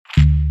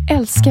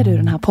Älskar du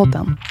den här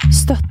podden?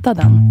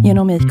 Stötta den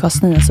genom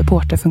IKAs nya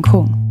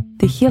supporterfunktion.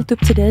 Det är helt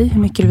upp till dig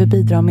hur mycket du vill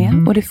bidra med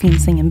och det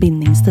finns ingen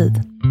bindningstid.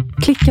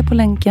 Klicka på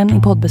länken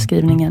i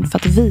poddbeskrivningen för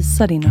att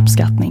visa din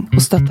uppskattning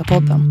och stötta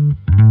podden.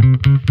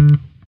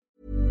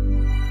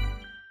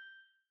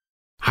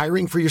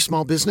 Hiring for your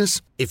small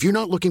business? If you're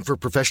not looking for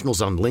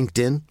professionals on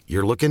LinkedIn,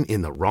 you're looking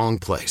in the wrong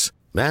place.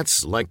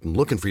 That's like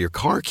looking for your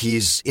car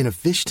keys in a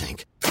fish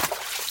tank.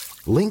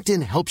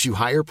 LinkedIn helps you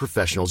hire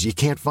professionals you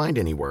can't find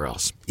anywhere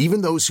else,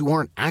 even those who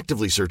aren't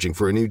actively searching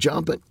for a new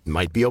job but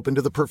might be open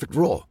to the perfect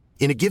role.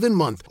 In a given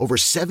month, over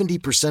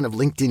 70% of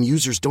LinkedIn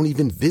users don't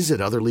even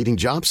visit other leading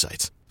job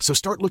sites. So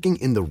start looking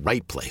in the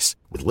right place.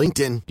 With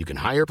LinkedIn, you can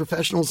hire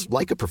professionals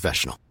like a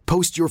professional.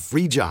 Post your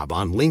free job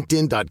on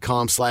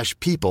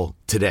linkedin.com/people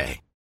today.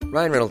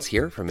 Ryan Reynolds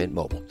here from Mint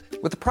Mobile.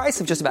 With the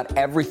price of just about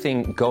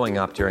everything going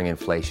up during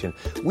inflation,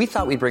 we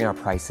thought we'd bring our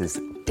prices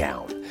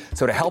down.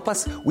 So to help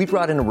us, we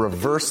brought in a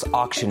reverse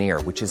auctioneer,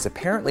 which is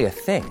apparently a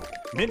thing.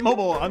 Mint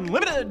Mobile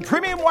Unlimited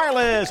Premium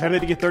Wireless. How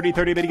to get 30,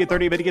 30, bit to get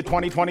 30, bit to get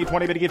 20, 20,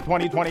 20, bit to get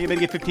 20, 20, bit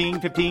to get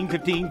 15, 15,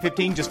 15,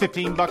 15, just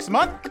 $15 a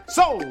month?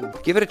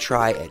 Sold! Give it a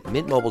try at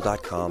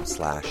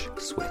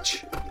mintmobile.com/switch.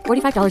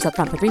 $45 up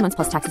front for 3 months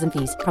plus taxes and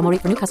fees. Promo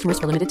rate for new customers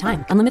for limited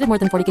time. Unlimited more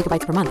than 40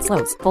 gigabytes per month.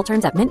 Slows full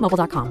terms at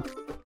mintmobile.com.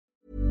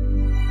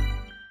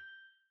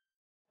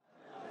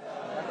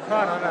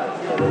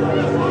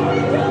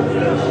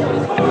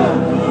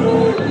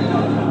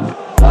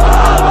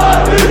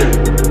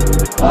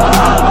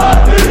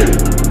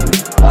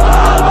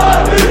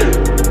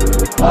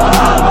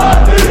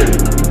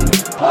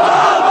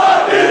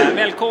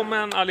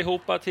 Välkommen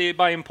allihopa till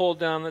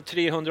Bajenpodden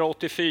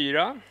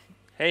 384.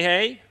 Hej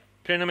hej,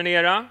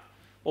 prenumerera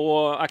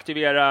och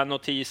aktivera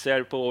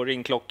notiser på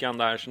ringklockan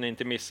där så ni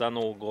inte missar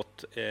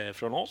något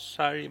från oss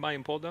här i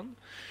Bajenpodden.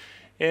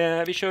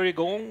 Vi kör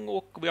igång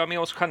och vi har med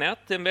oss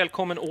Jeanette.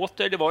 Välkommen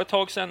åter, det var ett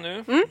tag sedan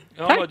nu. Ja,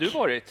 vad har du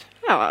varit?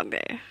 Ja,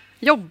 det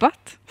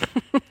jobbat.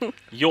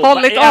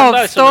 Hållit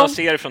avstånd. Som jag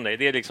ser från dig,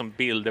 det är liksom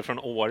bilder från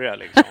Åre.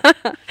 Liksom.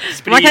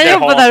 Man kan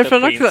jobba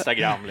därifrån på också.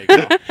 Instagram.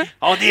 Liksom.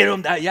 Ja, det är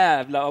de där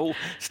jävla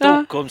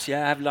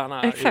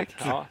Stockholmsjävlarna. Exakt.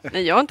 Ja.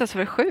 Nej, jag är inte så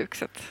för sjuk,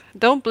 så att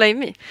don't blame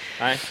me.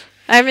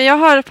 Nej, men jag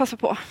har passat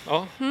på.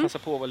 Ja, passa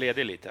på att vara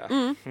ledig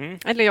lite.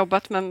 Eller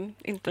jobbat, men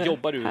inte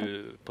Jobbar du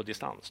här. på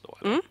distans då?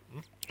 Eller? Ja,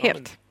 Helt.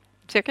 men,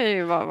 Så jag kan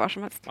ju vara var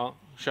som helst. ja,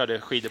 körde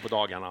skidor på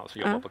dagarna och så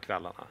jobbar på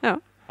kvällarna. Ja.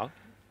 Ja,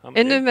 men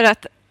Är numera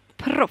ett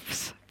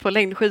proffs på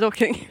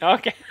längdskidåkning. Ja,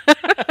 okej.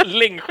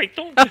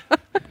 Längdskidåkning.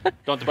 Du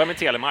har inte börjat med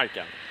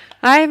telemarken?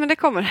 Nej, men det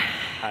kommer.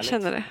 Härligt.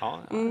 Känner det. Ja,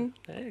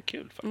 det är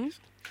kul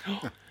faktiskt.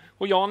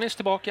 Och Janis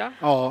tillbaka?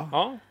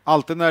 Ja,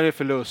 alltid när det är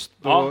förlust,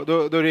 Ja.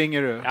 då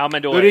ringer du. Ja,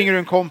 men då ringer du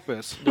en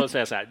kompis. Då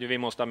säger jag så här, vi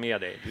måste ha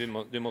med dig.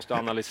 Du måste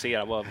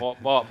analysera,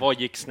 vad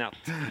gick snett?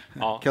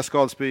 Ja,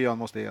 Kaskadspyan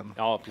måste igen.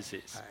 ja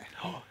precis.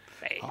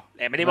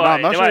 Nej, men det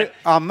Men var...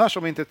 annars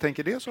om vi inte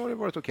tänker det så har det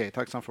varit okej.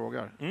 Tacksam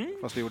frågar.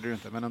 Fast det gjorde du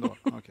inte, men ändå.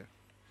 Okay.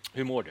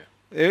 Hur mår du?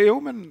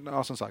 Jo, men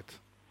ja, som sagt.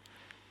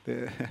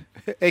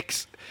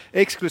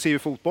 Exklusive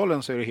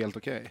fotbollen så är det helt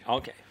okej.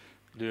 Okej.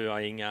 Du har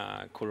inga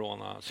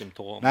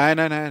coronasymptom? Nej.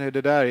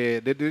 Det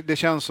där det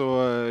känns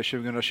så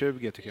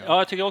 2020 tycker jag. Ja,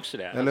 jag tycker också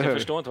det. Eller jag hur?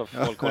 förstår inte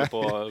varför folk håller på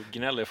och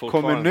gnäller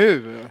fortfarande. Kommer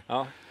nu.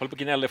 Ja, håller på och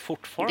gnäller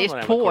fortfarande. Det är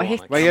med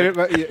påhitt.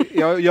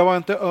 corona. Jag var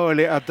inte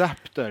early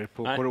adapter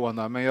på Nej.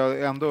 corona, men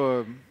jag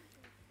ändå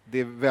det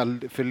är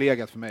väldigt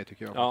förlegat för mig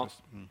tycker jag. Ja.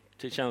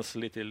 Det känns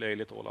lite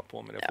löjligt att hålla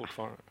på med det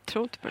fortfarande.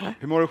 Tror inte på det.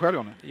 Hur mår du själv,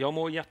 Jonny? Jag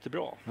mår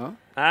jättebra. Ja.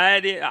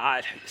 Nej,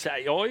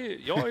 jag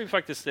är ju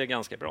faktiskt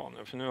ganska bra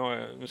nu. För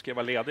nu ska jag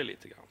vara ledig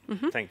lite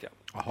grann, tänkte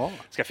jag. Jaha.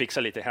 Ska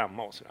fixa lite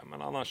hemma och sådär.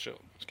 Men annars så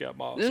ska jag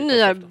bara... Du är sitta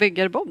nya och softa.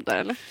 byggarbob där,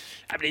 eller?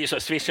 Det blir ju så,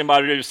 swishen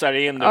bara rusar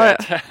in, du Ja,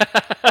 vet.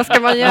 Vad ska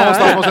man göra?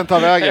 Någonstans måste den ta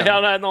vägen.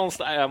 Ja, nej,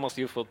 någonstans, jag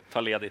måste ju få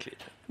ta ledigt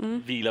lite.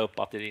 Vila upp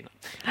batterierna.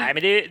 Nej,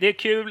 men det är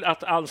kul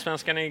att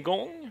allsvenskan är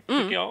igång,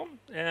 tycker jag.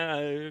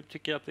 Jag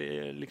tycker att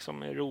det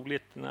liksom är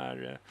roligt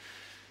när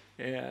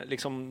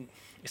liksom,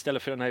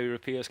 istället för den här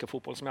europeiska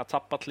fotbollen som jag har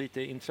tappat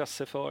lite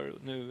intresse för,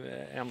 nu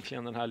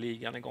äntligen den här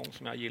ligan igång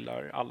som jag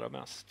gillar allra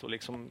mest. Och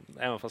liksom,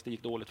 även fast det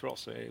gick dåligt för oss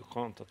så är det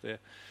skönt att det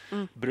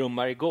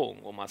brummar igång.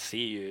 Och man ser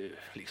ju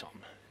liksom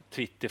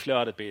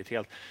Twitterflödet blir ett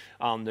helt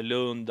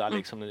annorlunda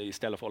liksom,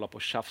 istället för att hålla på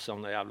och tjafsa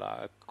om de jävla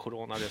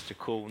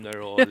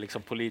coronarestriktioner och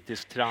liksom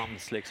politiskt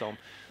trams liksom.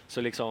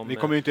 Så liksom, Vi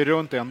kommer ju inte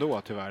runt det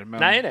ändå tyvärr, men,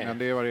 Nej. men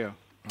det är vad det är.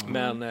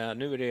 Men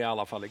nu är det i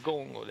alla fall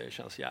igång och det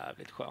känns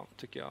jävligt skönt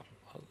tycker jag.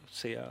 Att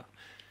se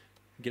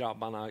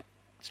grabbarna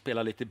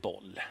spela lite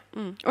boll.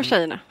 Och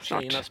tjejerna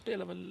snart. Tjejerna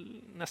spelar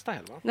väl nästa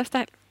helg, va? Nästa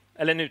helg.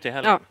 Eller nu till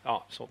helgen. Ja.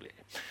 Ja, så blir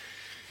det.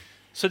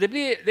 Så det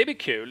blir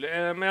kul.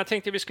 Men jag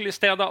tänkte vi skulle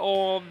städa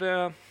av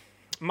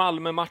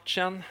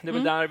Malmö-matchen. Det är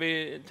väl där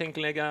vi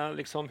tänkte lägga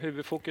liksom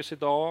huvudfokus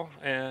idag.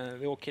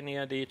 Vi åker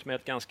ner dit med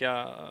ett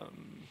ganska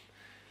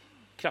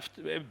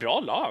bra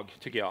lag,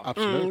 tycker jag.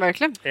 Absolut.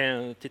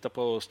 Verkligen. Titta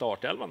på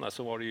startelvan där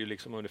så var det ju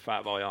liksom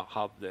ungefär vad jag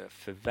hade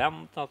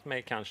förväntat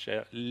mig.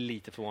 Kanske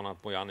lite förvånad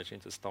att Bojanic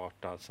inte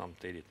startar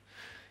samtidigt.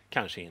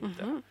 Kanske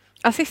inte.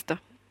 Assist då?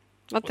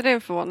 Var inte det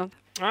förvånad?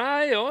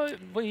 Nej, jag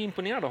var ju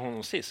imponerad av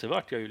honom sist. Så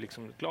vart jag ju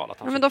liksom glad att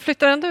han... Ja, men de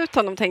flyttar ändå ut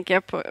honom, tänker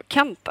jag, på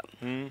kanten.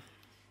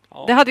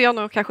 Ja. Det hade jag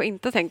nog kanske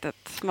inte tänkt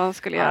att man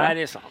skulle göra. Nej,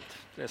 det är sant.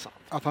 Det är sant.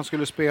 Att han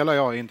skulle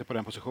spela, inte på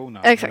den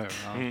positionen.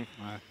 Exakt. Ja, nej,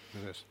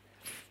 precis.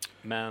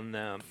 Men,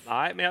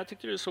 nej, men jag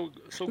tyckte det såg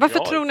Varför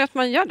bra tror ni att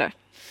man gör det?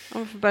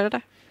 Om vi får börja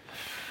där.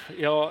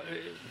 Ja,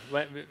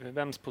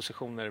 vems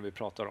positioner vi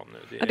pratar om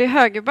nu? Det är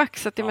högerback,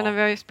 så att jag Ja. menar,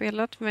 vi har ju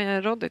spelat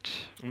med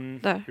Rodic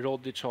där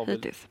Rodic har väl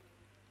hittills.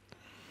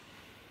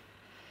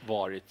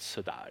 varit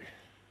sådär.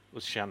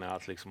 Och så känner jag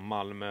att liksom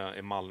Malmö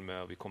är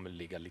Malmö och vi kommer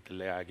ligga lite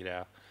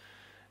lägre.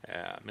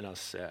 Medan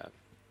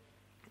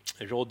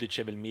Rodic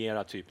är väl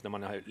mera typ när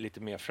man är lite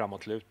mer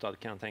framåtlutad,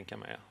 kan jag tänka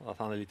mig. Att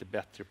han är lite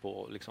bättre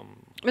på liksom...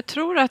 Men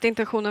tror du att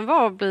intentionen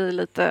var att bli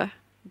lite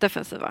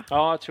defensiva?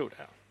 Ja, jag tror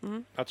det.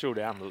 Jag tror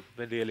det ändå.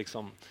 Men det är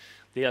liksom...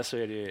 Dels så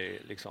är det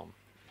liksom...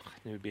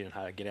 Nu blir den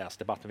här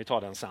gräsdebatten, vi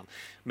tar den sen.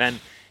 Men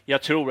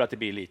jag tror att det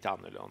blir lite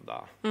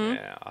annorlunda.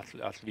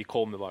 Att vi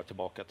kommer vara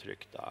tillbaka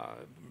tryckta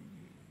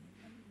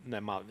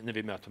när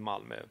vi möter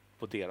Malmö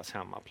på deras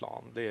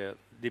hemmaplan.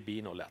 Det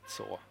blir nog lätt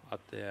så.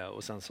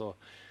 Och sen så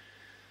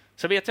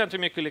vet jag inte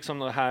hur mycket liksom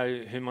det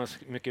här,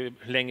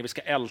 hur länge vi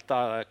ska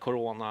älta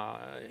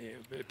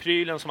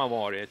corona-prylen som har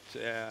varit.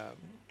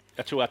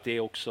 Jag tror att det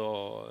också...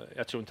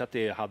 Jag tror inte att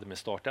det hade med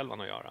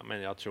startelvan att göra,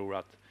 men jag tror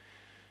att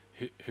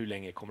hur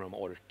länge kommer de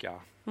orka?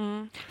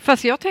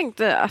 Fast jag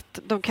tänkte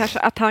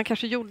att han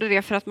kanske gjorde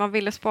det för att man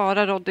ville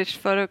spara Rodic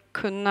för att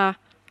kunna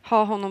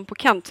ha honom på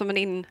kant som en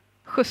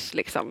inskjuts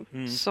liksom.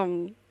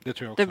 Som Det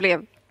tror jag också. det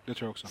blev Det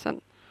tror jag också.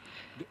 sen.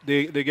 Det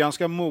är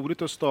ganska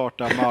modigt att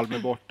starta Malmö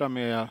borta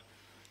med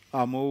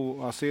Amo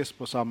och Aziz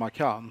på samma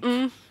kant.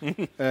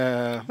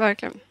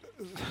 Verkligen.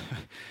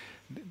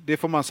 Det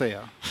får man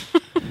säga.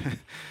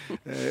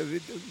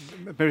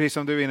 Precis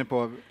som du är inne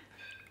på.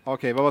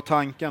 Okej, vad var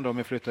tanken då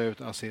med att flytta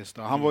ut Aziz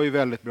då? Han var ju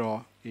väldigt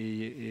bra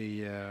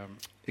i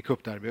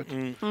cupderbyt.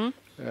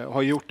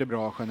 Har gjort det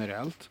bra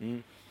generellt.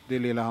 Det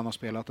lilla han har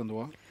spelat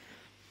ändå.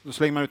 Då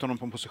slänger man ut honom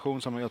på en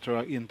position som jag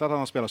tror inte att han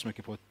har spelat så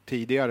mycket på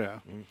tidigare.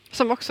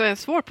 Som också är en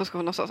svår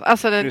position hos oss.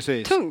 Alltså en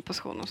Precis. tung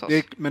position hos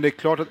oss. Men det är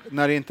klart att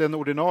när inte en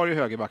ordinarie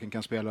högerbacken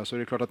kan spela så är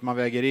det klart att man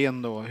väger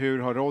in då hur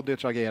har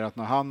Rodic agerat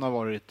när han har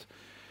varit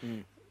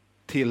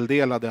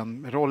tilldelad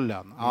den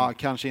rollen.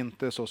 Kanske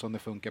inte så som det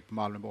funkar på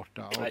Malmö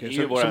borta.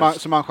 Nej,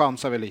 Så man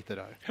chansar väl lite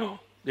där. Ja,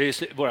 det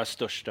är våra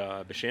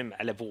största bekymmer.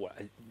 Eller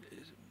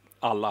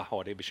alla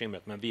har det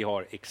bekymret, men vi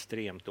har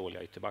extremt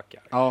dåliga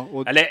ytterbackar. Ja,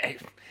 Eller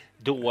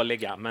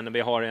dåliga, men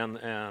vi har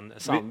en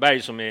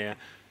Sandberg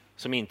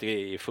som inte är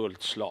i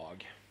fullt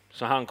slag.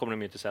 Så han kommer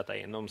de inte sätta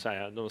in.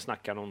 De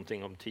snackar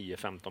någonting om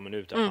 10-15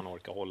 minuter att man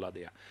orkar hålla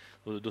det.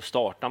 Och då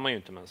startar man ju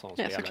inte med en sån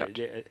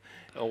spelare.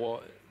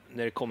 Och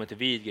när det kommer till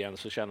Widgren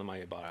så känner man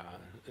ju bara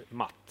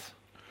matt.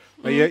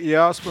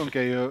 Jas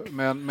funkar ju,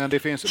 men det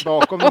finns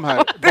bakom de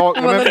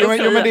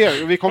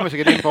här... vi kommer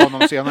säkert in på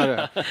honom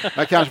senare.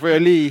 Jag kanske får göra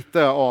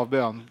lite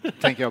avbön,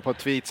 tänker jag, på ett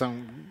tweet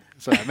som...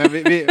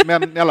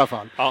 Men i alla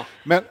fall. Ja.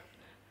 Men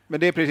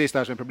det är precis det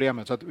här som är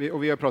problemet. Så att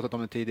vi har pratat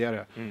om det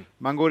tidigare.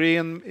 Man går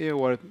in i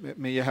året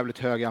med jävligt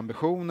höga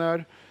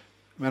ambitioner.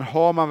 Men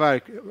har man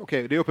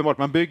Okej, det är uppenbart,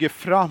 man bygger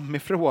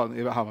framifrån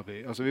i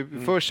Hammarby. Alltså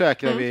först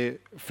säkrar vi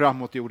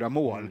framåt gjorda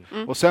mål.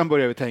 Och sen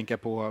börjar vi tänka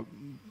på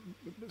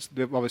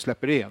vad vi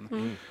släpper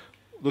in.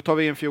 Då tar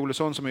vi in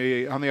Fjolesson som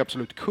han är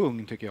absolut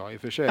kung, tycker jag, i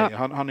och för sig. Ja.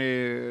 Han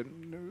är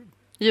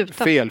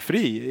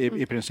felfri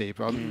i princip.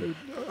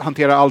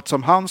 Hanterar allt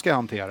som han ska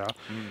hantera.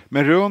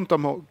 Men runt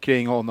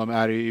omkring honom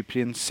är det i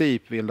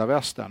princip vilda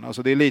västern.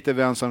 Alltså det är lite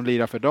vem som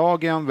lirar för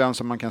dagen, vem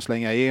som man kan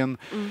slänga in,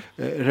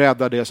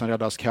 rädda det som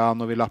räddas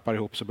kan, och vi lappar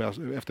ihop så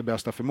efter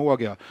bästa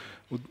förmåga.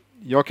 Och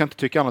jag kan inte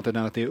tycka annat än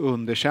att det är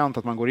underkänt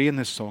att man går in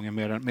i säsongen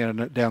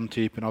med den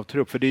typen av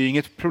trupp. För det är ju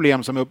inget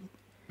problem som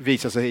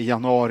visar sig i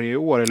januari i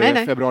år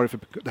eller februari.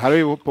 Det här har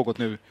ju pågått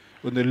nu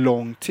under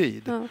lång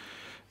tid. Ja.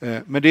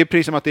 Men det är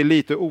precis som att det är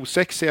lite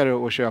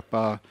osexigare att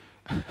köpa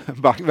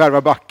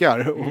värva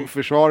backar och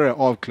försvarare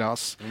av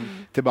klass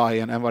till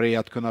Bayern än vad det är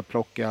att kunna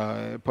plocka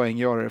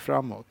poänggörare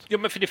framåt. Jo,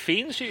 men för det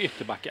finns ju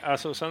ytterbackar.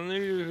 Alltså, sen är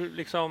ju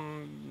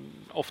liksom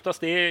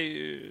oftast det är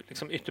ju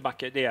liksom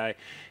ytterbackar, det är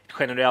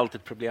generellt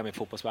ett problem i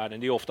fotbollsvärlden.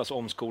 Det är oftast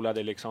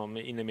omskolade liksom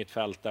inne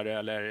mittfältare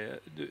eller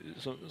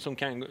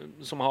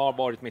som har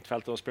varit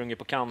mittfältare och sprungit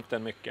på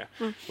kanten mycket.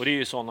 Och det är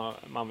ju sådana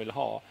man vill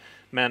ha.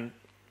 Men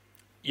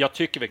jag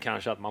tycker väl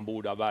kanske att man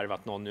borde ha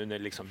värvat någon nu när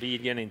liksom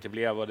Widgren inte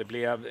blev vad det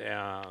blev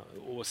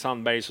och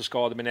Sandberg är så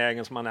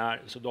skadebenägen som man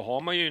är, så då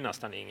har man ju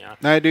nästan inga.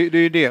 Nej, det är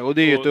ju det, och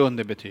det är ju ett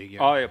underbetyg.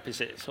 Ja,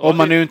 precis. Om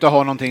man nu inte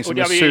har någonting som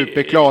är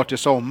superklart i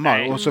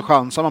sommar och så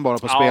chansar man bara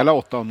på att spela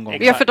 8 omgångar.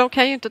 Ja, för de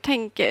kan ju inte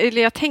tänka,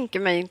 eller jag tänker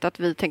mig inte att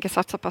vi tänker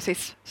satsa på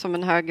Aziz som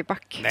en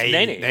högerback.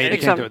 Nej,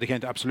 det kan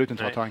inte absolut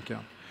inte vara tanken.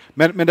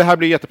 Men det här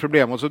blir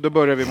jätteproblem, och så då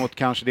börjar vi mot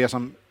kanske det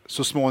som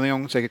så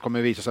småningom säkert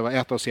kommer visa sig vara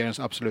ett av seriens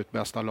absolut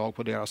bästa lag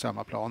på deras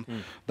hemmaplan.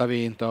 Där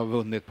vi inte har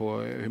vunnit på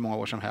hur många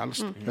år som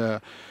helst.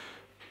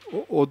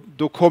 Och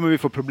då kommer vi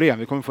få problem.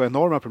 Vi kommer få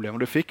enorma problem och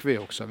det fick vi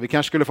också. Vi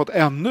kanske skulle fått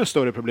ännu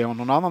större problem om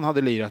någon annan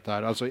hade lirat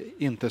där. Alltså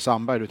inte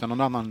Sandberg utan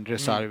någon annan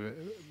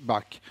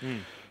reservback.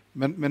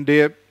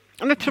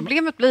 Men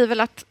problemet blir väl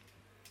att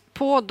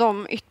på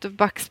de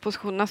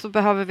ytterbackspositionerna så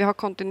behöver vi ha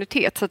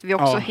kontinuitet så att vi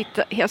också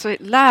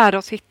lär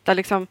oss hitta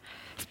liksom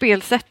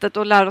spelsättet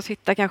och lär oss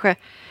hitta kanske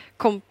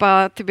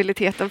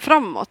kompatibiliteten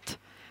framåt.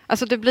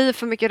 Alltså det blir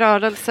för mycket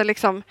rörelse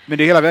liksom. Men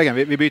det är hela vägen.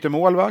 Vi byter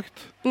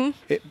målvakt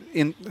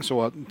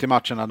så till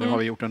matcherna. Det har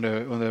vi gjort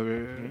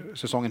under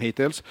säsongen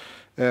hittills.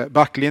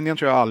 Backlinjen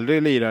tror jag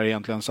aldrig lirar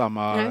egentligen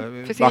samma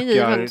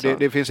backar.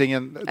 Det finns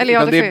ingen...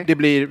 det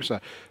blir så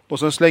här. Och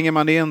så slänger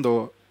man in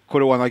då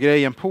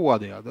coronagrejen på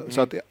det.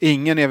 Så att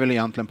ingen är väl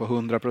egentligen på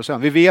 100%.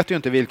 Vi vet ju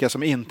inte vilka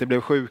som inte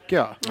blev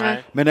sjuka.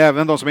 Men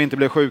även de som inte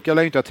blev sjuka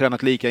lär inte ha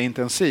tränat lika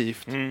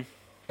intensivt.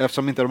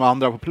 Eftersom inte de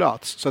andra på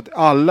plats. Så att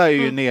alla är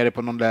ju nere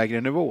på någon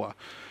lägre nivå.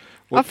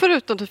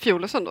 Förutom till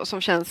Fjolesson då,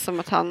 som känns som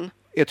att han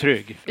är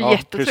trygg.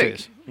 Jättetrygg.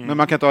 Precis. Men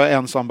man kan inte ha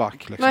ensam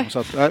back. Liksom. Så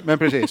att, men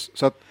precis.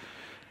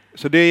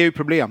 Så det är ju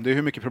problem. Det är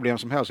hur mycket problem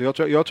som helst. Jag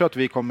tror att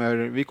vi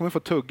kommer få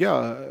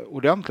tugga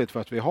ordentligt för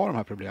att vi har de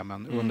här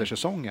problemen under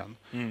säsongen.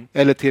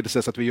 Eller tills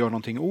dess att vi gör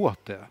någonting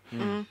åt det.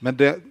 Men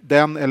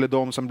den eller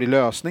de som blir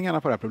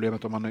lösningarna på det här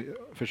problemet, om man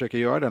försöker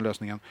göra den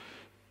lösningen,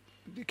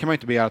 kan man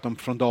inte begära att de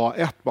från dag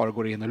ett bara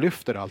går in och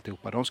lyfter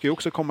alltihopa. De ska ju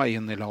också komma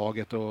in i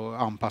laget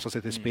och anpassa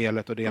sig till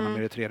spelet och det ena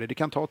med det tredje. Det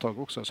kan ta ett tag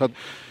också. Så att,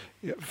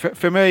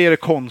 för mig är det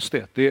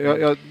konstigt.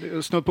 Jag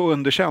snudd på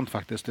underkänt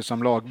faktiskt det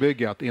som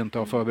lagbygge att inte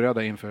ha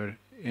förberedda inför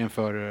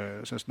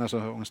när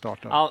säsongen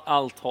startar.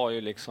 Allt har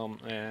ju liksom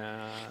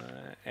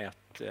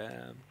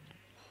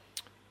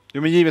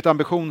Jo, men givet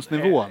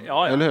ambitionsnivån,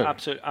 eller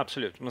hur?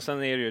 Absolut. Men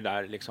sen är det ju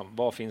där liksom,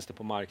 vad finns det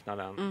på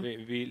marknaden?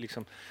 Vi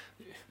liksom...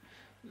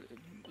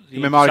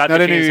 Men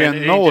marknaden är ju enorm.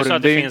 Det är inte så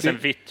att det finns en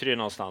Vittry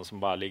någonstans som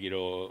bara ligger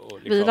och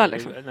liksom, vilar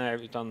liksom.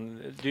 Nej,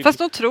 utan fast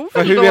de tror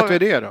väl hur vet vi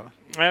det då?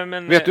 Nej,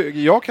 men, vet du,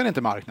 jag kan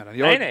inte marknaden.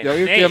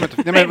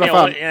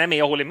 Men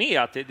jag håller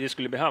med att det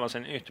skulle behövas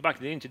en ytterback.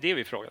 Det är inte det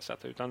vi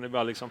ifrågasätter, utan det är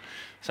bara liksom,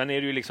 sen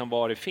är det ju liksom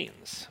vad det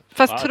finns.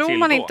 Fast tror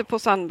man inte på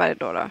Sandberg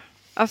då?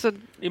 Alltså...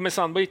 Ja, men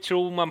Sandberg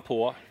tror man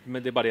på,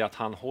 men det är bara det att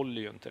han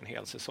håller ju inte en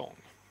hel säsong.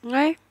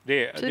 Nej,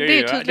 det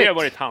har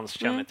varit hans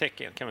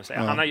kännetecken kan man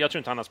säga. Jag tror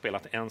inte han har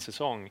spelat en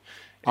säsong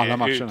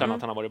utan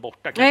att han har varit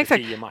borta kanske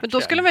 10 matcher. Men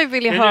då skulle man ju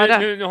vilja höra.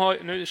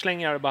 Nu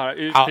slänger jag det bara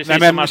ut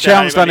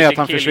känslan är att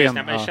han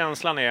försvinner. Men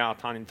känslan är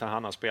att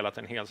han har spelat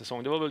en hel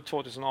säsong. Det var väl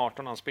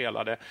 2018 han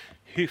spelade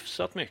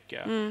hyfsat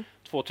mycket.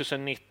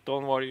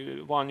 2019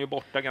 var han ju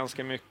borta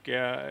ganska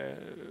mycket.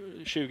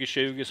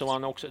 2020 så var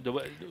han också...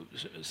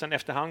 Sen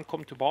efter han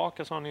kom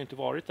tillbaka så har han ju inte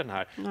varit den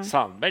här.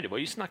 Sandberg, det var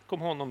ju snack om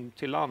honom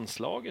till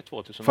landslaget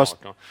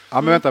 2018.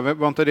 Men vänta,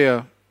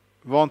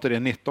 var inte det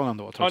 19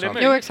 ändå? Trots allt?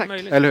 Jo, exakt.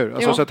 Eller hur?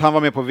 Alltså, så att han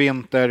var med på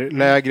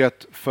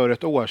vinterlägret för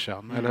ett år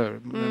sedan, eller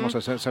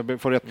hur?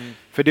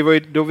 För det var ju,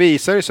 då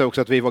visade det sig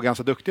också att vi var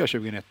ganska duktiga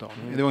 2019.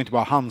 Det var inte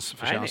bara hans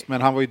förtjänst,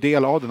 men han var ju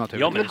del av det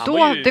naturligtvis.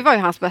 Ja, det var ju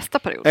hans bästa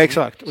period.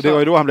 Exakt, och det var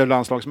ju då han blev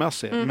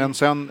landslagsmässig.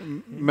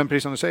 Men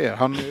precis som du säger,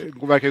 han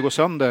verkar ju gå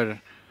sönder.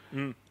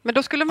 Men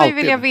då skulle man ju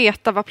vilja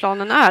veta vad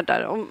planen är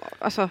där.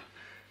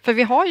 För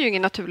vi har ju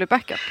ingen naturlig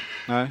backup.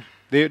 Nej.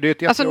 Det är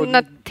ett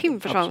när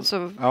Tim försvann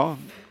så... Ja.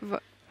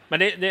 Men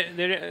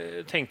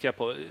det tänkte jag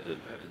på.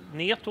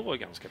 Neto var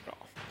ganska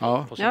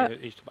bra på sin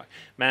ytterback.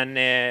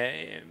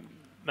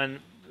 Men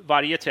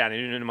varje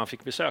träning, nu när man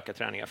fick besöka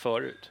träningar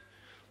förut,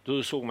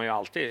 då såg man ju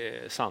alltid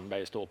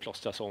Sandberg stå och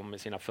plåstras om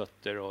med sina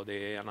fötter och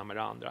det ena med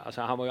det andra.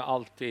 Alltså han var ju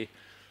alltid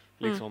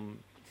liksom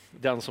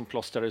den som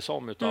plåstrades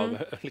om utav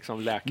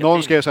liksom läkarteam.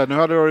 Någon skrev så här, nu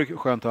hade det varit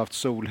skönt att ha haft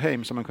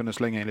Solheim som man kunde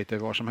slänga in lite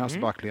var som helst i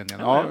backlinjen.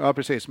 Ja,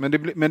 precis. Men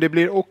det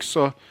blir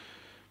också,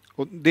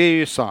 och det är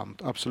ju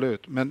sant,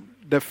 absolut. Men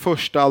det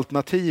första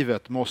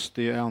alternativet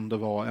måste ju ändå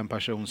vara en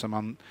person som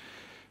man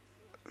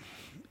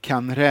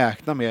kan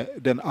räkna med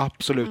den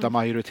absoluta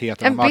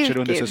majoriteten av matcher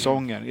under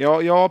säsongen.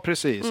 Ja,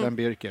 precis. En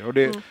Birker. Och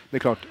det är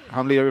klart,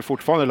 han lirar ju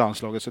fortfarande i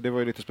landslaget så det var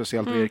ju lite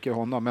speciellt virke i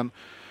honom. Men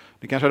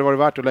det kanske hade varit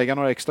värt att lägga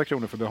några extra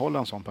kronor för att behålla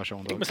en sån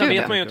person. Då. Men sen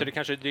vet man ju inte, det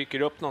kanske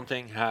dyker upp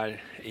någonting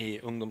här i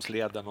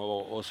ungdomsleden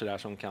och sådär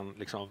som kan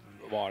liksom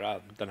vara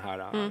den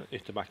här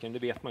ytterbacken. Det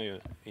vet man ju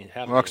inte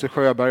heller. Och Axel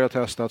Sjöberg har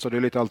testat så det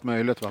är lite allt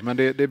möjligt. Va? Men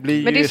det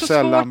blir ju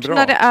sällan bra.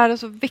 Men det är så svårt när det är en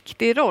så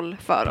viktig roll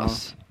för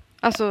oss.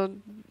 Alltså,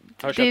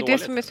 det är det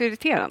som är så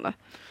irriterande.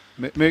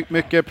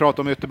 Mycket prat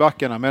om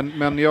ytterbackarna,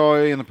 men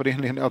jag är inne på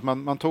din linje att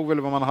man tog väl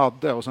vad man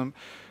hade och sen...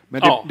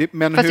 Fast det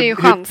är ju en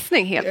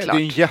chansning helt klart.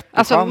 Det är en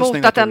alltså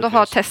mot att ändå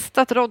ha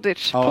testat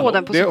Rodic på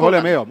den positionen. Det håller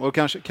jag med om. Och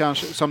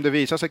kanske som det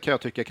visar sig kan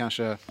jag tycka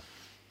kanske...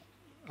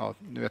 Ja,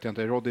 nu vet jag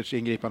inte, Rodic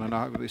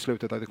ingripandena i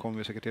slutet, det kommer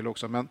vi säkert till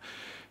också. Men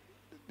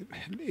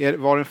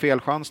var det en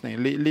felchansning?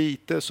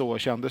 Lite så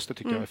kändes det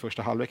tycker jag i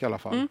första halvlek i alla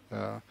fall.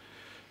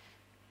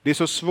 Det är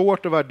så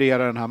svårt att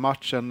värdera den här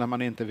matchen när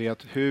man inte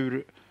vet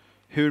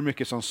hur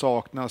mycket som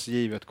saknas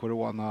givet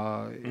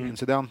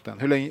corona-incidenten.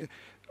 Hur länge...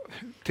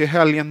 Till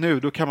helgen nu,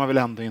 då kan man väl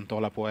ändå inte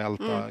hålla på och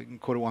älta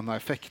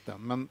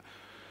corona-effekten. Men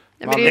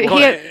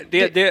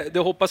Det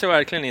hoppas jag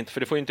verkligen inte, för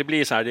det får inte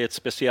bli så här, det är ett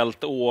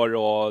speciellt år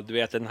och du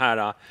vet den här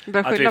att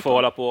vi får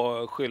hålla på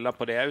och skylla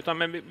på det, utan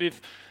men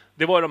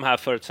det var de här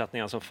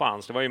förutsättningarna som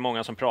fanns. Det var ju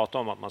många som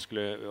pratade om att man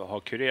skulle ha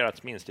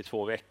kurerats minst i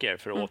 2 veckor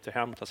för att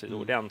återhämta sig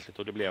ordentligt,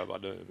 och det blev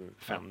bara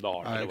 5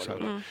 dagar.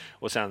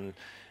 Och sen,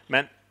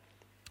 men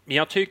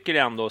jag tycker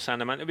ändå,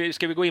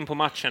 ska vi gå in på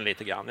matchen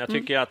lite grann? Jag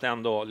tycker att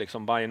ändå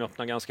liksom Bayern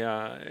öppnar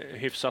ganska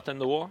hyfsat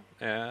ändå.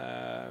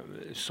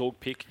 Såg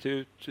pikt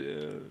ut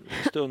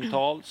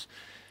stundtals.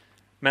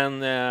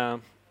 Men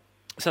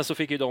sen så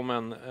fick ju de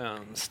en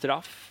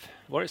straff.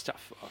 Var det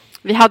straff?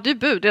 Vi hade ju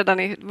bud redan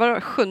i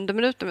 7:e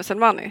minuten med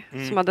Selmani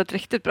som hade ett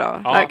riktigt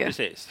bra läge.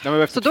 Precis. Ja,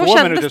 men efter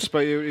 2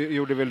 minuter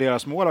gjorde väl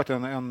deras mål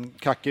en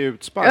kackig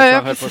utspark så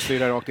han höll på att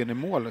styra rakt in i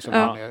mål.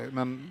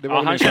 Men det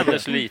var han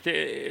kändes lite...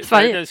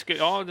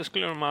 det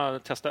skulle de ha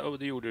testat, och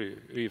det gjorde ju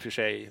i och för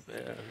sig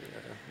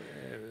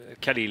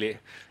Khalili.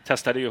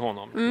 Testade ju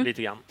honom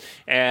lite grann.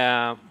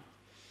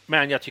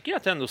 Men jag tycker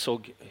att det ändå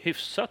såg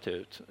hyfsat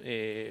ut.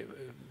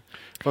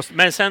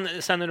 Men sen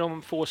när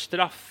de får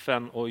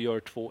straffen och gör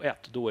 2-1,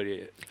 då är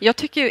det... Jag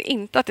tycker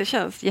inte att det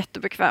känns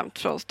jättebekvämt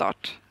från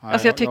start. Nej,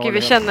 jag tycker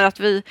vi känner att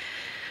vi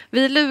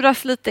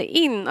luras lite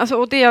in.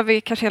 Och det gör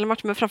vi kanske hela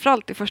matchen, men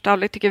framförallt i första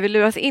halvlek tycker jag vi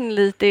luras in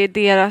lite i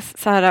deras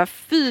så här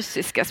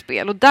fysiska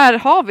spel. Och där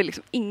har vi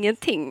liksom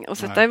ingenting att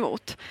sätta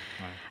emot.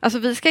 Nej. Alltså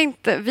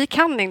vi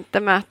kan inte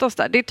mäta oss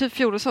där. Det är typ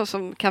Fjolosson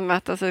som kan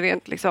mäta sig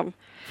rent liksom...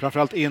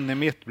 Framförallt in i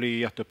mitt blir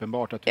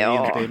jätteuppenbart att vi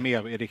inte är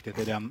med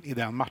riktigt i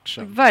den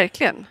matchen.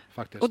 Verkligen.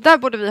 Faktiskt. Och där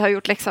borde vi ha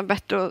gjort läxan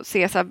bättre och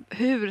se så här,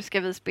 hur ska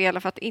vi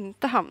spela för att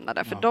inte hamna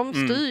där. För de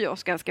styr ju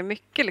oss ganska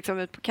mycket liksom,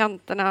 ut på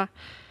kanterna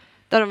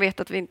där de vet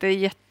att vi inte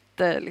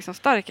är liksom,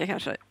 starka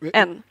kanske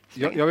än.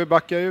 Jag vill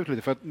backa ut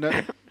lite för att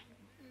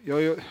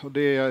jag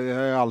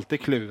är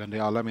alltid kluven i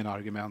alla mina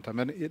argument här,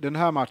 men den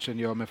här matchen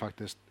gör mig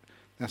faktiskt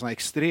nästan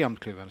extremt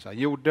kluven. Så här,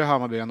 gjorde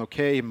Hammarby en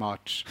okej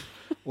match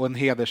och en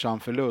hedersam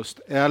förlust,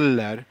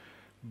 eller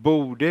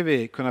borde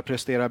vi kunna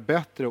prestera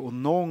bättre och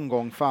någon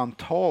gång fan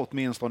ta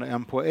åtminstone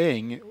en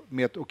poäng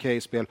med ett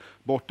okej spel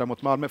borta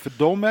mot Malmö, för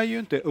de är ju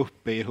inte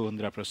uppe i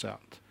 100%.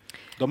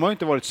 De har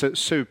inte varit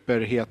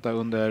superheta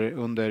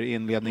under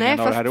inledningen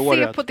av det här året.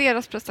 Nej, fast se på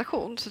deras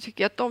prestation så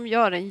tycker jag att de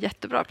gör en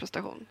jättebra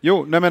prestation.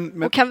 Jo, nej,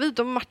 men och kan vi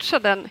då matcha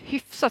den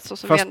hyfsat så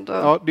som fast, vi ändå...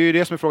 Ja, det är ju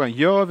det som är frågan.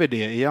 Gör vi det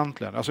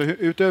egentligen? Alltså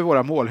utöver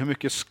våra mål, hur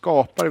mycket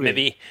skapar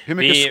vi? Hur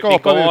mycket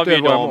skapar vi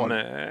utöver våra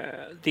mål?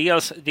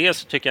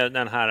 Dels tycker jag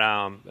den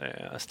här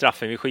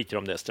straffen, vi skiter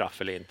om det är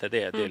straff eller inte.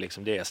 Det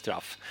är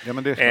straff. Ja,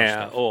 men det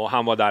är och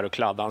han var där och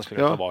kladdade, han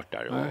skulle inte ha varit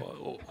där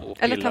och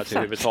pillat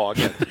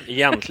överhuvudtaget.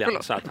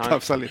 Egentligen. Så att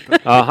tafsa lite.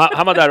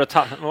 Han var där och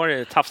var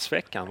det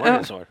tafsveckan? Var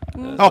det så?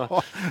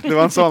 Ja, det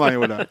var en sån han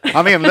gjorde.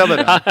 Han inledde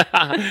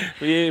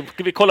det.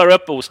 Vi kollar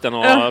upp osten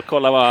och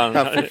kollar vad han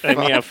är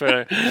med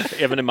för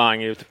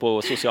evenemang ute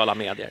på sociala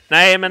medier.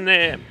 Nej, men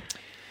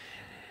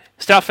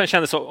straffen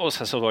kändes så, och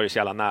sen så var det så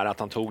jävla nära att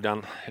han tog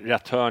den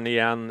rätt hörn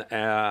igen.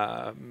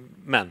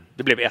 Men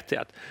det blev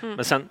 1-1.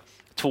 Men sen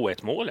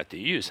 2-1 målet, det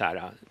är ju så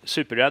här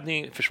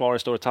superräddning,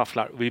 försvaret står och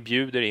tafflar och vi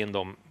bjuder in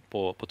dem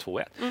på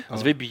 2-1.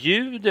 Alltså vi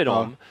bjuder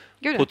dem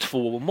på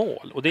 2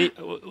 mål.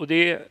 Och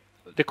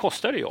det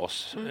kostar ju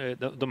oss.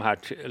 De här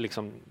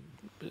liksom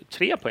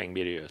 3 poäng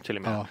blir det ju till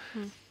och med.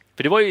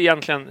 För det var ju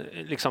egentligen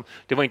liksom,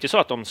 det var inte så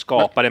att de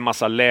skapade en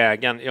massa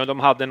lägen. Ja, de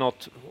hade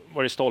något,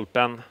 var det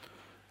stolpen?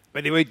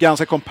 Men det var ett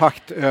ganska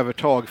kompakt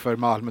övertag för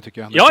Malmö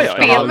tycker jag.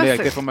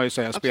 Det får man ju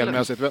säga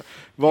spelmässigt.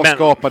 Vad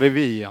skapade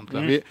vi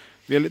egentligen?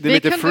 Det är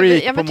lite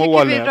freak på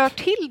målet. Vi rör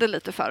till det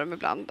lite för dem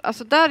ibland.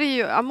 Alltså där är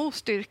ju Amos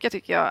styrka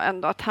tycker jag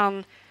ändå att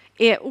han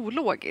är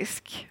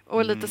ologisk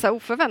och lite så här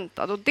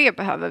oförväntad, och det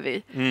behöver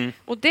vi.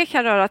 Och det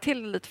kan röra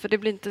till lite för det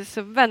blir inte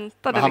så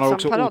väntade. Men han har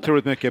också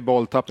otroligt mycket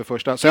bolltapp det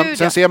första.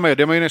 Sen ser man ju,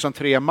 det var ju nästan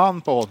 3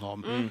 man på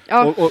honom.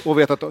 Och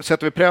vet att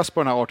sätter vi press på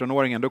den här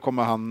 18-åringen då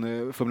kommer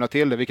han fumla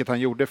till det, vilket han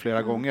gjorde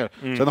flera gånger.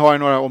 Sen har han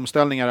några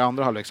omställningar i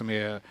andra halvlek som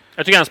är...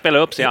 Jag tycker han spelar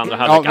upp sig i andra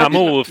halvlek.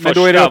 Men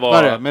då är det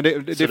öppnare. Men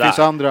det finns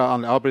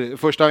andra...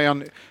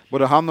 Första,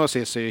 både han och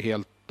Cissi är ju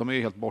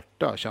helt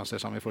borta, känns det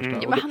som i första.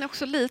 Ja, men han är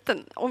också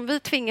liten. Om vi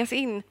tvingas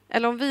in,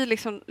 eller om vi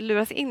liksom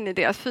luras in i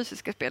deras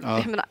fysiska spel.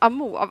 Jag menar,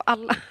 Amo av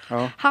alla.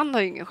 Han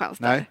har ju ingen chans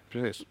där. Nej,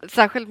 precis.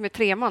 Särskilt med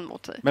 3 man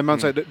mot sig. Men man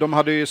säger, de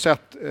hade ju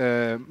sett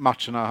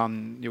matcherna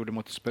han gjorde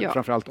mot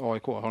framförallt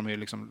AIK.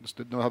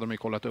 Då hade de ju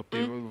kollat upp.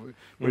 Det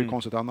vore ju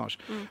konstigt annars.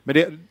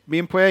 Men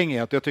min poäng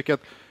är att jag tycker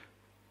att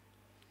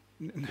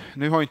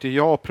nu har inte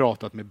jag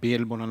pratat med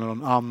Billborn eller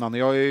någon annan.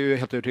 Jag är ju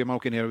helt övertygad man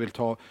åker ner och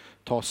vill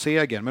ta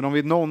segern. Men om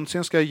vi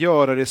någonsin ska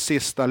göra det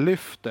sista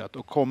lyftet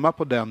och komma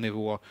på den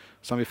nivå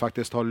som vi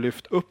faktiskt har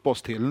lyft upp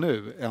oss till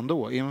nu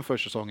ändå inför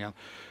säsongen,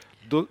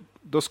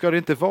 då ska det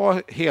inte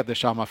vara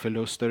hedersamma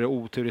förluster och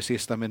otur i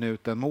sista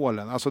minuten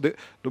målen. Alltså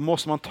då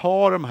måste man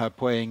ta de här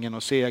poängen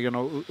och segern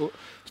och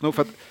sno,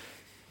 för att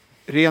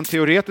rent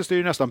teoretiskt är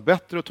det nästan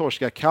bättre att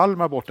torska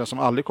Kalmar borta som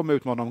aldrig kommer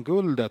utmana om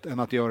guldet än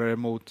att göra det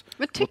mot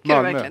Men tycker mot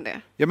Malmö. Du verkligen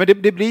det? Ja, men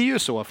det blir ju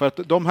så, för att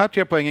de här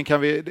 3 poängen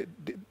kan vi...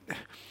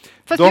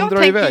 Fast de jag drar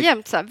tänker iväg.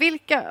 jämt så här,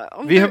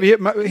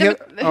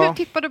 hur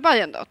tippar du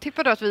Bayern då?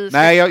 Tippar du att vi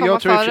ska komma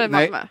före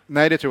Malmö?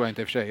 Nej, det tror jag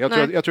inte i och för sig.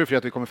 Jag tror för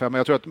att vi kommer 5.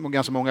 Jag tror att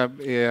ganska många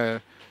är...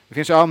 Det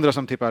finns ju andra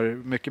som tippar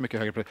mycket, mycket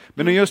högre.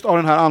 Men just av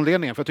den här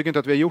anledningen, för jag tycker inte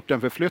att vi har gjort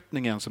den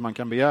förflyttningen som man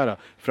kan begära.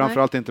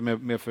 Framförallt inte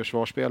med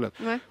försvarsspelet.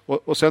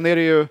 Och sen är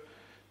det ju...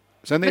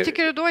 Men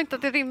tycker du då inte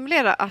att det är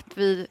rimligare att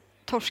vi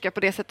torskar på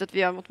det sättet vi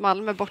gör mot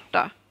Malmö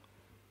borta?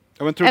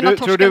 Ja, men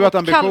tror du att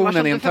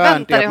ambitionen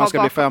internt är att man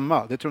ska bli 5?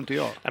 Det tror inte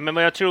jag. Ja, men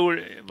vad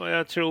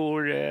jag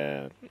tror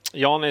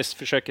Janis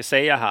försöker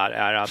säga här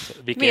är att...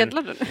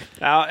 Medlar du?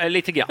 Ja,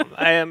 lite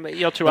grann.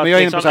 Jag tror men att...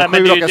 jag är inne på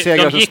 7 raka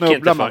segrar så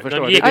snubblar man,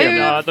 förstår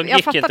du? De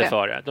gick inte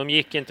före. De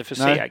gick inte för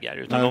seger,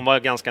 utan de var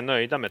ganska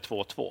nöjda med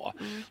 2-2.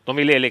 De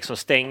ville liksom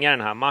stänga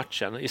den här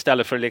matchen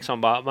istället för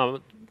liksom bara...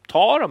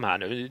 Ta de här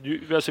nu.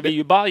 Alltså, vi är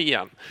ju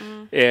Bayern.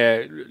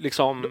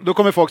 Liksom... Då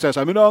kommer folk säga så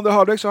här, men andra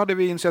halvlek så hade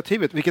vi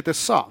initiativet, vilket är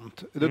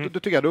sant. Då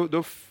tycker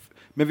jag,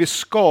 men vi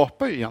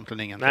skapar ju egentligen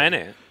ingenting.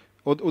 Nej.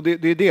 Och det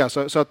är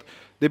det, så att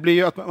det blir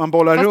ju att man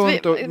bollar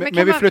runt.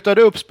 Men vi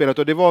flyttade upp spelet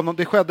och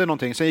det skedde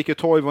någonting. Sen gick ju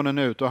Toivonen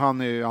ut och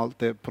han är ju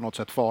alltid på något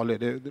sätt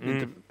farlig.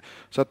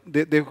 Så att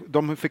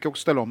de fick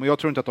också ställa om. Och jag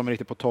tror inte att de är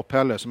riktigt på topp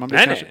heller. Så man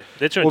nej,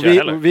 det tror inte jag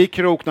heller. Vi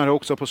kroknar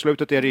också. På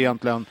slutet är det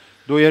egentligen...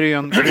 Då är det ju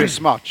en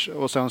kryssmatch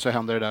och sen så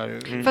händer det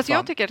där. Fast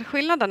jag tycker att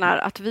skillnaden är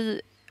att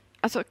vi...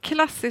 Alltså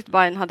klassiskt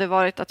Bayern hade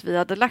varit att vi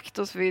hade lagt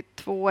oss vid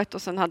 2-1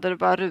 och sen hade det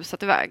bara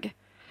rusat iväg.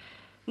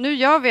 Nu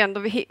gör vi ändå,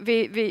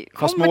 vi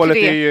fast kommer målet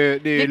till det.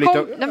 är ju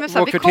lite...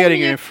 Vår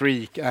kvittering är ju en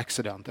freak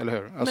accident, eller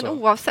hur? Alltså, men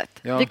oavsett.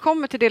 Ja. Vi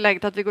kommer till det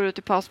läget att vi går ut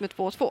i paus med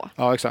 2-2.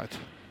 Ja, exakt.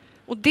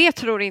 Och det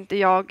tror inte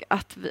jag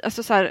att vi...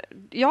 Alltså så här,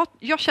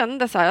 jag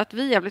kände så här att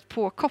vi är jävligt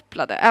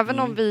påkopplade. Även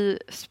om vi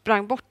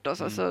sprang bort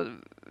oss. Alltså,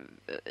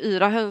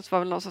 Yra Höns var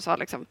väl någon som sa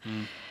liksom...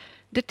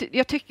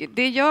 Jag tycker,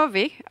 det gör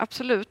vi,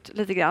 absolut,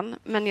 lite grann.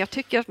 Men jag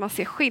tycker att man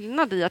ser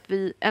skillnad i att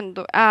vi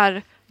ändå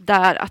är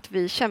där att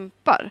vi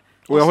kämpar.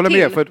 Och jag håller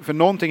med, för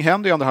någonting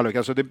händer i andra halvlek.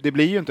 Alltså det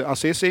blir ju inte,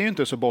 Aziz är ju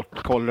inte så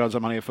bortkollrad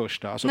som han är i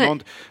första. Alltså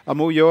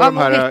Amo gör de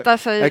här... hittar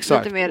sig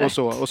exakt, lite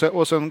mer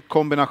och sen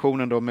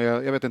kombinationen då med,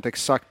 jag vet inte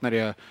exakt när det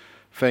är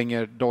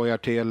Fänger dojar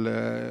till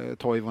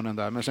Toivonen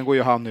där. Men sen går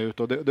ju han ut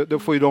och då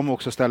får ju de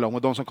också ställa om.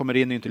 Och de som kommer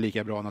in är inte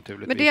lika bra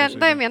naturligtvis. Men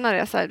det jag menar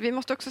är så här, vi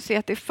måste också se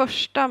att det är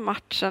första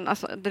matchen,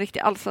 alltså den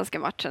riktiga allsvenska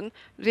matchen.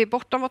 Vi är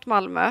borta mot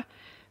Malmö.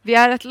 Vi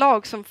är ett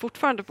lag som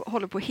fortfarande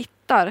håller på att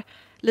hitta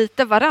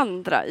lite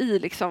varandra i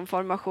liksom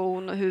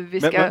formation och hur vi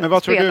ska spela. Men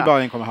vad tror du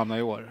Bayern kommer hamna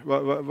i år?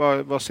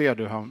 Vad ser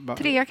du?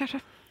 3 kanske.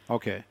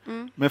 Okej.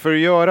 Men för att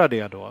göra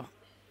det då?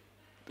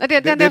 Det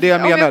är det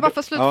jag menar. Om jag bara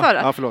får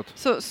slutföra.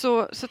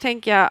 Ja, så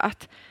tänker jag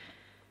att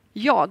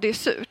det är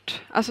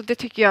surt. Alltså det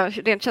tycker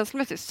jag rent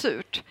känslomässigt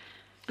surt.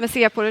 Men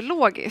ser jag på det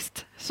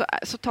logiskt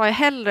så tar jag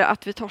hellre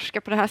att vi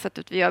torskar på det här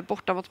sättet vi gör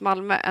borta mot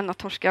Malmö än att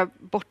torska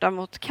borta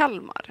mot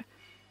Kalmar.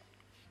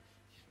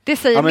 Det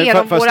säger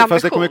mer om vår ambition.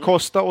 Fast det kommer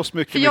kosta oss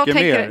mycket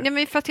mer. Nej,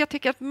 men fast jag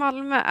tycker att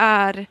Malmö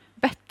är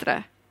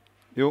bättre.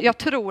 Jo. Jag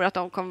tror att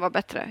de kommer vara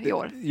bättre i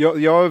år.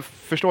 Jag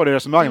förstår det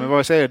resonemanget, men vad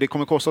jag säger, det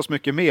kommer kosta oss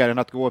mycket mer än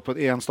att gå på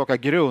enstaka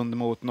grund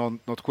mot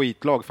något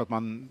skitlag för att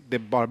det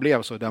bara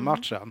blev så i den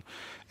matchen.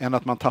 Än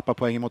att man tappar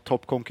poäng mot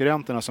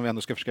toppkonkurrenterna som vi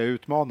ändå ska försöka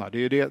utmana.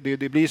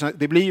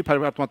 Det blir ju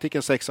per automatik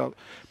en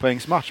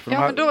 6-poängsmatch.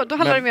 Men då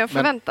handlar det mer om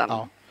förväntan.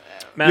 Ja.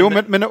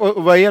 Men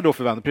vad är då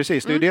förväntan?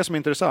 Precis, det är ju det som är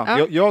intressant.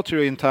 Ja. Jag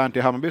tror internt i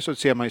Hammarby så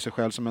ser man ju sig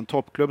själv som en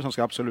toppklubb som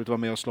ska absolut vara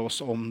med och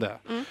slåss om det.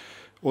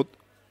 Och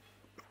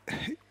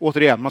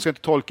återigen, man ska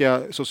inte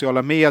tolka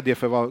sociala medier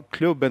för vad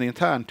klubben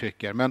internt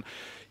tycker, men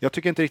jag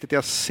tycker inte riktigt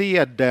jag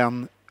ser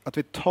att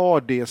vi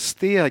tar det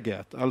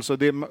steget. Alltså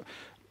det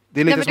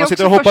är lite som man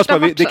sitter och hoppas på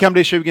det kan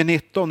bli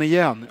 2019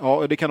 igen.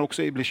 Ja, det kan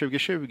också bli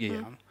 2020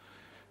 igen.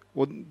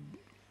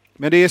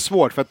 Men det är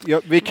svårt för att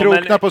vi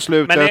kroknar på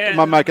slutet,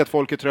 man märker att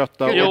folk är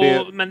trötta.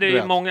 Men det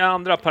är många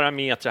andra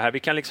parametrar här. Vi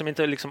kan liksom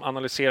inte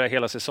analysera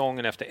hela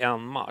säsongen efter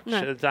en match.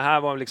 Nej. Det här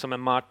var liksom en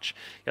match.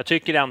 Jag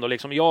tycker ändå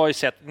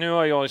nu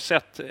har jag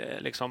sett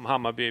liksom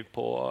Hammarby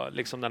på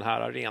liksom den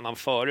här arenan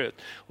förut.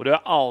 Och det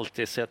har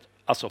alltid sett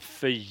alltså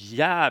för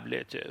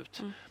jävligt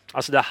ut.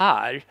 Alltså det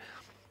här,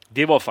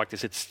 det var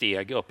faktiskt ett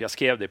steg upp. Jag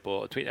skrev det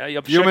på Twitter.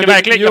 Jag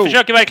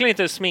försöker verkligen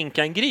inte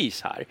sminka en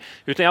gris här.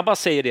 Utan jag bara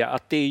säger det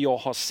att det jag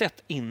har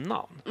sett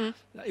innan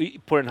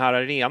på den här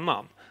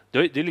arenan,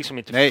 det är liksom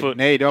inte...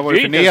 Nej, det har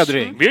varit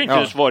förnedring. Vi har inte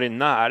ens varit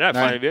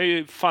nära. Vi har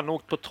ju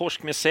åkt på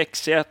torsk med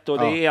 6-1 och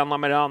det ena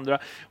med det andra.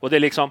 Och det är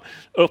liksom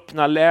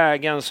öppna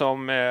lägen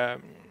som...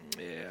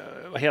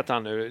 vad heter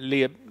han nu?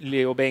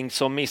 Leo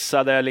Bengtsson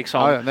missade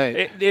liksom.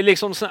 Det är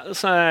liksom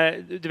så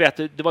här, du vet,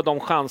 det var de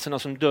chanserna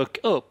som dök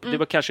upp. Det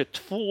var kanske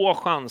 2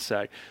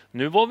 chanser.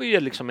 Nu var vi ju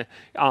liksom i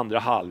andra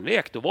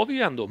halvlek, då var vi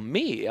ju ändå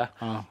med.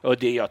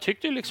 Och jag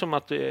tyckte liksom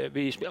att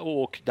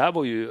och där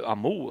var ju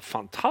Amo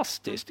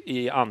fantastiskt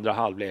i andra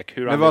halvlek.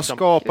 Men vad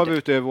skapar vi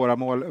utöver våra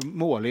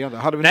mål igen?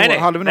 Hade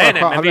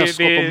vi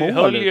vi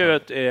höll ju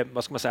ett,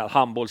 vad ska man säga,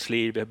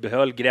 handbollsliv. Vi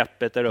behöll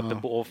greppet där uppe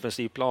på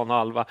offensiv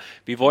planhalva.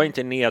 Vi var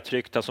inte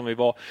nedtryckta som vi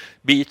var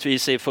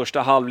bitvis i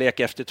första halvlek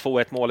efter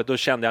 2-1 målet, då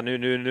kände jag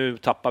nu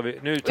tappar vi.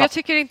 Och jag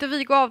tycker inte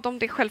vi gav dem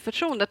det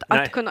självförtroendet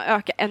att kunna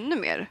öka ännu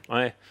mer.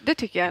 Nej. Det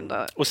tycker jag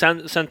ändå. Och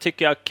sen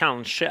tycker jag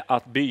kanske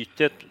att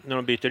bytet, när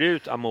de byter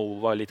ut Amo,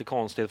 var lite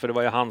konstigt, för det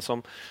var ju han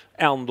som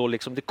ändå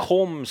liksom,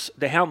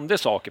 det hände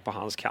saker på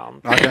hans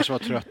kant. Han kanske var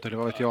trött, det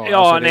var vet jag. Ja,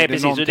 alltså, nej,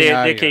 precis. Och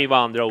det kan ju vara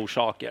andra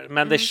orsaker.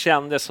 Men det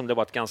kändes som det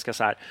var ett ganska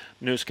så här,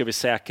 nu ska vi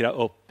säkra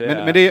upp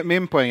men det är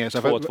min poäng är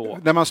så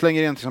här, när man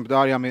slänger in till exempel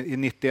Darjam i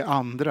 92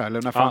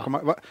 eller när fan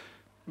kommer...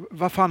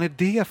 Vad fan är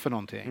det för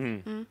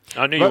någonting?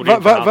 Ja, nu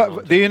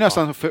det är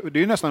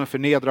ju nästan att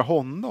förnedra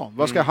honom.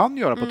 Vad ska han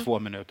göra på 2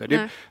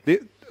 minuter?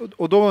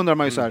 Och då undrar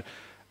man ju så här,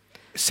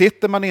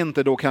 sitter man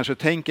inte då kanske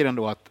tänker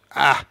ändå att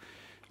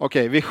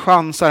okej, vi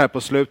chansar här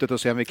på slutet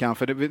och ser om vi kan,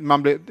 för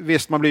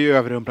man blir ju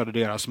överrumplad av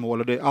deras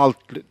mål och allt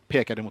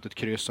pekade mot ett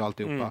kryss och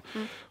alltihopa.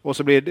 Och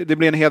så blir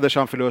det en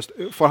hedersam förlust.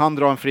 Får han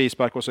dra en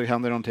frispark och så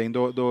händer någonting,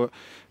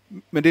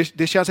 men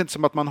det känns inte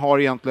som att man har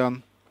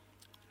egentligen...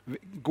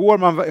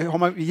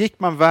 Gick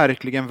man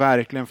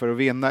verkligen för att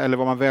vinna, eller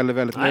var man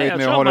väldigt nöjd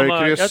med att hålla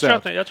det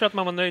krysset? Jag tror att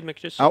man var nöjd med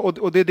krysset. Ja,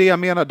 och det är det jag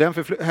menar.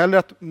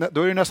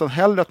 Då är det nästan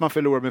hellre att man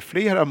förlorar med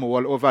flera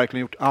mål och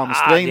verkligen gjort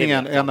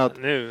ansträngningen än att...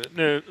 Det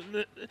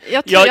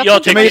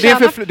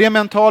är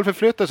mental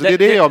förflyttelse, det är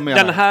det jag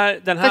menar.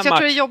 Jag tror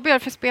det är jobbigare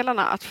för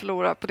spelarna att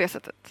förlora på det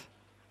sättet.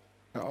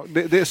 Ja,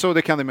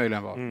 det kan det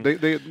möjligen vara.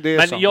 Det är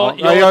men sant.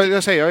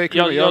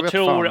 Jag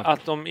tror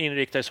att de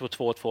inriktade sig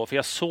på 2-2, för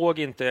jag såg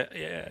inte,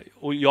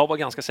 och jag var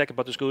ganska säker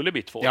på att det skulle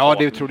bli 2-2. Ja,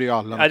 det trodde ju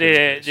alla.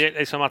 Det är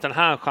liksom att den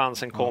här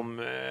chansen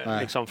kom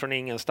liksom från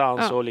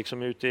ingenstans och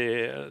liksom ut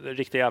i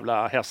riktigt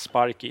jävla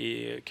hästspark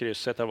i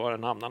krysset, där var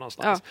den hamnade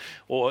någonstans.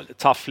 Och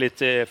taffligt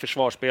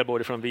försvarsspel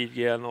både från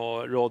Widgren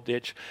och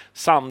Rodic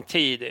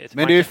samtidigt.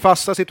 Men det är ju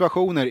fasta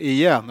situationer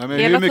igen. Men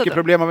hur mycket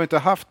problem har vi inte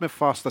haft med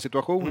fasta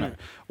situationer?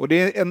 Och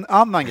det är en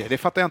annan grej, det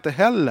fattar jag inte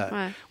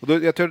heller. Och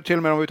då, jag tror till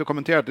och med de var ute och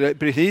kommenterat, det är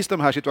precis de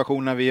här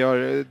situationerna vi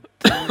har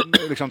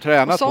liksom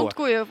tränat på. Och sånt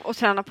går ju att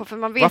träna på, för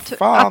man vet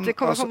att det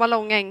kommer komma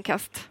långa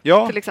inkast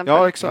till exempel.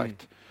 Ja,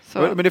 exakt.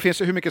 Men det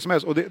finns ju hur mycket som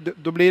helst, och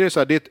då blir det så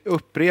här, det är ett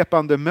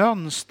upprepande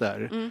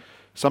mönster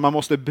som man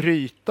måste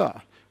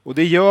bryta. Och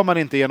det gör man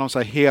inte genom så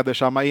här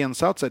hedersamma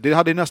insatser. Det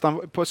hade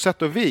nästan på ett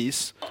sätt och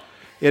vis,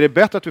 är det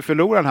bättre att vi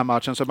förlorar den här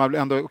matchen, så man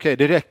ändå,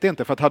 det räckte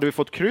inte, för att hade vi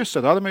fått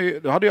krysset,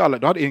 då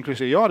hade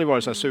inklusive jag hade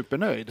varit så här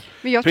supernöjd.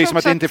 Precis som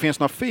att det inte finns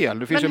något fel.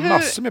 Det finns ju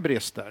massor med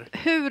brister.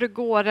 Hur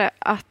går det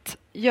att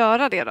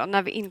göra det då,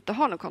 när vi inte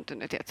har någon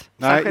kontinuitet?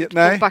 Särskilt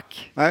på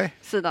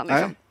backsidan.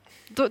 Liksom.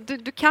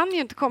 Du kan ju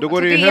inte komma... Då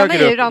går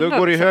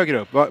det ju högre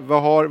upp.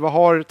 Vad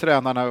har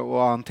tränarna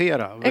att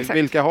hantera?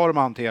 Vilka har de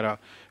att hantera?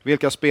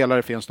 Vilka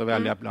spelare finns det att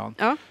välja bland?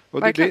 Ja,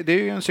 och det är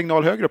ju en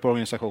signal högre på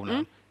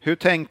organisationen. Hur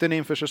tänkte ni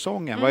inför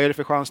säsongen? Vad är det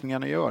för chansningar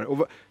ni gör?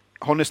 Och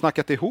har ni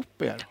snackat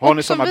ihop er? Har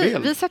ni samma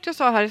bild? Vi satt ju och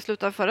sa här i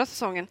slutet av förra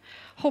säsongen,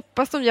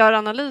 hoppas de gör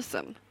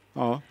analysen.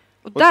 Ja.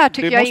 Och där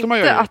tycker jag inte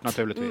man att...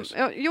 naturligtvis.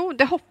 Jo,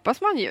 det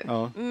hoppas man ju.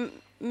 Ja.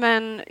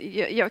 Men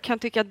jag kan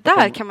tycka att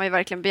där kan man ju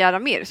verkligen begära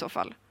mer i så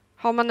fall.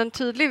 Har man en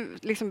tydlig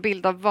liksom,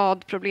 bild av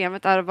vad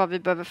problemet är och vad vi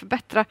behöver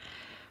förbättra,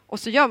 och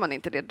så gör man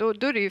inte det, då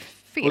är det ju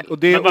fel. Och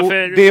det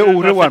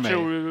oroar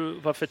mig.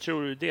 Varför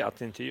tror du det att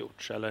det inte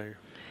gjorts? Eller?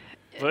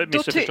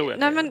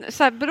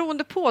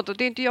 Beroende på då,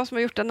 det är inte jag som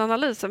har gjort den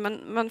analysen,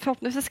 men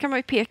förhoppningsvis kan man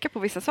ju peka på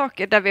vissa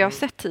saker där vi har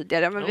sett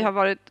tidigare, men vi har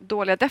varit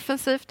dåliga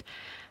defensivt.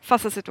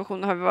 Fasta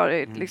situationer har vi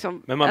varit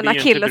liksom men man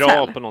blir ju inte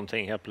bra på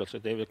någonting helt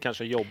plötsligt. Det är väl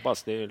kanske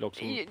jobbas. Det är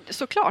också...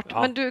 Såklart,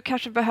 men du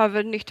kanske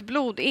behöver nytt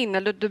blod in,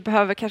 eller du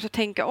behöver kanske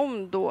tänka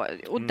om då.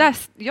 Och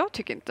jag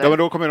tycker inte... Ja, men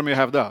då kommer de ju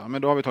hävda,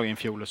 men då har vi tagit in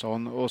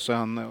Fjolesson och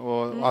sen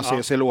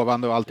ACC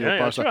lovande och alltihopa.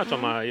 Jag tror att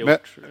de har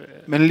gjort...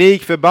 Men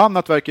lik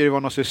förbannat verkar det vara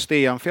något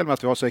systemfel med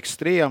att vi har så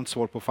extremt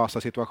svårt på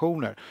fasta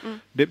situationer.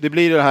 Det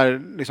blir det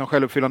här liksom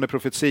självuppfyllande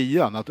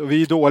profetian, att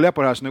vi är dåliga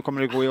på det här, så nu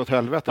kommer det gå åt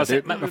helvete. Alltså,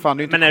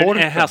 men en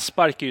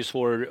hästspark är ju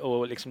svår.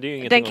 Och liksom, det är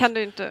ju den kan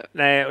du inte...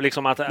 Nej, och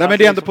liksom att, men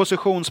det är ändå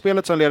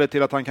positionsspelet som leder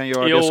till att han kan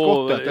göra det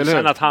skottet, eller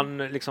sen att han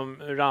liksom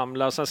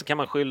ramlar, sen så kan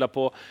man skylla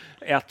på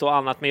ett och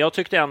annat, men jag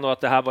tyckte ändå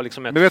att det här var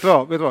liksom ett... Men vet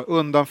du vad?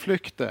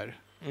 Undanflykter.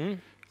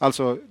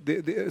 Alltså,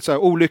 så här,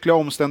 olyckliga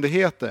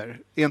omständigheter.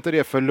 Är inte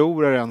det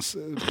förlorarens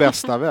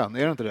bästa vän?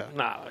 Är det inte det?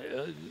 Nej.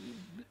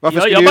 Jag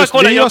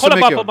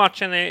kollar bara på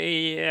matchen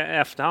i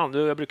efterhand.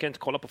 Jag brukar inte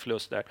kolla på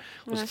förlust där.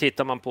 Och så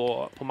tittar man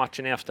på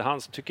matchen i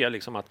efterhand, så tycker jag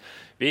liksom att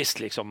visst,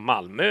 liksom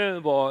Malmö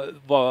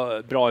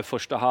var bra i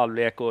första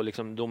halvlek och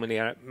liksom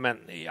dominerade,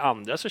 men i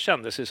andra så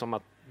kändes det som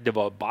att det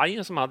var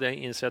Bayern som hade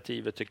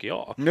initiativet, tycker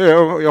jag.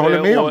 Jag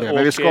håller med om det,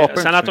 men vi skapar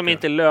sen att de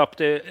inte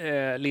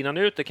löpte linan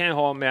ut, det kan ju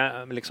ha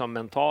med liksom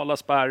mentala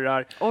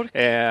spärrar,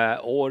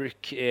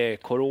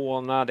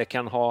 corona, det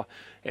kan ha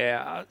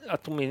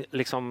att de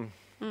liksom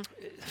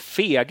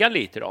fega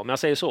lite då, om jag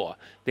säger så.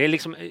 Det är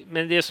liksom,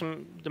 men det är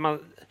som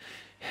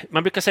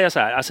man brukar säga så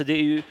här, alltså det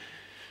är ju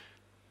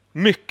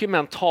mycket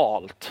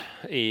mentalt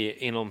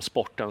inom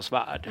sportens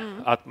värld.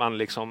 Att man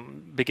liksom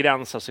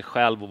begränsar sig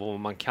själv och vad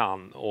man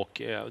kan.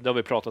 Och det har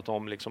vi pratat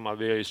om. Liksom,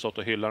 vi har ju stått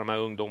och hyllat de här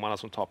ungdomarna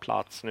som tar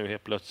plats nu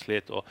helt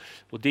plötsligt.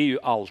 Och det är ju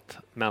allt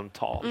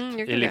mentalt.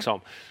 Det är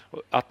liksom,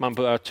 att man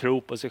börjar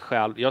tro på sig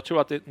själv. Jag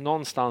tror att det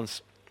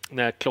någonstans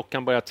när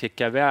klockan börjar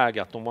ticka iväg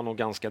att de var nog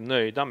ganska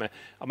nöjda med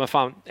men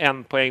fan,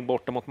 1 poäng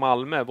borta mot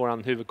Malmö,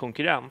 våran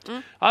huvudkonkurrent.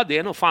 Ja, det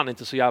är nog fan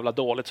inte så jävla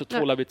dåligt, så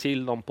tvålar vi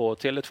till dem på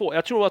Tele2.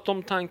 Jag tror att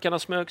de tankarna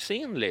smög sig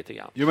in lite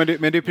grann. Jo,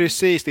 men det är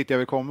precis dit jag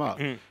vill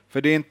komma.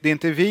 För det är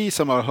inte vi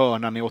som har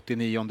hörnan i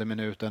 89:e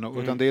minuten,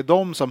 utan det är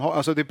de som har,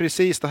 alltså det är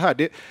precis det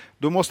här.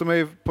 Då måste man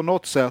ju på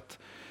något sätt.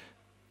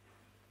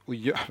 Och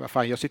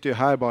jag sitter ju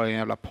här bara i en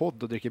jävla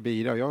podd och dricker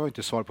bira och jag har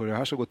inte svar på hur det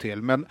här ska gå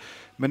till. Men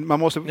man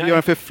måste göra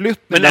en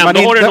förflyttning. Men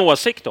ändå har du en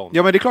åsikt om.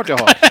 Ja, men det är klart jag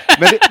har.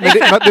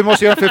 Men du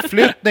måste göra en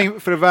förflyttning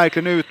för att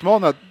verkligen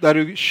utmana där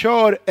du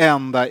kör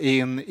ända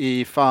in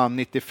i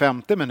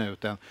 95:e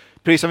minuten.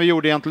 Precis som vi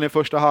gjorde egentligen i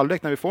första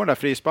halvlek när vi får den där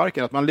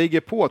frisparken. Att man ligger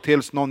på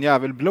tills någon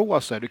jävel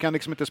blåser. Du kan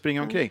liksom inte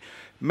springa omkring.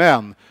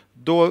 Men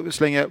då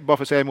slänger jag, bara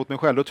för att säga emot mig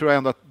själv, då tror jag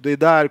ändå att det är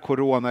där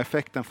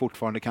coronaeffekten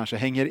fortfarande kanske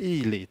hänger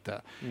i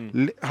lite.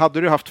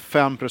 Hade du haft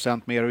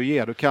 5% mer att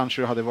ge, då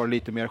kanske du hade varit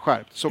lite mer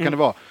skärpt. Så kan det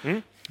vara.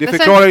 Det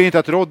förklarar ju inte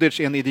att Rodic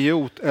är en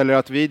idiot eller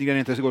att Widgren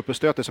inte går på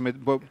stötet som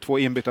är 2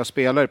 inbytta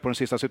spelare på den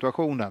sista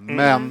situationen.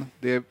 Men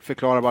det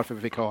förklarar varför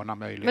vi fick hörna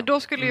möjligen. Men då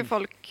skulle ju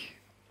folk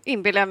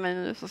inbillar mig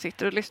nu som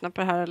sitter och lyssnar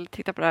på det här eller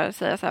tittar på det här och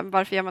säga så här,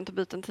 varför gör man inte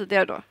byten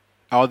tidigare då?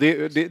 Ja,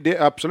 det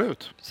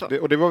absolut.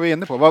 Och det var vi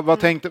inne på.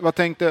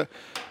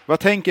 Vad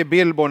tänker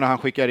Billborn när han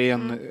skickar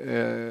in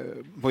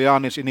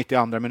Bojanic i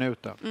 92:a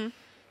minuten?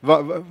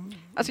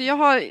 Alltså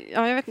jag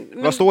vet inte.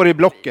 Vad står i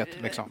blocket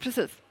liksom?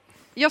 Precis.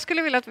 Jag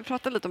skulle vilja att vi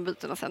pratar lite om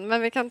bytena sen,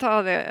 men vi kan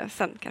ta det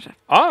sen kanske.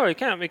 Ja,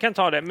 vi kan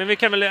ta det. Men vi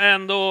kan väl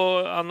ändå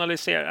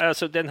analysera.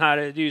 Alltså det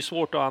är ju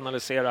svårt att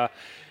analysera.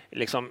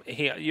 Liksom,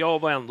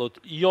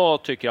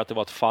 jag tycker att det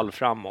var ett fall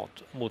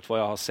framåt mot vad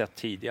jag har sett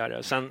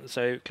tidigare. Sen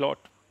så är det klart,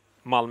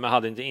 Malmö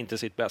hade inte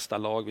sitt bästa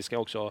lag. Vi ska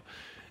också,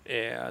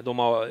 de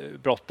har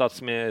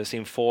brottats med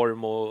sin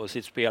form och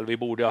sitt spel. Vi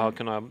borde ha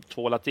kunnat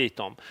tvålat dit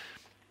dem.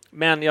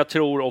 Men jag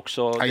tror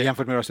också... Ja,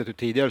 jämfört med vad jag sett ut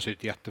tidigare så är det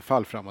ett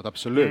jättefall framåt,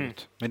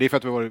 absolut. Men det är för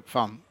att vi var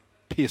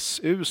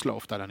pissusla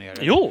ofta där nere.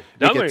 Jo,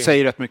 vilket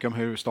säger rätt mycket om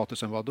hur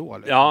statusen var då.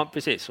 Liksom. Ja,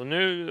 precis. Och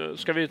nu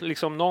ska vi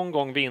liksom någon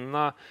gång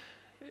vinna.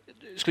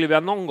 Skulle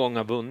vi någon gång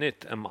ha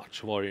vunnit en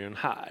match var det ju den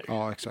här.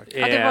 Ja, exakt.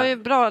 Ja, det var ju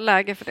bra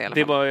läge för det i alla fall.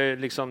 Det var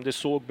liksom, det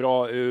såg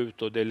bra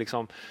ut och det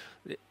liksom...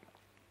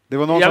 Det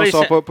var någon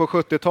som sa på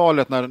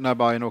 70-talet när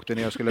Bayern åkte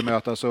ner och skulle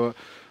mötas så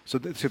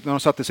typ när de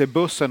satte sig i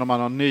bussen och man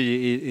var ny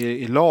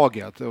i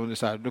laget och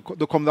så här,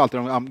 då kom det alltid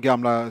de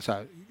gamla så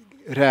här,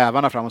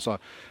 rävarna fram och sa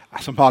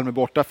alltså Malmö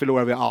borta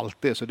förlorar vi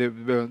alltid så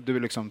du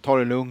liksom tar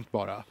det lugnt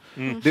bara.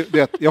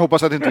 Jag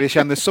hoppas att inte vi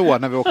kände så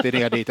när vi åkte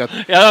ner dit.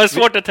 Jag har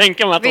svårt att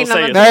tänka mig att de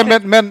säger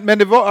nej, men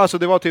det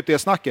var typ det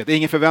snacket.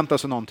 Ingen förväntar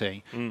sig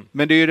någonting.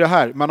 Men det är ju det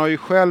här. Man har ju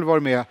själv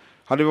varit med.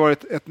 Hade det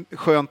varit ett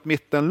skönt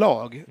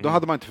mittenlag, då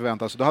hade man inte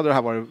förväntat sig. Då hade det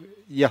här varit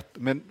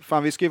men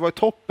fan, vi ska ju vara i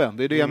toppen.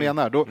 Det är det jag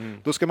menar.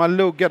 Då ska man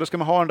lugga, då ska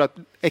man ha den där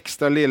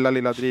extra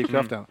lilla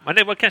drivkraften. Men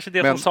det var kanske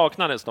det som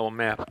saknades då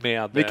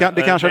med det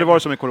kanske hade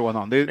varit som i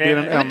coronan. Det är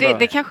den enda.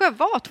 Det kanske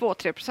var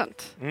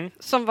 2-3%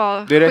 som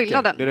var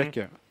skillnaden. Det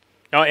räcker.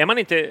 Ja, är man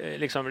inte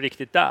liksom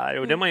riktigt där,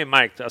 och det har man ju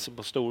märkt alltså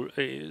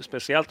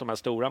speciellt de här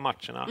stora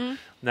matcherna,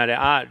 när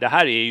det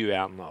här är ju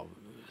en av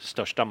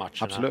största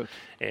matcherna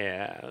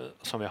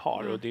som vi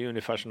har. Och det är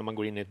ungefär som när man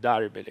går in i ett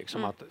derby.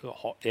 Liksom, att,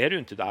 är du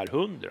inte där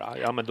 100,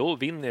 ja men då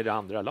vinner det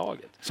andra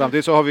laget.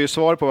 Samtidigt så har vi ju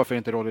svar på varför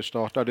inte Rodic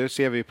startar. Det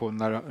ser vi på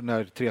när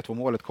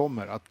 3-2-målet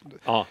kommer. Att,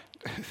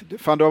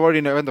 fan, du har varit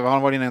inne, jag vet inte, han har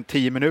varit inne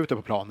 10 minuter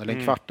på plan eller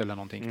en kvart eller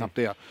någonting, knappt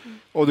det.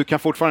 Och du kan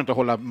fortfarande inte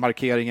hålla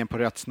markeringen på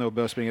rätt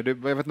snubbe och springa. Jag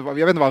vet inte vad han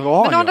gör. Men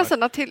å andra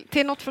sidan,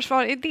 till något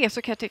försvar i det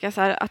så kan jag tycka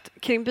så här att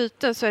kring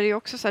byten så är det ju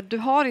också så här, du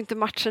har inte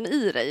matchen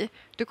i dig.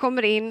 Du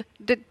kommer in,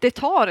 det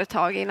tar ett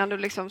tag innan du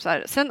liksom så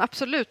här, sen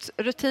absolut,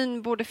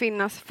 rutin borde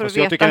finnas för att veta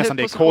hur... Jag tycker nästan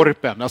det är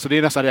korpen, alltså det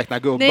är nästan räkna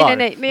gubbar.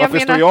 Nej, men varför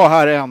står jag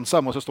här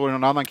ensam och så står det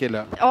någon annan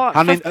kille?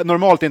 Ja,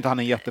 normalt inte han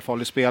en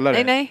jättefarlig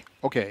spelare. Nej.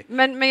 Okay.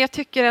 Men jag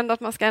tycker ändå att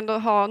man ska ändå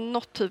ha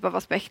något typ av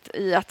aspekt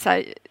i att så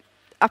här,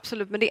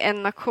 absolut, men det är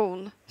en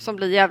aktion som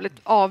blir jävligt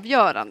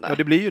avgörande. Ja,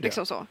 det blir ju det.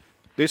 Liksom så.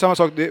 Det är samma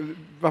sak,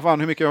 vad fan,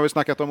 hur mycket har vi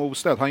snackat om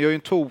Ostedt? Han gör ju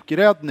en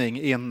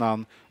tokräddning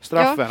innan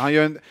straffen. Ja. Han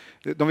gör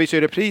de visar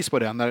ju repris på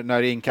den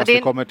när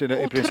inkastet kommer till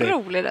i princip.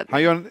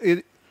 Han gör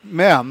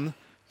men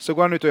så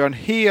går han ut och gör en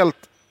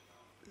helt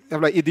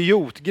jävla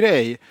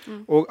idiotgrej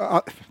och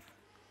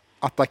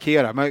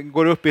attackerar. Men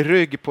går upp i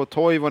rygg på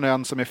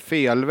Toivonen som är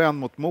felvänd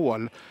mot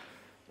mål.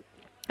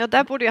 Ja,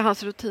 där borde ju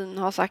hans rutin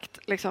ha sagt.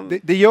 Liksom...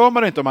 Det gör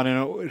man inte om man är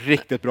en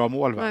riktigt bra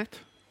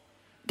målvakt.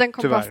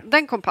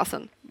 Den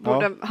kompassen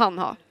borde han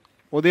ha.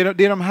 Och det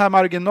är de här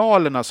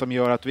marginalerna som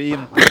gör att vi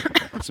inte...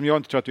 som jag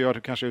inte tror att vi gör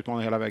kanske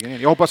utmanar hela vägen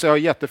in. Jag hoppas jag har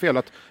jättefel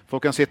att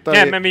folk kan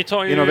sitta men vi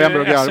tar ju i november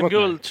och garva.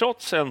 SM-guld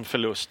trots en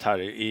förlust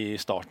här i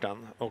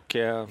starten. Och,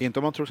 inte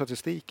om man tror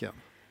statistiken.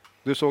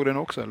 Du såg den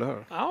också, eller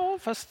hur? Ja,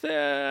 fast...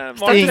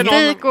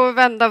 Statistik och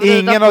vända och vrida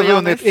Ingen på har Jonas.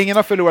 vunnit, ingen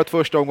har förlorat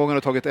första omgången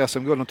och tagit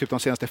SM-guld typ de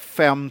senaste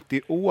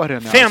 50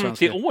 åren.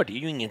 50 år, det är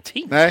ju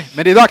ingenting. Nej,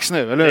 men det är dags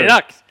nu, eller hur? Det är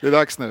dags. Det är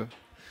dags nu.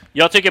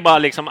 Jag tycker bara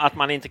liksom att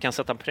man inte kan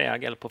sätta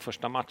prägel på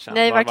första matchen.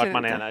 Nej, vart verkligen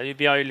man inte. är.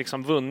 Vi har ju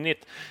liksom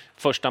vunnit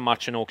första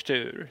matchen och åkt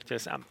ur, till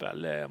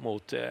exempel,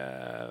 mot,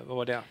 vad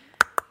var det?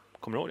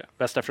 Kommer du ihåg det?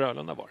 Västra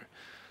Frölunda var det.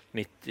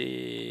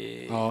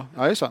 90... Ja,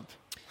 det är sant.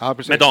 Ja,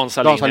 precis. Med Dan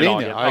Sahlin i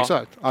laget. Ja,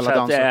 exakt. Alla Så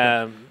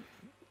dansar.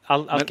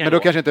 Men då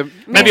kanske inte...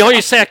 Men vi har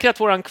ju säkrat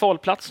våran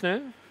kvalplats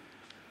nu.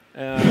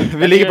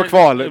 Vi ligger på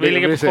kval. Vi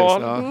ligger på Precis,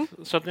 kval. ja.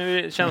 Så att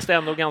nu känns det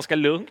ändå ganska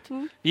lugnt.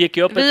 Vi gick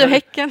ju upp Vi och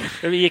Häcken.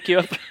 Vi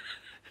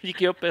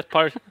gick ju upp ett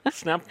par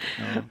snäpp.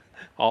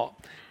 Ja.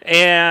 Du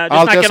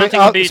Allt snackade jag någonting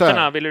säger- om bytena. så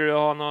här. Vill du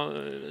ha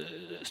någon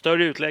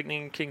större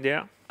utläggning kring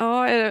det? Ja,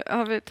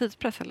 har vi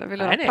tidspress eller vill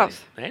du ha Nej.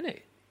 paus?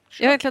 Nej.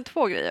 Jag har egentligen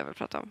 2 grejer jag vill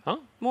prata om. Ja.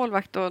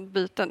 Målvakt och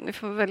byten, ni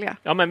får välja.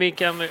 Ja, men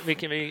ja,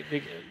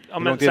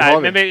 lång men tid så här,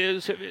 har vi?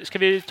 men ska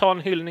vi ta en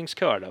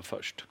hyllningskör där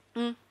först?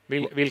 Mm.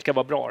 Vilka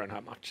var bra den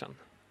här matchen?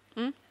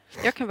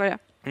 Jag kan börja.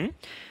 Mm.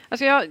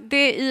 Alltså det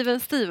är even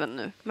Steven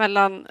nu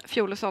mellan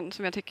Fjolesson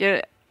som jag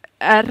tycker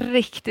är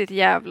riktigt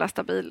jävla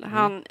stabil.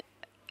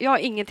 Jag har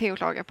ingenting att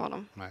klaga på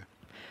honom. Nej.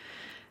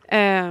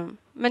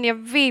 Men jag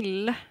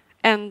vill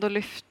ändå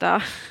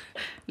lyfta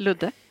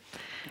Ludde.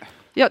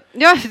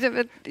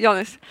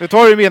 Janis. Nu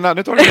tar du mina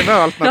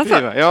alternativ.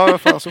 här. Ja,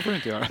 fan, så får du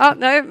inte göra. Ja,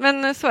 nej,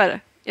 men så är det.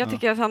 Jag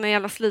tycker att han är en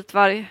jävla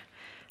slitvarg.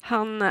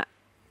 Han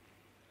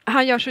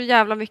gör så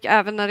jävla mycket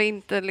även när det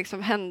inte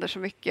liksom händer så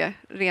mycket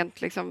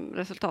rent liksom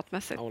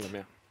resultatmässigt. Jag håller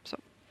med.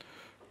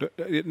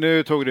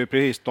 Nu tog du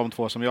precis de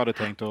 2 som jag hade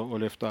tänkt att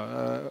lyfta.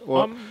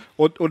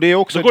 Och det är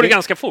också... Då går det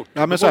ganska fort. Ja,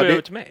 men då så går här, det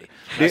över till mig.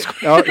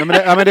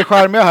 Men det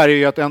charmiga här är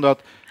ju att ändå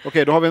att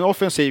då har vi en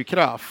offensiv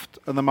kraft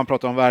när man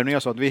pratar om värvningar,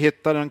 så att vi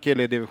hittar en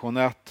kille i division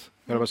 1,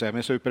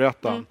 med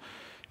Superettan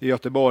i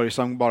Göteborg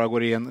som bara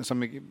går in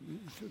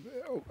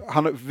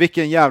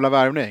vilken jävla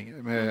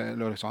värvning med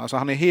Ludvigsson. Alltså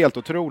han är helt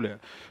otrolig.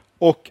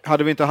 Och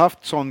hade vi inte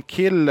haft sån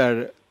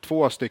killer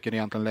 2 stycken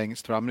egentligen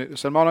längst fram.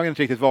 Sen har han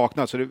inte riktigt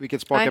vaknat, så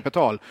vilket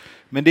sparkapital.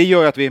 Men det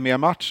gör ju att vi är med i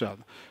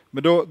matchen.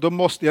 Men då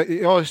måste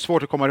jag har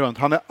svårt att komma runt.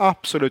 Han är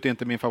absolut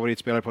inte min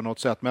favoritspelare på något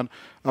sätt. Men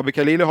Abbe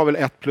Khalili har väl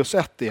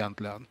 1+1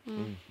 egentligen.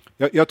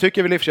 Jag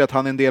tycker väl i och för sig att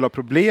han är en del av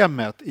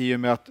problemet i och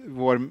med att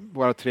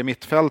våra 3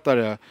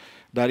 mittfältare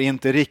där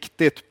inte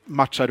riktigt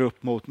matchar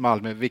upp mot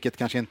Malmö, vilket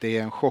kanske inte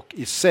är en chock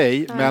i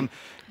sig. Men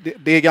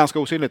det är ganska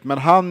osynligt. Men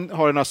han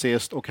har en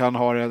assist och han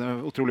har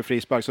en otrolig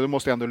frispark, så då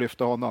måste jag ändå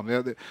lyfta honom.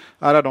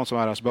 Är de som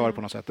äras bör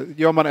på något sätt.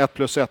 Gör man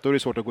 1+1, då är det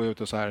svårt att gå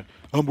ut och så här,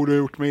 han borde ha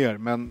gjort mer.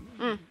 Men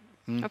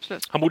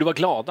Absolut. Han borde vara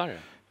gladare.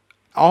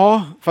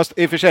 ja, fast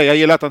i och för sig, jag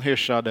gillar att han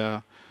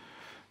hyschade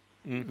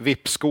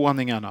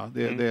vippskåningarna.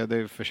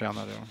 Det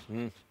förtjänar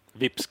det.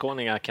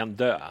 Vippskåningar kan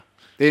dö.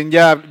 Det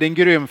är en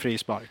grym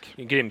frispark.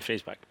 En grym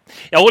frispark.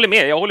 Jag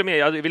håller med.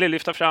 Jag ville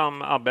lyfta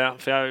fram Abbe,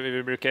 för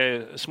vi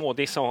brukar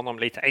smådissa honom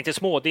lite. Inte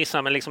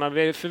smådissa, men liksom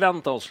vi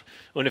förväntar oss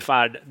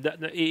ungefär.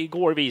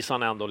 Igår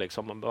visade han ändå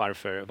liksom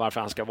varför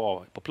han ska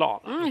vara på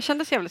plan. Det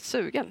kändes jävligt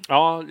sugen.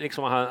 Ja,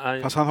 liksom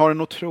Fast han har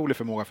en otrolig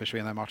förmåga att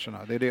försvinna i matcherna.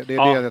 Det är det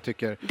jag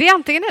tycker. Det är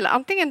antingen eller.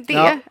 Antingen det,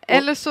 Ja,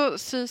 eller så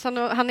syns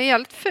han är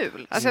jävligt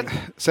ful. Alltså,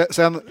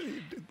 Sen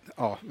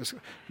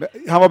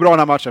han var bra den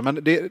här matchen,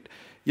 men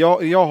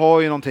jag har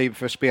ju någonting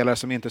för spelare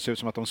som inte ser ut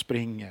som att de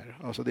springer.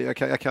 Alltså jag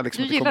kan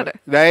liksom Du inte gillar det?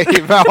 Nej,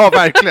 ja,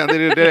 verkligen. Det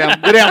är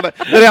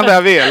det enda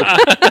jag vill.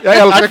 Jag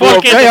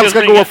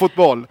älskar gå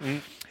fotboll.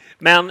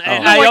 Men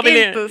jag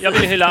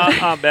vill hylla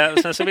Abbe.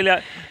 Sen så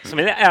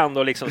vill jag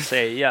ändå liksom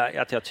säga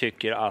att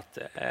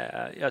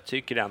jag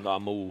tycker ändå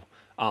Amo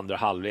andra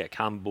halvlek,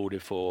 han borde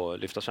få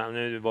lyftas fram.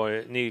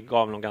 Ni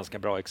gav någon ganska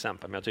bra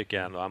exempel, men jag tycker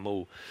ändå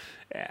Amo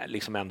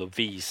liksom ändå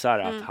visar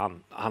att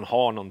han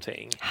har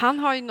någonting. Han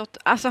har ju något,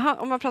 alltså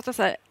om man pratar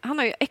så här, han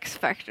har ju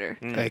X-factor.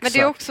 Men det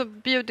är också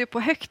bjuder på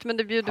högt, men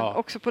det bjuder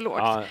också på lågt.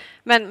 Ja.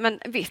 Men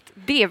visst,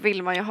 det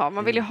vill man ju ha.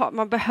 Man vill ju ha,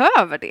 man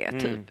behöver det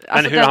typ.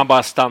 Alltså men hur han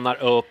bara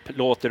stannar upp,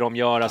 låter dem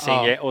göra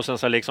sin grej och sen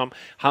så liksom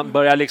han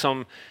börjar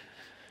liksom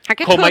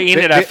komma in i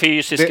det där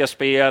fysiska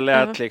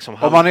spelet. Liksom.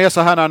 Om man är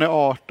så här när han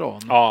är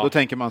 18, då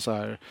tänker man så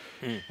här,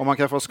 om man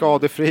kan få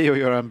skadefri och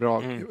göra en bra,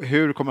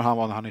 hur kommer han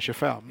vara när han är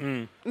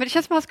 25? Men det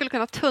känns som att han skulle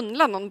kunna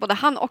tunnla någon, både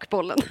han och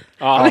bollen.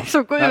 Ja.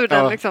 Liksom gå ur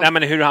den. Liksom. Nej,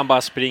 men hur han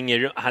bara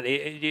springer.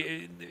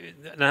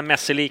 Den här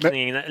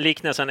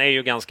Messi-liknelsen är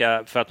ju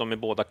ganska, för att de är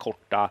båda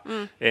korta,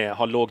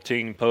 har låg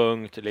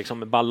tyngdpunkt,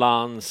 liksom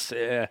balans,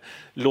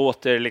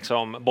 låter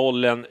liksom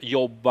bollen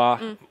jobba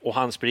och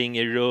han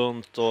springer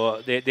runt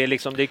och det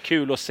är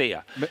kul att se.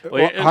 Och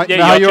jag tror inte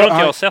jag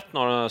har sett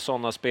några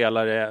sådana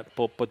spelare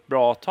på ett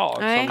bra tag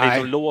som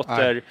liksom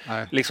låter,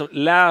 liksom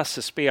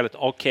läser spelet.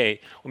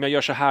 Okej, om jag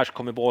gör så här så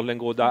kommer bollen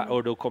gå där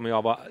och då kommer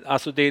jag vara,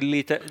 alltså det är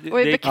lite,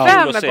 och är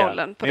bekväm med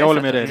bollen på det. Jag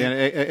håller med dig, det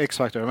är en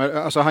X-faktor. Men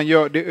alltså han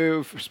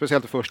gör,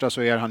 speciellt det första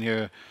så är han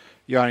ju,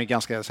 gör han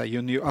ganska så här,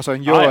 junior, alltså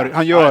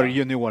han gör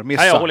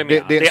juniormissar. Jag håller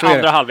med. Det är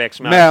andra halvlek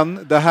som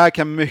men det här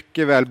kan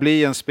mycket väl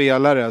bli en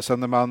spelare sen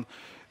när man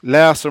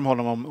läser om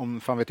honom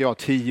om fan vet jag,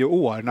 10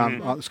 år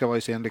när han ska vara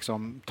i sin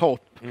liksom,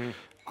 topp.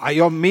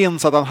 Jag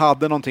minns att han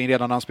hade någonting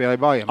redan när han spelade i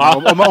Bayern.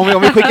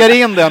 Om vi skickar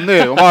in den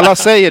nu, om alla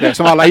säger det,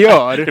 som alla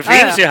gör. Det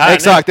finns ju här.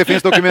 Exakt, det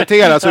finns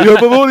dokumenterat. Så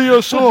vad var det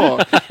jag sa?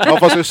 Ja,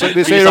 fast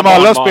det säger de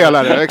alla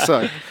spelare,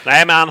 exakt.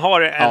 Nej, men han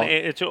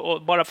har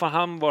bara för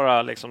han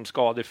vara liksom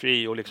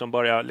skadefri och liksom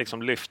börja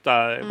liksom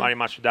lyfta varje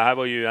match. Det här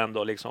var ju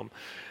ändå liksom...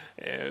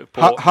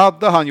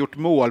 Hade han gjort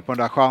mål på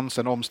den där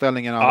chansen,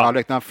 omställningen av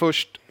halvlek, när han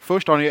först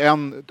har han ju jag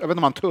vet inte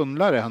om han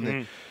tunnlar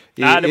den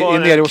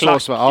nere hos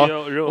oss, va?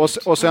 Ja.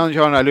 Och sen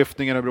gör den här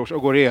lyftningen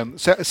och går in.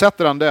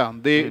 Sätter han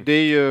den, det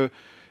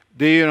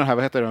är ju den här,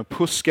 vad heter det,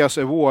 Puskas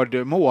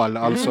Award-mål,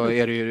 alltså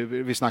är det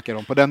ju vi snackar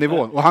om på den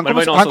nivån. Och han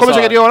kommer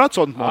säkert göra ett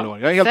sånt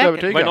mål. Jag är helt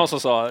övertygad. Det var någon som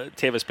sa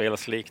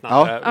tv-spelars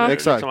liknande. Ja,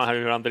 exakt. Liksom här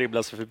hur han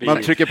dribblas förbi.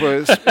 Man trycker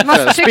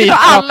på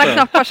alla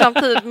knappar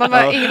samtidigt. Man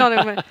har ingen aning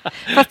om det.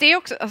 Fast det är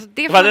också... Alltså,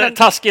 det var ett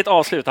taskigt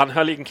avslut. Han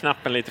höll in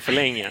knappen lite för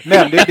länge.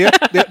 Men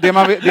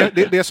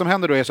det som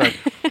händer då är så här...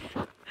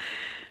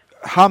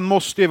 Han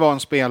måste ju vara en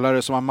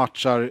spelare som han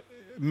matchar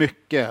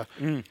mycket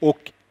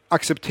och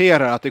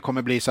accepterar att det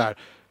kommer bli så här.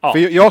 Ja. För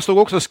jag stod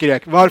också och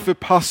skrek, varför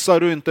passar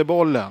du inte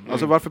bollen?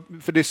 Alltså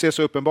för det ser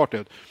så uppenbart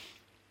ut.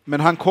 Men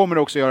han kommer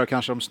också göra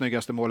kanske de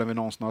snyggaste målen vi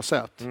någonsin har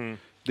sett.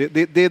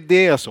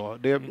 Det är så.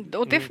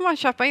 Och det får man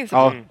köpa in sig.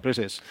 Ja,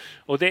 precis.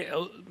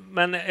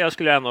 Men jag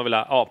skulle ändå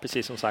vilja,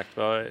 precis som sagt,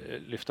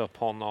 lyfta upp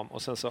honom.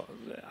 Och sen så,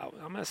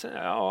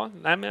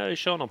 men jag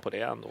kör honom på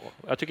det ändå.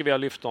 Jag tycker vi har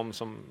lyft dem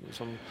som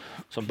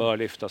bör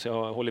lyftas.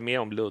 Jag håller med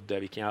om Ludde,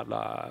 vilken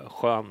jävla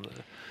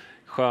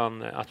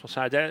skön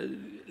atmosfär. Det är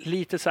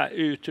lite så här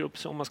utrop,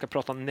 om man ska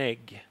prata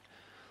negg.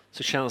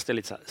 Så känns det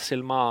lite så här,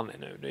 Selmani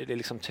nu. Det är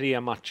liksom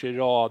 3 matcher i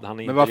rad.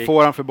 Men vad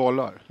får han för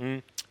bollar?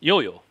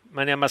 Jo.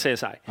 Men jag säger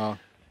så här. Ja.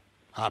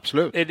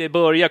 Absolut. Det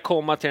börjar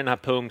komma till den här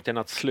punkten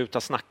att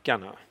sluta snacka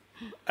nu.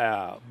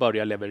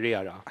 Börja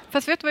leverera.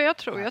 Fast vet du vad jag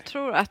tror? Jag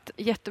tror att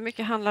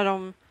jättemycket handlar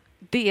om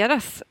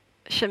deras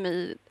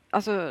kemi,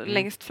 alltså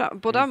längst fram.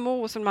 Både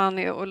Mo,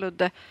 Selmani och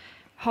Ludde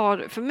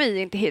har för mig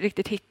inte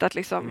riktigt hittat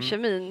liksom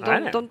kemin.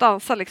 De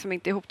dansar liksom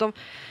inte ihop. De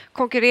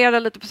konkurrerar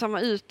lite på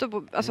samma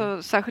ytor,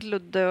 alltså särskilt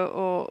Ludde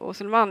och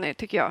Selmani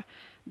tycker jag.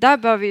 Där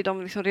behöver ju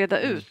de liksom reda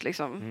ut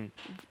liksom,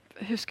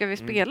 hur ska vi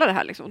spela det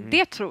här liksom.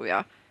 Det tror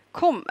jag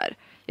kommer.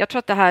 Jag tror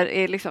att det här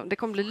är liksom, det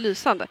kommer bli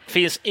lysande.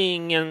 Finns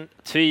ingen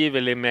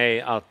tvivel i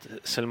mig att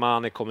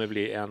Selmani kommer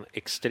bli en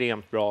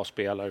extremt bra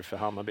spelare för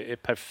Hammarby.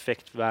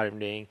 Perfekt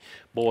värvning,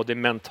 både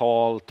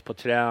mentalt på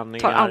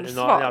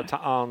träningar, ta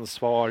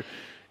ansvar,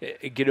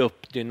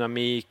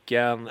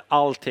 gruppdynamiken,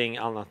 allting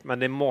annat. Men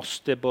det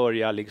måste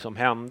börja liksom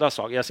hända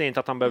saker. Jag säger inte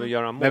att han behöver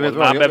göra mål,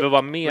 men han behöver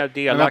vara mer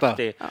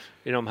delaktig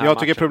i de här Jag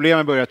tycker matcherna.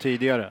 problemen börjar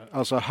tidigare.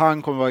 Alltså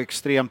han kommer vara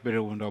extremt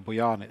beroende av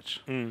Bojanic.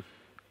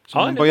 Så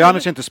om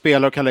Bojanic inte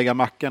spelar och kan lägga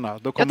mackorna,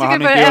 då kommer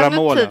han inte göra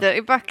målen.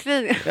 I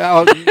backlinjen.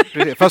 Ja,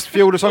 fast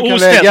Fjolesson kan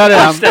lägga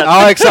den.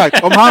 Ja,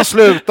 exakt. Om han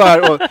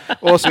slutar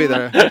och så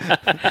vidare.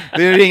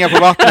 Det är ringa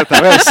på vattnet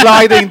här.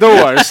 Sliding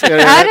doors.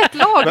 Det är ett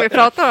lag vi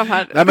pratar om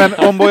här. Nej, men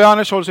om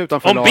Bojanic hålls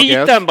utanför om laget.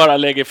 Om biten bara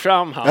lägger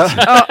fram hans.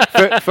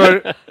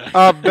 För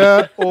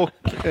Abbe och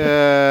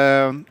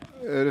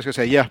ska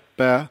säga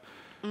Jeppe.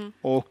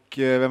 Och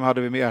vem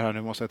hade vi mer här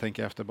nu, måste jag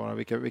tänka efter bara.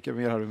 Vilka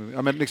mer hade vi med?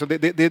 Ja, men liksom,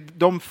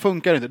 de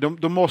funkar inte.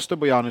 De måste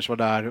Bojanic vara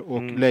där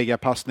och lägga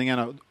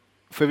passningarna.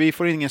 För vi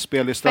får ingen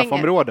spel i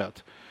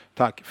straffområdet.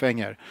 Tack,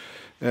 Fänger.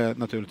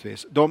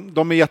 Naturligtvis.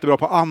 De är jättebra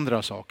på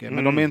andra saker,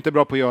 men de är inte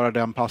bra på att göra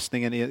den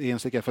passningen i en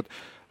sticka. För att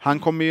han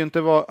kommer ju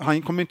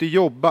inte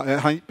jobba.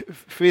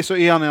 Förvisso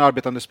är han en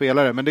arbetande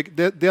spelare, men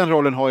den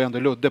rollen har ju ändå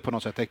Ludde på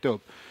något sätt täckt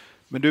upp.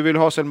 Men du vill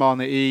ha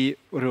Selmani i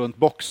och runt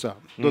boxen.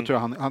 Då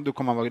tror jag då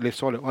kommer han vara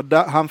livsfarlig. Och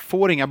han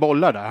får inga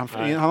bollar där.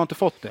 Han har inte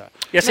fått det.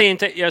 Jag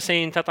säger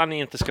inte att han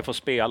inte ska få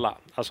spela.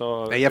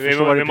 Alltså, nej, jag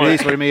förstår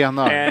precis vad du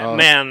menar.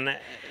 Men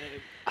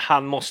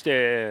han måste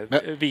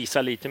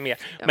visa lite mer.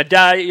 Men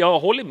där, jag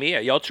håller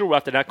med. Jag tror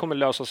att det där kommer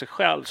lösa sig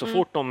själv. Så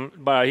fort de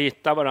bara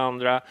hittar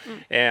varandra.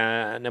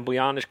 När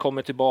Bojanic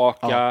kommer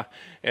tillbaka.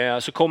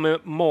 Så kommer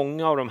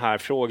många av de här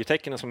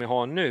frågetecknen som vi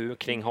har nu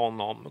kring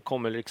honom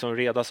kommer liksom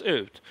redas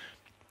ut.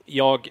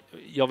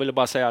 Jag ville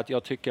bara säga att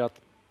jag tycker att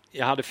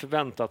jag hade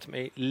förväntat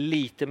mig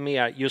lite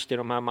mer just i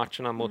de här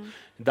matcherna mot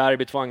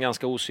derbyt var han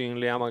ganska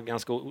osynlig. Han var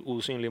ganska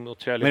osynlig mot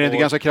Trelleborg. Men det är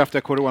inte ganska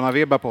kraftiga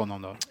coronavibbar på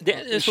honom då?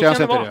 Det känns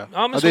inte det.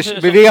 Ja,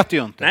 vi vet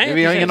ju inte. Nej,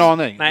 vi har ingen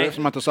aning. Nej. Det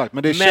som jag inte sagt.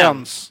 Men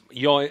känns...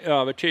 jag är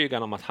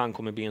övertygad om att han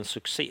kommer bli en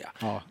succé.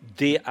 Ja.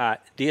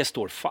 Det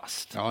står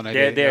fast. Ja,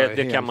 nej,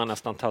 det kan man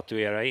nästan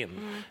tatuera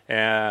in.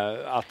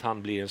 Att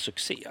han blir en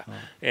succé.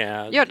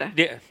 Gör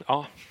det?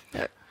 Ja.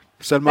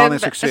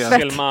 Selmanis succé.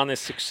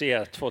 Selmanis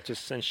succé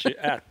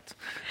 2021.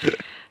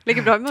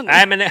 Ligger bra i munnen.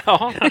 Nej, men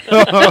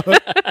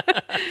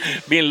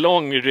blir en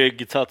lång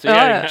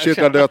ryggtatuering.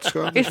 Kittlar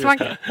dödsskön. Nej,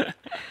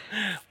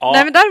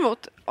 men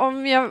däremot,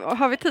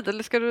 har vi tid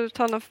eller ska du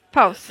ta någon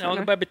paus? Ja,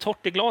 det börjar bli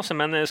torrt i glasen,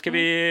 men ska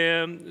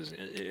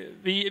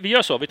vi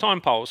gör så. Vi tar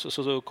en paus och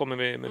så kommer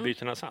vi med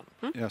bytena sen.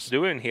 Yes.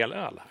 Du är en hel öl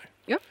här.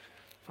 Ja.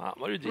 Fan,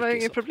 vad du det var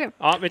inget problem.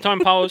 Ja, vi tar en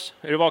paus.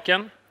 Är du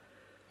vaken?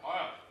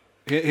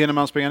 Hinner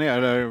man springa ner?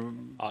 Eller?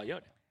 Ja,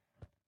 gör det.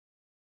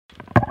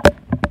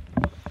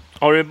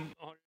 Har du...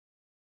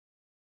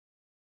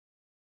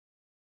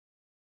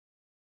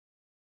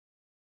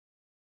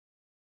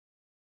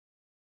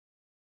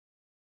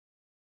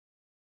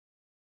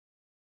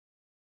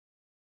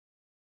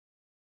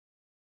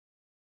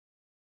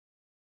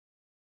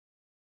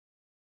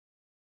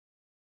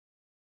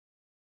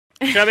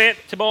 Kör vi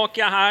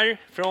tillbaka här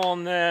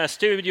från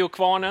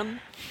studiokvarnen.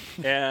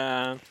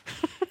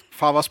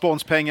 Fan vad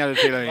sponspengar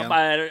till Man igen.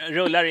 bara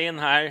rullar in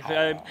här. Jag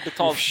har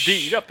betalt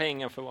dyra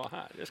pengar för att vara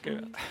här. Det ska jag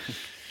veta.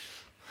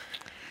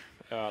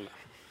 Öl.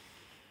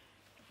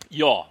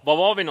 Ja, var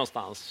var vi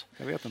någonstans?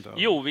 Jag vet inte.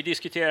 Jo, vi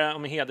diskuterar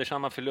om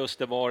hedersamma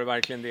förluster. Var det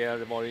verkligen det?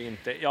 Var det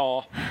inte?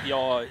 Ja,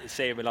 jag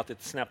säger väl att det är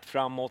ett snäpp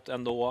framåt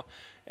ändå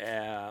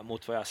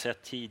mot vad jag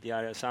sett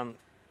tidigare. Sen,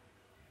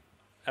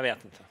 jag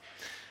vet inte.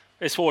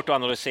 Det är svårt att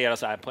analysera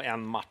så här på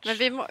en match.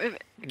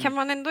 Men kan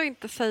man ändå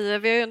inte säga,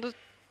 vi har ju ändå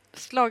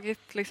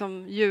slagit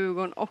liksom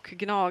Djurgården och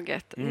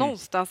Gnaget.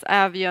 Någonstans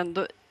är vi ju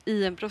ändå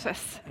i en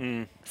process.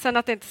 Sen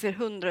att det inte ser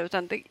 100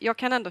 utan jag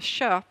kan ändå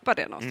köpa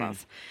det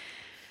någonstans.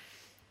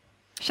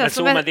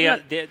 Men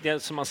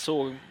det som man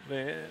såg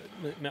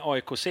med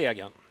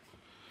AIK-segern,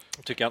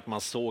 tycker jag att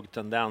man såg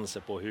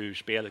tendenser på hur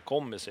spelet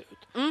kommer se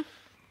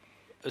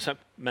ut.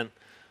 Men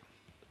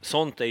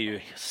sånt är ju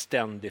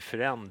ständig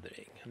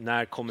förändring.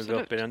 När kommer vi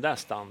upp i den där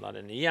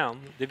standarden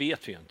igen? Det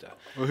vet vi ju inte.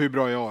 Och hur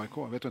bra är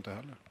AIK? Vet du inte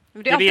heller.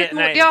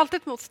 Det är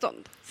alltid ett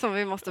motstånd som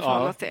vi måste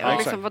förhålla till. Ja,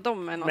 liksom vad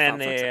de är någonstans.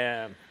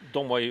 Men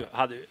de var ju,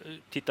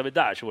 tittar vi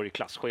där så var det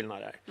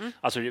klassskillnader.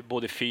 Alltså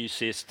både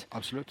fysiskt,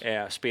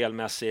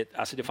 spelmässigt.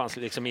 Alltså det fanns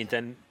liksom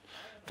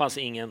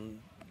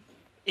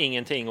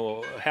ingenting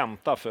att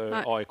hämta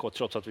för AIK,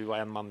 trots att vi var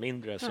en man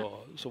mindre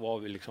så var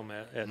vi liksom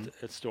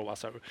ett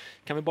stråvassare.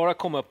 Kan vi bara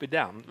komma upp i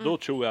den, då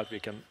tror jag att vi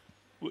kan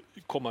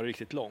komma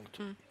riktigt långt.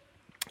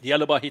 Det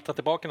gäller bara att hitta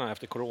tillbaka den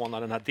efter corona,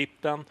 den här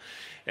dippen,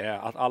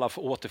 att alla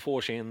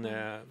återfår sin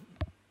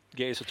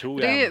grej, så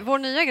tror jag. Vår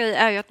nya grej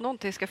är ju att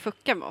någonting ska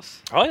fucka med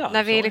oss.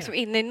 När vi är liksom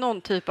inne i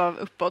någon typ av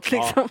uppåt.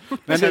 Liksom.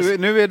 Men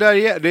nu är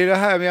det är det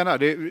här jag menar.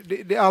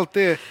 Det är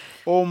alltid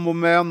om och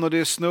men och det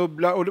är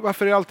snubblar. Och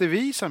varför är det alltid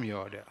vi som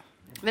gör det?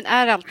 Men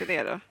är det alltid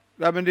det då?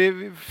 Nej, men det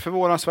är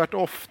förvånansvärt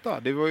ofta.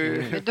 Det var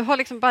ju... Du har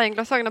liksom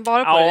Bajen-glasögonen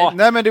bara på dig.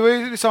 Nej, men det var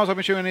ju samma sak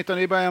med 2019.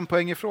 Det är bara en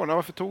poäng ifrån.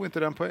 Varför tog inte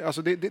den poäng?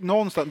 Alltså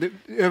någonstans,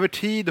 över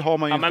tid har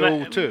man ju inte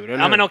otur.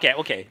 Eller? Ja, men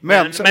okej.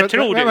 Men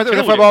tror du?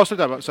 Jag får bara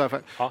avsluta. Så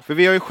här, för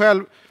vi har ju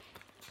själv...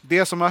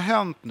 Det som har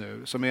hänt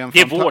nu... Som är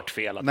det är vårt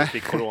fel att det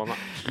fick corona.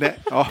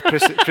 Ja,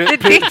 precis.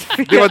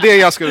 Det var det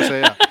jag skulle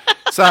säga.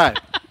 Så här.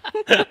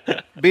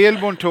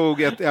 Billborn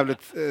tog ett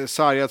jävligt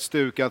sargat,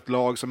 stukat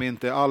lag som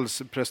inte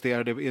alls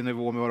presterade i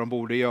nivå med vad de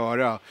borde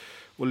göra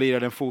och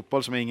lirade en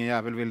fotboll som ingen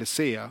jävel ville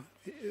se.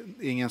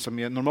 Ingen som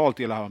normalt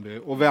gillar Hammarby.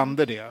 Och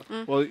vände det.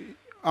 Och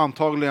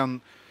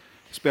antagligen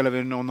spelar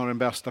vi någon av den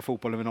bästa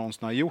fotbollen vi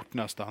någonsin har gjort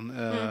nästan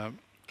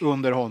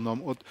under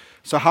honom.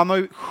 Så han har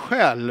ju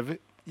själv,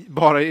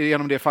 bara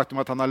genom det faktum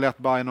att han har lett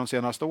Bayern de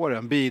senaste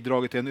åren,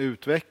 bidragit till en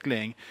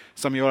utveckling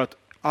som gör att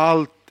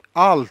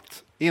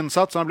allt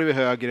insatserna har blivit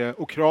högre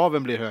och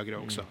kraven blir högre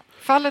också.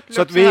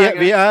 Så att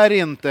vi är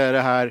inte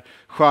det här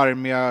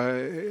charmiga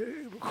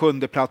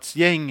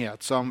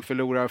sjundeplatsgänget som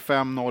förlorar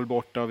 5-0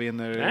 borta och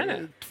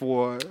vinner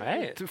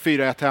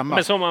 4-1 hemma.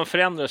 Men som man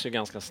förändras ju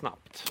ganska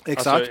snabbt.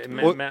 Exakt.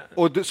 Alltså,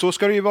 och så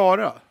ska det ju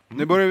vara.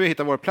 Nu börjar vi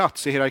hitta vår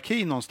plats i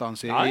hierarkin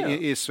någonstans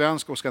i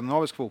svensk och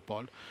skandinavisk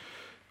fotboll.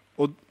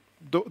 Och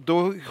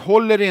då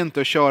håller det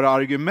inte att köra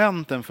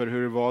argumenten för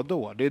hur det var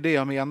då. Det är det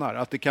jag menar.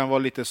 Att det kan vara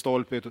lite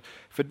stolpe ut.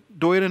 För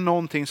då är det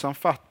någonting som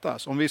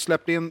fattas. Om vi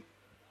släpper in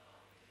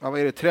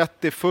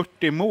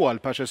 30-40 mål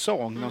per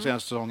säsong de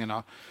senaste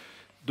säsongerna,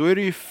 då är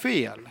det ju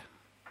fel.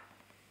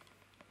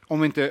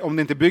 Om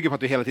det inte bygger på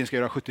att vi hela tiden ska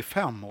göra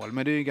 75 mål.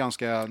 Men det är ju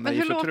ganska naivt att tro.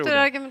 Men hur låter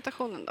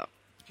argumentationen då?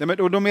 Nej,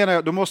 men då menar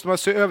jag, då måste man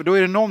se över. Då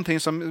är det någonting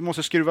som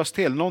måste skruvas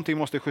till. Någonting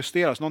måste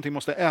justeras. Någonting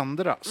måste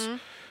ändras.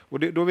 Och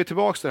då är vi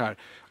tillbaka till det här.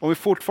 Om vi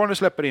fortfarande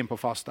släpper in på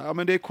fasta.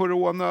 Men det är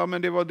corona,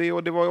 men det var det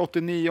och det var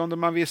 89,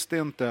 man visste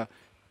inte.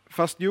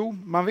 Fast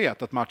man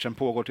vet att matchen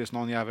pågår tills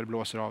någon jävel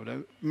blåser av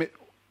det.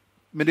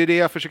 Men det är det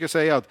jag försöker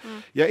säga. Att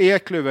jag är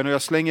kluven och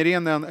jag slänger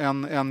in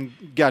en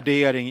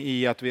gardering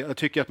i att jag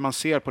tycker att man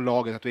ser på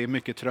laget att vi är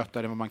mycket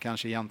tröttare än vad man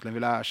kanske egentligen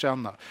vill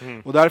erkänna.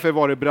 Och därför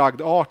var det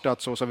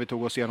bragdartat så som vi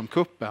tog oss igenom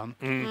kuppen.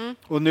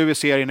 Och nu är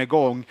serien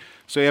igång.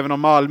 Så även om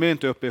Malmö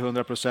inte är uppe i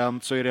 100%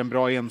 så är det en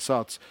bra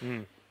insats.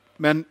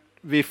 Men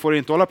vi får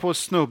inte hålla på att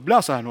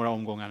snubbla så här några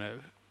omgångar nu.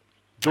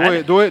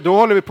 Då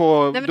håller vi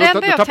på... Nej,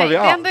 då tappar vi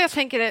allt. Det enda jag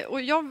tänker är...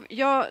 Och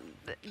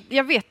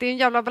jag vet, det är en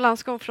jävla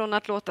balansgång från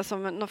att låta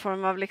som någon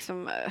form av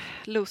liksom,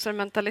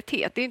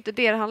 loser-mentalitet. Det är inte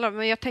det handlar om.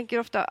 Men jag tänker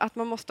ofta att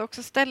man måste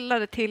också ställa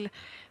det till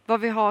vad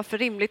vi har för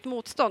rimligt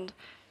motstånd.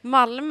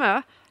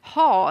 Malmö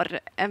har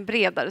en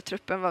bredare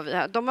trupp än vad vi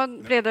har. De har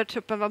en bredare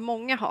trupp än vad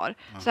många har.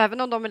 Så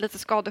även om de är lite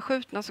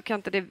skadeskjutna så kan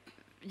inte det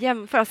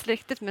jämföras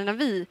riktigt med när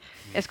vi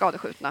är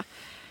skadeskjutna.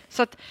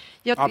 Så att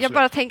jag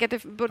bara tänker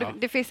att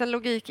det finns en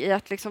logik i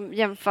att liksom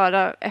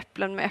jämföra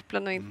äpplen med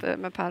äpplen och inte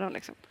med päron.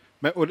 Liksom.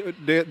 Men, och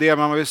det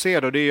man vill se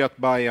då, det är ju att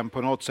Bayern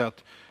på något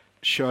sätt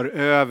kör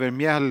över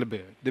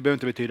Mjällby. Det behöver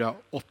inte betyda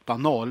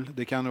 8-0.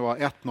 Det kan vara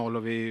 1-0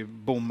 och vi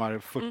bommar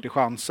 40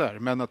 chanser.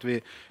 Men att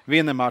vi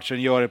vinner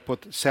matchen, gör det på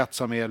ett sätt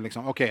som är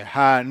liksom, okej,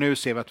 här, nu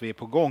ser vi att vi är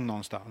på gång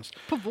någonstans.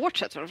 På vårt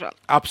sätt framförallt.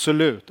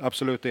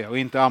 Absolut det. Och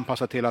inte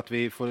anpassa till att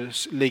vi får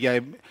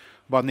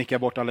bara nicka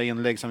bort alla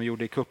inlägg som vi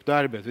gjorde i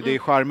cupderbyt. Det är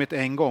charmigt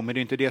en gång, men det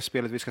är inte det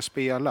spelet vi ska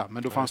spela.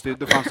 Men då fanns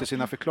det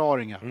sina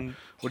förklaringar.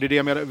 Och det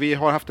är det vi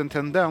har haft en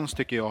tendens,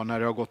 tycker jag, när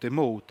det har gått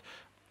emot.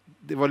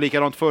 Det var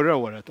likadant förra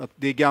året, att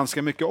det är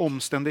ganska mycket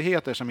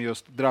omständigheter som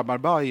just drabbar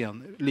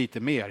Bayern lite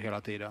mer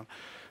hela tiden.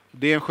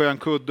 Det är en skön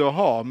kudde att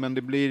ha, men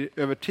det blir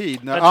över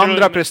tid. När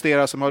andra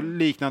presterar som har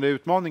liknande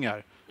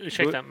utmaningar.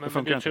 Ursäkta, men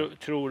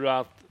tror du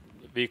att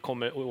vi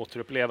kommer att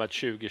återuppleva ett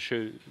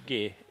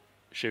 2020-2021?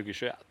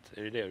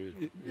 Är det du...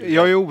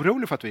 Jag är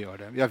orolig för att vi gör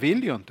det. Jag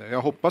vill ju inte.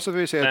 Jag hoppas att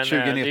vi ser ett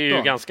 2019. Det är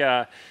ju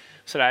ganska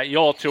sådär,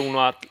 jag tror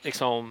nog att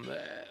liksom...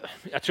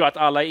 Jag tror att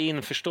alla är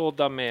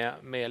införstådda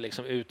med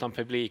liksom utan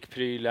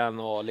publikprylen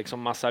och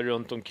liksom massa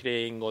runt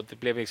omkring, och det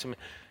blev liksom,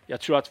 jag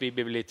tror att vi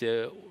blev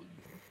lite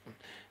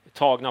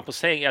tagna på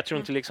säng. Jag tror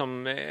inte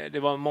liksom, det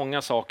var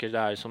många saker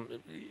där som,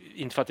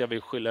 inte för att jag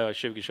vill skylla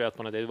 2021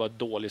 på det var en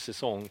dålig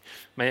säsong,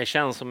 men det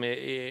känns som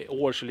i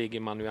år så ligger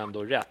man ju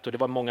ändå rätt, och det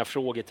var många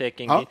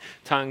frågetecken i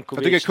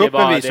Tankovic, det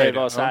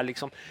var så här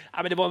liksom,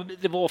 ja, men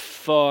det var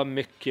för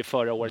mycket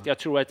förra året. Jag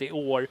tror att i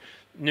år,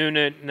 nu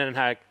när den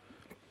här,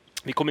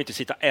 vi kommer inte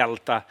sitta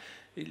älta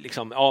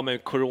liksom,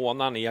 med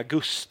coronan i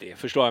augusti.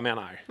 Förstår jag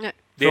menar? Nej.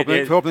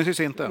 Förhoppningsvis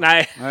inte.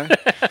 Nej.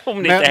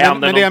 Om det inte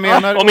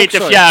händer något. Om inte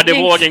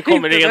fjärde vågen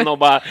kommer in och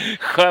bara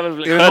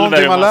skölver. Det är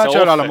någonting man lärt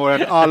sig alla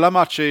mål. Alla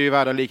matcher är ju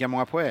värda lika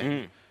många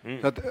poäng.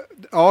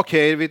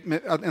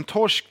 En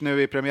torsk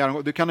nu i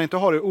premiären, du kan inte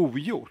ha det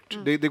ogjort.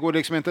 Det går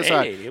liksom inte så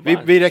här.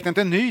 Vi räknar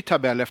inte en ny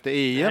tabell efter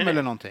EM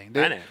eller någonting.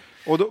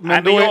 Och då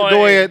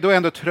är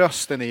ändå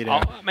trösten i det.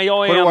 Ja, men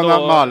jag är Corona,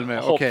 ändå Malmö,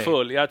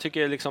 hoppfull. Okay. Jag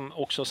tycker liksom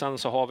också, sen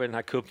så har vi den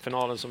här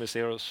cupfinalen som vi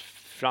ser oss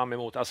fram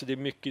emot. Alltså det är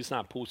mycket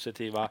såna här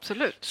positiva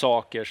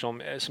saker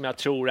som jag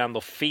tror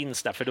ändå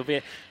finns där. För då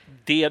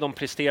det de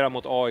presterar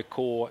mot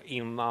AIK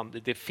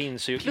innan, det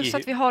finns ju... Plus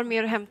att vi har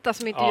mer att hämta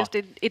som inte just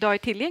idag är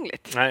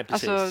tillgängligt. Nej,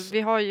 precis. Alltså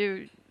vi har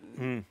ju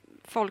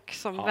folk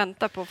som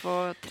väntar på att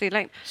få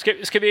trilla in.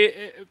 Ska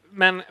vi...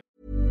 Men...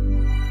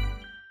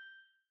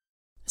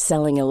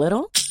 Selling a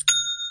little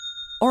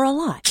or a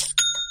lot?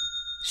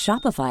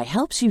 Shopify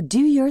helps you do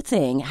your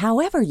thing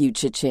however you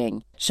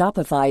cha-ching.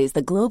 Shopify is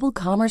the global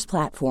commerce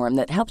platform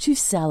that helps you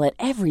sell at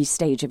every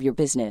stage of your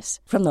business.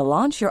 From the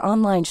launch your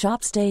online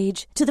shop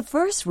stage to the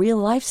first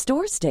real-life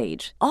store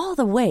stage, all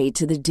the way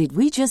to the did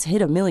we just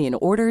hit a million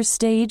orders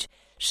stage.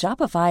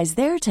 Shopify is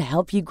there to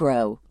help you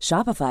grow.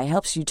 Shopify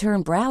helps you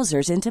turn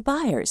browsers into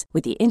buyers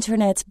with the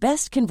internet's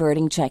best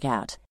converting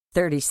checkout.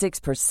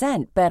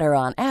 36% better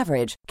on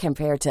average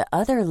compared to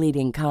other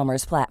leading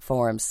commerce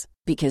platforms.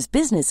 Because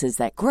businesses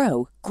that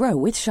grow, grow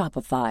with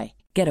Shopify.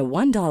 Get a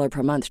 $1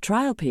 per month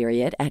trial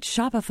period at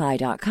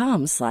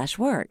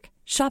shopify.com/work.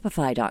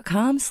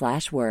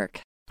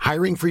 Shopify.com/work.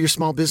 Hiring for your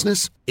small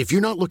business? If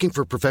you're not looking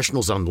for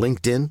professionals on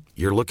LinkedIn,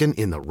 you're looking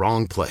in the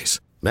wrong place.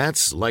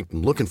 That's like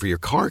looking for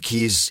your car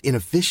keys in a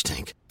fish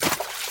tank.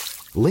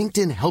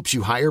 LinkedIn helps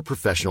you hire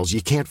professionals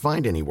you can't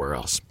find anywhere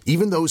else,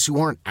 even those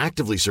who aren't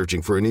actively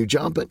searching for a new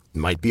job but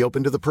might be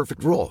open to the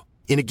perfect role.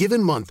 In a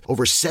given month,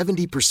 over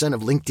 70%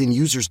 of LinkedIn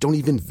users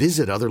don't even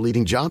visit other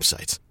leading job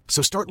sites.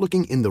 So start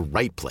looking in the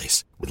right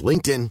place. With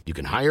LinkedIn, you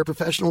can hire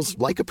professionals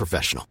like a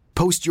professional.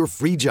 Post your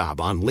free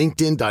job on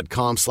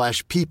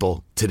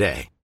linkedin.com/people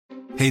today.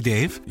 Hey,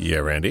 Dave.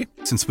 Yeah, Randy.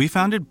 Since we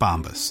founded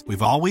Bombas,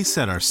 we've always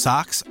said our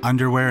socks,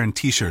 underwear, and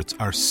T-shirts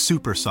are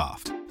super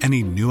soft.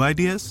 Any new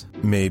ideas?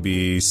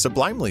 Maybe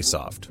sublimely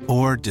soft.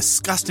 Or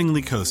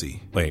disgustingly cozy.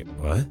 Wait,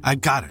 what? I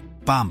got it.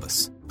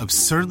 Bombas.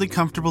 Absurdly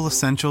comfortable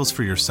essentials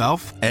for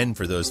yourself and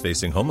for those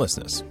facing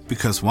homelessness.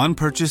 Because one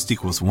purchased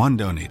equals one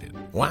donated.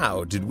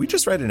 Wow, did we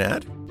just write an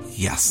ad?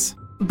 Yes.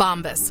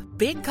 Bombas.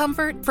 Big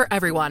comfort for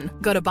everyone.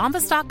 Go to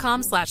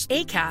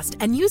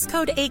bombas.com/ACAST and use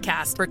code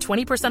ACAST for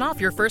 20%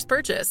 off your first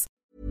purchase.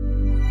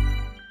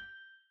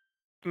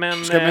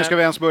 Men ska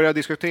vi ens börja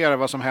diskutera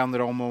vad som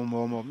händer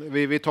om.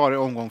 Vi tar det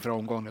omgång för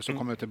omgång så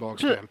kommer vi tillbaka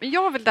till.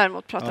 Jag vill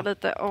däremot prata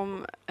lite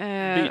om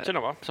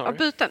bytena, va? Ja,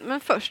 byten. Men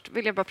först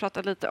vill jag bara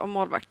prata lite om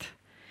målvakt.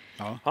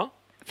 Ja.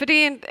 För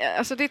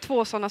det är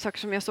två sådana saker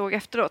som jag såg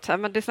efteråt. Så här,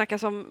 men det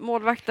snackas om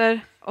målvakter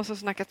och så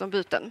snackas det om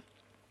byten.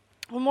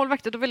 Och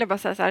målvakter, då vill jag bara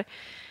säga så här.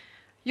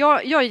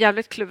 Jag är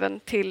jävligt kluven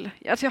till...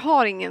 Alltså jag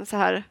har ingen så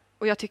här...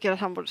 Och jag tycker att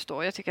han borde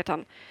stå. Jag tycker att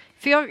han...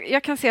 För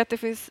jag kan se att det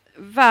finns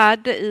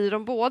värde i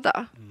de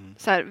båda.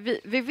 Så här,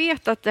 vi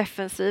vet att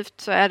defensivt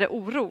så är det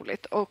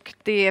oroligt. Och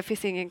det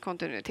finns ingen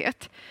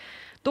kontinuitet.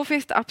 Då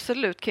finns det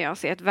absolut, kan jag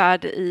se, ett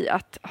värde i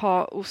att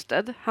ha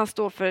Osted. Han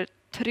står för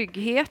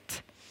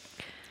trygghet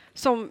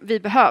som vi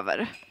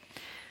behöver.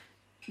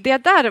 Det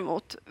jag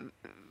däremot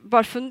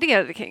bara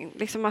funderade kring,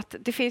 liksom att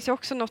det finns ju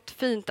också något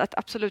fint att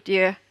absolut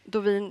ge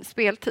Dovin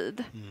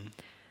speltid.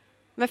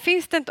 Men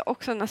finns det inte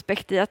också en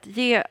aspekt i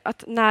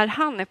att när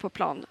han är på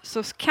plan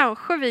så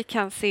kanske vi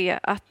kan se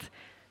att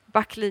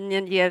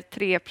backlinjen ger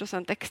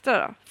 3%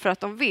 extra då, för att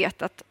de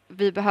vet att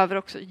vi behöver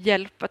också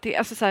hjälpa till.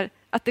 Alltså så här,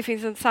 att det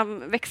finns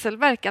en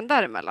växelverkan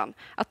däremellan.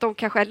 Att de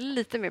kanske är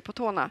lite mer på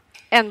tårna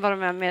än vad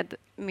de är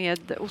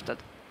med Osted.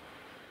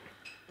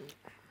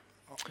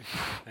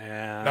 Det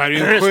här är ju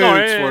en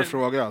sjukt svår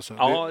fråga. Alltså.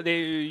 Ja, det är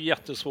ju en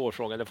jättesvår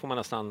fråga. Det får man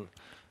nästan...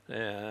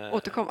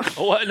 återkomma.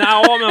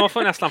 Men man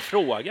får nästan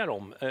fråga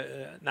dem.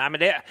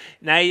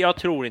 Nej, jag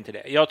tror inte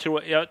det. Jag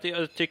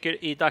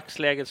tycker i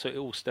dagsläget så är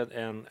Osted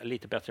en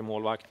lite bättre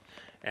målvakt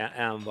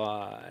än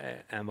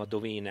vad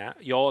Dovin är.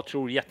 Jag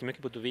tror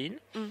jättemycket på Dovin.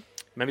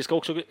 Men vi ska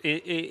också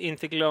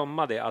inte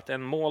glömma det att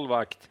en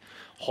målvakt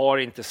har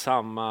inte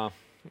samma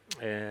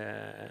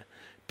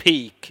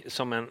peak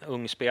som en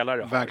ung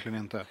spelare har. Verkligen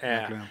inte.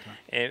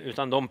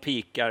 Utan de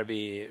peakar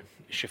vid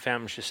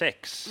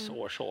 25-26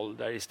 års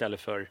ålder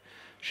istället för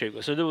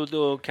 20. Så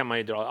då kan man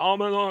ju dra,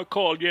 men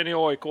Carlgren i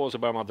AIK, så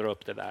börjar man dra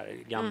upp det där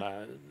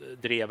gamla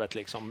drevet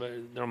liksom.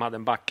 När de hade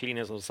en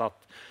backlinje som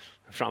satt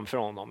framför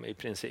honom i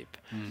princip.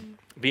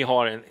 Vi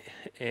har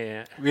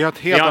ett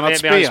helt annat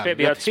spel.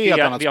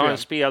 Vi har en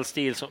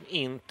spelstil som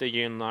inte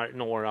gynnar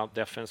några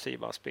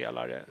defensiva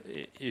spelare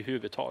i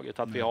huvudtaget.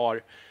 Att vi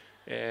har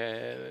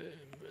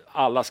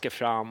alla ska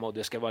fram och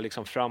det ska vara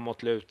liksom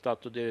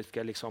framåtlutat och det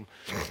ska liksom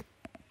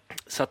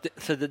så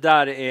det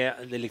där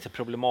är lite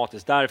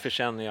problematiskt. Därför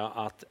känner jag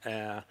att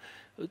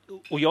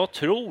och jag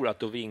tror att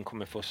Dovin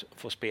kommer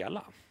få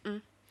spela.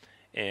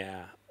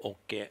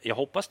 Och jag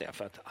hoppas det,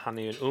 för att han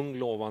är ju en ung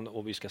lovande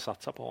och vi ska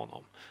satsa på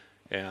honom.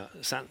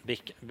 Sen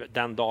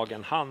den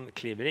dagen han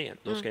kliver in,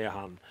 då ska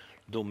han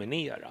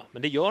dominera.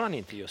 Men det gör han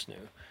inte just nu.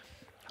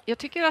 Jag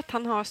tycker att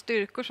han har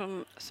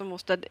styrkor som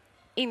Osted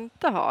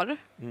inte har.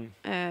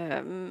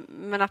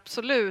 Men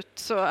absolut,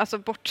 så, alltså,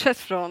 bortsett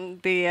från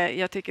det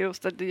jag tycker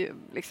Osted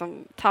liksom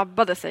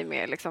tabbade sig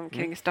med liksom,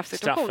 kring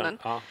straffsituationen.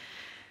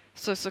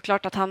 Så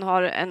klart att han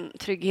har en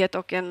trygghet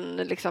och en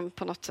liksom,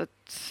 på något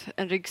sätt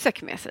en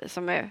ryggsäck med sig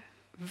som är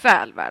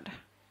väl värd.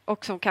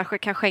 Och som kanske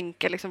kan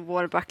skänka liksom,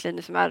 vår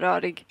backlinje som är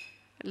rörig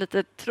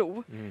lite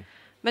tro.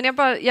 Men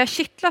jag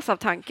kittlas av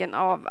tanken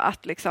av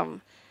att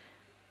liksom,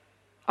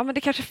 men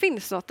det kanske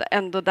finns något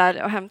ändå där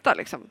att hämta.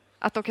 Liksom.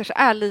 Att de kanske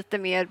är lite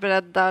mer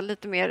beredda,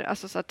 lite mer,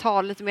 alltså, så här,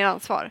 tar lite mer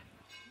ansvar.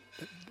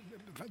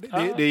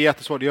 Det är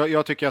jättesvårt.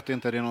 Jag tycker att det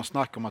inte är någon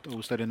snack om att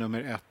Osted är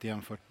nummer 1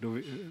 jämfört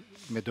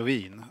med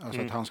Dovin.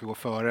 Alltså att han ska gå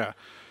före.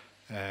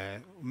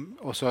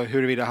 Och så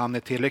huruvida han är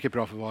tillräckligt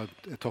bra för att vara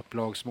ett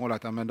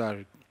topplagsmålakt, men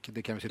där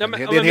det kan vi sitta.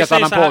 Det är en helt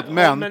annan podd.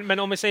 Men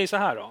om vi säger så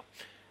här då.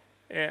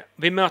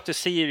 Vi möter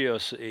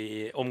Sirius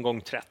i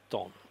omgång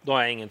 13. Då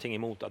har jag ingenting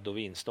emot att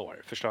Dovin står.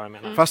 Förstår jag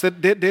menar? Fast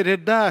det är det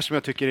där som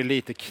jag tycker är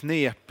lite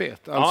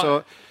knepigt.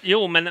 Alltså,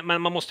 jo, men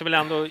man måste väl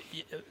ändå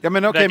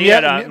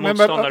värdera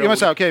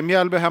motståndare.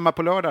 Mjällby hemma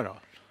på lördag då?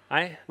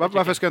 Nej.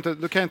 Varför ska inte,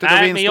 då kan inte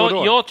Dovin stå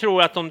då? Jag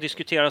tror att de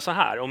diskuterar så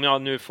här. Om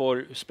jag nu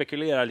får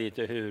spekulera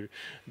lite hur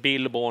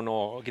Billborn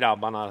och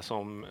grabbarna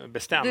som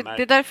bestämmer.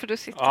 Det är därför du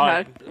sitter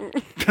här.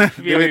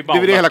 Det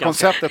är det hela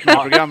konceptet med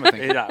programmet.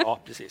 Ja,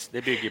 precis.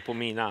 Det bygger på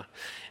mina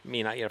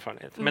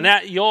erfarenheter.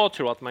 Men jag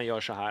tror att man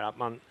gör så här att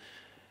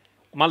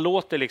man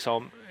låter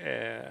liksom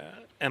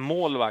en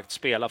målvakt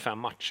spela 5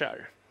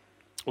 matcher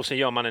och så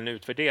gör man en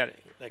utvärdering.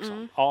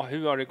 Liksom.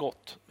 Hur har det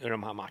gått i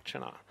de här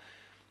matcherna?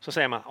 Så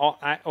säger man,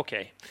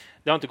 okej.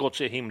 Det har inte gått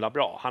så himla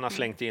bra. Han har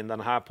slängt in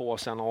den här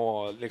påsen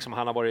och liksom,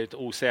 han har varit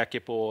osäker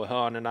på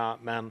hörnerna,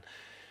 men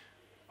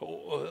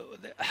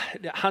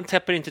han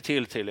täpper inte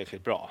till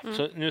tillräckligt bra.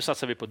 Så nu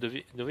satsar vi på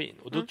Dovin.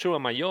 Och då tror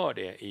jag man gör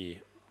det i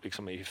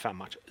 5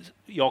 matcher.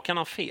 Jag kan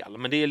ha fel,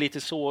 men det är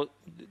lite så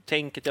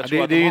tänket jag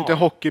tror att det är ju inte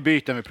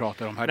hockeybyten vi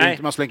pratar om här. Det är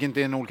inte, man slänger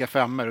inte in olika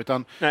 5:or,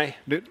 utan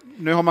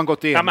nu har man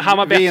gått in. Ja, men han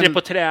var bättre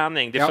på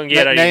träning. Det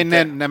fungerar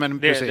inte. Nej, men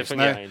precis. Det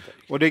fungerar inte.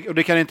 Och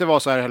det kan inte vara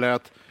så här heller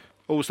att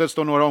Osted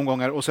står några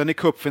omgångar och sen i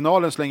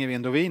cupfinalen slänger vi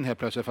in Dovin helt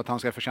plötsligt för att han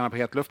ska förtjäna på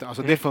hetluften.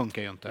 Alltså det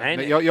funkar ju inte.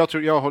 Nej. Jag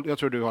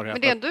tror du har rätt.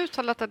 Men det är ändå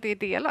uttalat att det är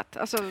delat.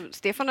 Alltså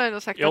Stefan har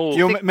ändå sagt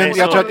att men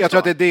jag tror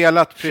att det är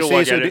delat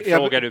precis.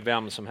 Frågar du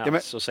vem som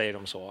helst så säger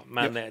de så.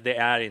 Men det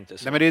är inte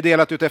så. Nej, men det är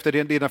delat ut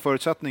efter dina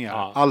förutsättningar.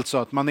 Ja. Alltså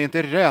att man är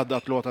inte rädd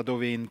att låta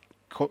Dovin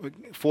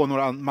få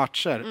några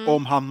matcher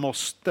om han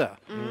måste.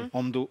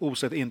 Om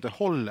Osted inte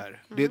håller.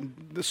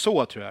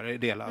 Så tror jag det är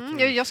delat.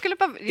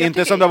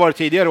 Inte som det har varit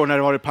tidigare år när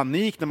det varit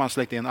panik när man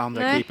släckte in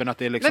andra keepern, att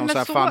det är liksom så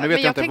här, fan, nu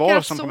vet jag inte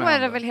vad som kommer hända.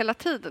 Så är det väl hela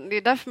tiden. Det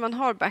är därför man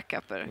har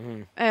backuper.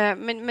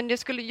 Men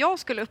jag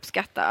skulle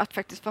uppskatta att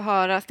faktiskt få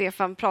höra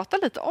Stefan prata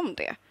lite om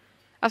det.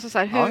 Alltså så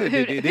här,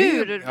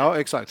 hur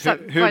exakt.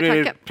 Hur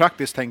är det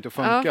praktiskt tänkt att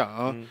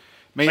funka?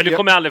 Men du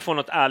kommer aldrig få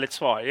något ärligt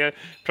svar.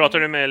 Pratar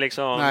du med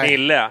liksom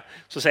Mille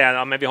så säger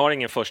han men vi har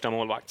ingen första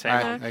målvakt.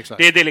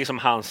 Det är liksom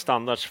hans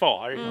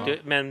standardsvar.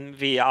 Men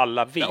vi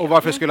alla vet. Och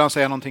varför skulle han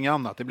säga någonting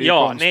annat? Det blir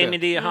konstigt. Men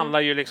det handlar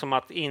ju liksom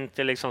att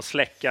inte liksom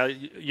släcka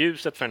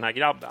ljuset för den här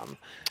grabben.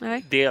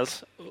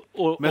 Dels,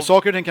 men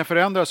saker och ting kan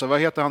förändras. Vad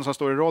heter han som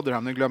står i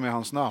Rotherham? Nu glömmer jag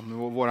hans namn.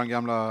 Våran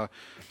gamla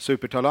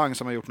supertalang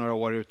som har gjort några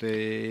år ute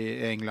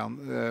i England.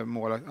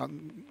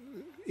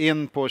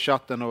 In på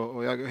chatten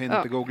och jag hinner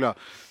inte googla.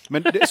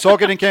 Men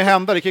saker kan ju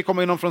hända. Det kan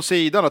komma in någon från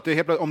sidan. Att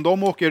det om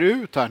de åker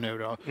ut här nu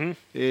då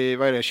i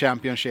vad är det,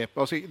 Championship.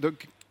 Alltså,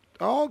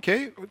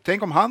 okej.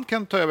 Tänk om han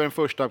kan ta över en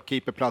första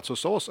keeperplats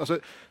hos oss. Alltså,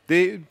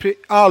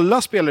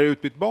 alla spelare är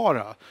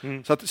utbytbara.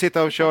 Så att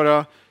sitta och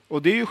köra,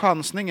 och det är ju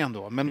chansningen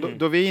då. Men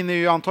då vi är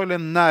ju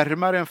antagligen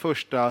närmare en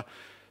första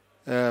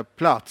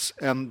plats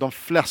än de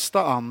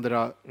flesta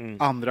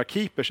andra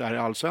keepers är i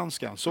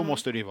Allsvenskan. Så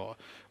måste det ju vara.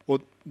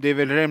 Och det är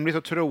väl rimligt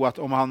att tro att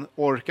om han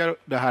orkar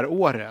det här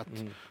året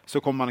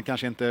så kommer man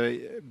kanske inte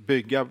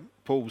bygga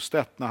på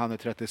Ostedt när han är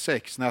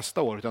 36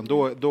 nästa år, utan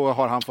då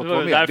har han fått vara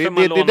med. Därför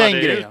man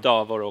lånade ut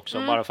Davor också,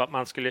 bara för att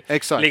man skulle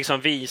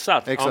liksom visa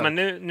att men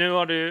nu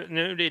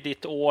är det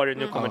ditt år,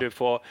 nu kommer du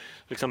få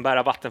liksom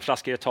bära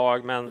vattenflaskor ett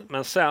tag,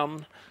 men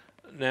sen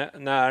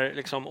när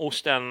liksom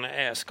Osten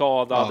är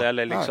skadad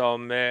eller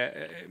liksom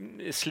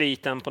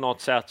sliten på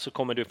något sätt så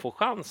kommer du få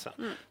chansen.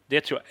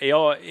 Det tror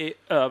jag är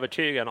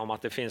övertygad om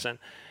att det finns en.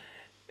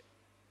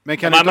 Men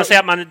man säger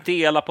att man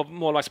delar på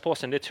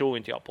målvaktsposten, det tror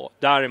inte jag på.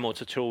 Däremot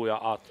så tror jag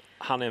att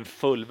han är en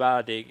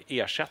fullvärdig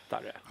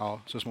ersättare.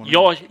 Ja, så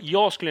småningom.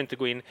 Jag skulle inte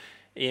gå in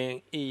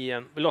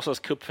i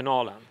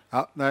låtsascupfinalen.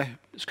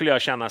 Skulle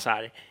jag känna så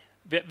här,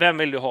 vem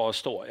vill du ha att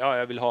stå? Ja,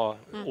 jag vill ha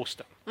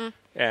Osten.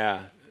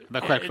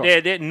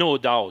 Det är no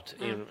doubt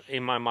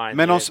in my mind.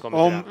 Men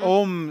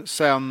om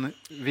sen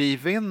vi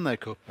vinner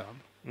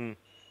kuppen,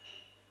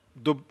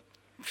 då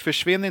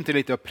försvinner inte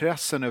lite av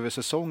pressen över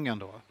säsongen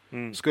då?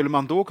 Skulle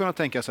man då kunna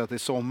tänka sig att i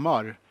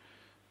sommar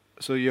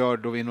så gör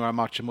då vi några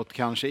matcher mot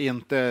kanske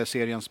inte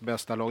seriens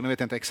bästa lag. Nu vet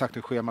jag inte exakt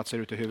hur schemat ser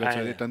ut i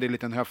huvudet, utan det är en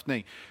liten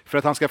höftning. För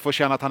att han ska få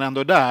känna att han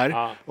ändå är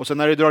där. Och sen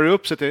när det drar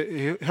upp sig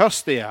till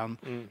höst igen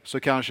så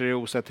kanske det är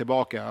Ostedt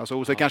tillbaka. Alltså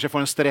Ostedt kanske får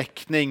en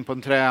sträckning på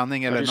en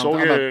träning eller något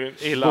annat.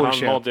 Hur illa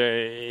han mådde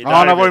i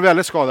han har varit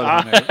väldigt skadad.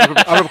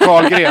 Apropå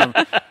Karlgren.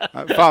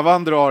 Fan vad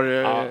han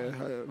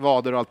drar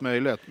vader och allt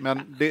möjligt.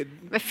 Men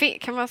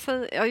kan man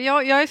säga,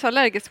 jag är så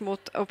allergisk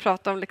mot att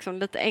prata om liksom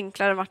lite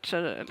enklare matcher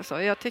eller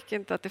så. Jag tycker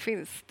inte att det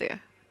finns det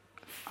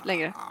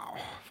längre.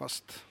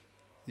 Fast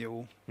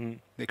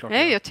det är klart.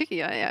 Nej, jag tycker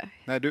jag är.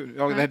 Nej,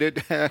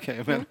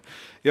 men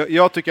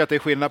jag tycker att det är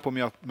skillnad på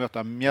att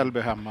möta Mjällby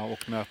hemma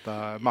och möta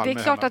Malmö. Det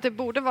är klart hemma. Att det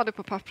borde vara det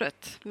på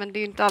pappret, men det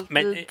är inte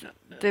alltid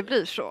det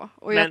blir så.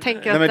 Och jag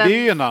tänker att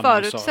det är en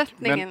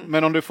förutsättningen.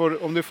 Men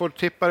om du får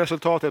tippa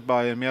resultatet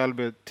Bayern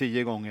Mjällby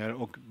 10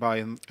 gånger och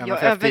Bayern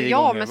MFF 10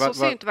 gånger. Men så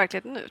ser inte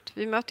verkligheten ut.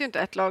 Vi möter ju inte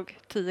ett lag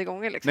 10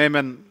 gånger liksom. Nej,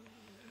 men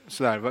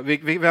sådär.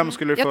 Vem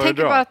skulle du föredra? Jag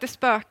tänker bara att det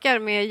spökar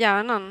med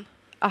hjärnan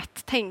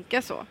att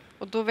tänka så.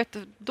 Och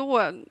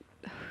då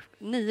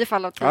 9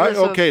 fall av 10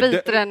 så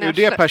biter den ur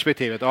det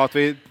perspektivet, att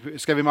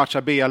ska vi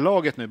matcha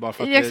B-laget nu bara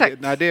för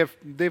att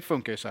det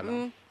funkar ju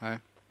sällan. Nej.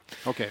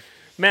 Okej.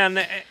 Men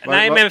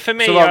för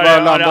mig har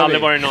det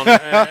aldrig varit någon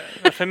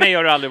för mig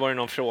har det aldrig varit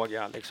någon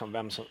fråga liksom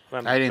vem som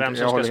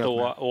ska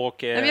stå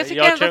och jag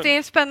tycker ändå att det är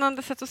ett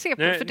spännande sätt att se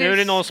på. Nu är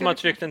det någon som har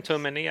tryckt en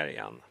tumme ner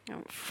igen.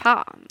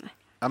 Fan.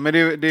 Ja, men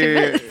det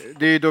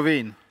är ju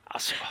Dovin.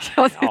 Alltså,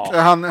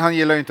 han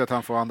gillar ju inte att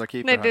han får andra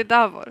keeper. Nej, det är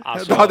Davor.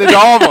 Alltså. Det är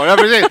Davor, ja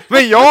precis.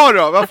 Men jag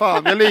då? Vad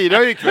fan, jag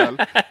lirar ju ikväll.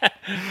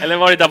 Eller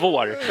var det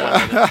Davor?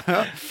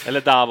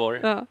 Eller Davor.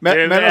 Ja.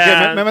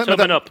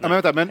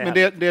 Men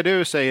det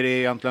du säger är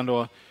egentligen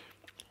då,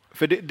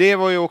 för det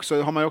var ju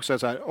också, har man ju också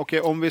så här,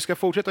 okej, om vi ska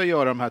fortsätta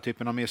göra de här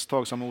typen av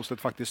misstag som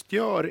Ostedt faktiskt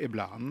gör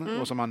ibland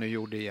och som han nu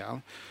gjorde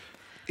igen.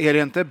 Är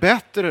det inte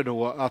bättre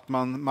då att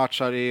man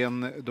matchar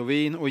in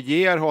Dovin och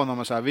ger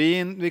honom så här,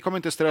 vi kommer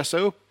inte stressa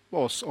upp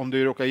oss om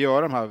du råkar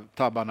göra de här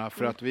tabbarna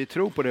för att vi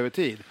tror på det över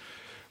tid.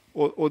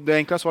 Och det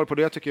enkla svaret på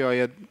det tycker jag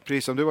är,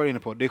 precis som du var inne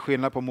på, det är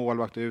skillnad på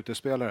målvakt och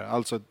utespelare.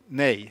 Alltså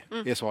nej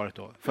är svaret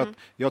då. För att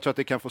jag tror att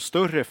det kan få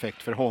större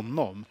effekt för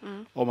honom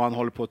om han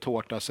håller på att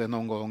tårta sig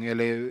någon gång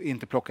eller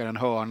inte plockar en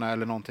hörna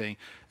eller någonting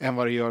än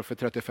vad det gör för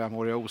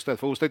 35-åriga Ostedt.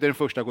 För Ostedt är den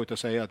första att gå ut och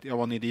säga att jag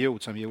var en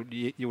idiot som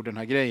gjorde den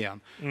här grejen.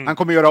 Han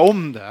kommer göra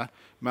om det,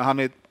 men han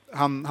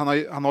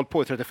har hållit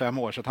på i 35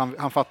 år så att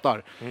han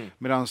fattar.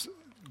 Medan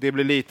det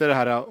blir lite det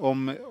här,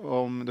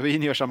 om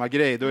Dovin gör samma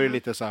grej, då är det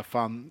lite så här,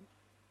 fan,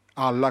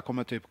 alla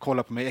kommer typ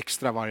kolla på mig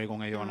extra varje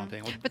gång jag gör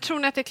någonting. Men tror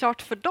ni att det är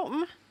klart för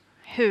dem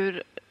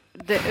hur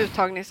det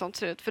uttagning sånt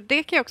ser ut? För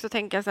det kan jag också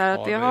tänka så här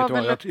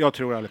att jag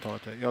tror ärligt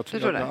talat det. Jag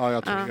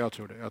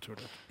tror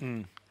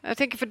det. Jag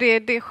tänker för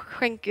det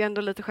skänker ju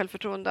ändå lite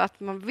självförtroende att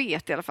man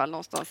vet i alla fall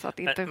någonstans att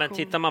inte. Men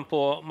tittar man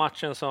på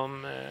matchen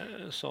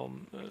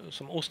som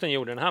Osten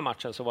gjorde den här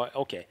matchen så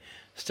var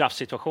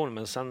straffsituation,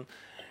 men sen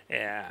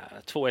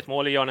 2-1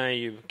 målet gör han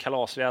ju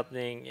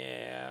kalasräddning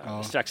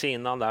strax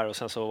innan där och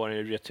sen så var det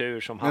en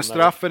retur som men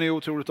straffen är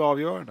otroligt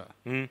avgörande.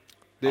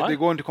 Det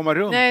går inte att komma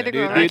runt. Nej,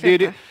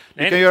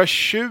 du kan göra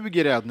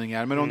 20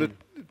 räddningar, men om du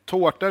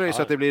tårtar dig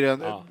så att det blir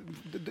en...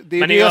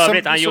 Men i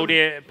övrigt, han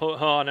gjorde på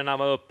hörnerna,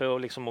 var uppe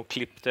och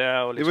klippte.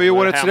 Och det var ju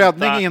årets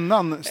räddning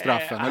innan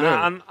straffen,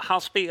 eller hur?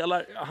 Han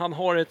spelar, han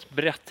har ett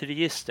brett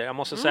register. Jag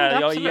måste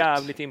säga, jag är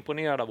jävligt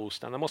imponerad av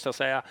Osten. Det måste jag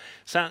säga.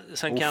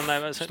 Sen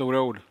kan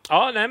stora ord.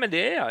 Ja, nej, men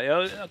det är jag.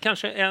 Jag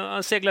kanske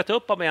har seglat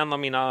upp av en av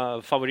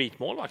mina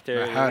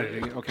favoritmålmålvakter.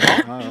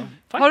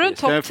 Har du en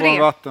topp 3?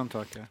 Vatten,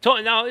 tack.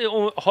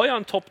 Har jag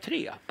en topp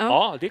 3?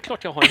 Ja, det är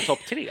klart jag har en topp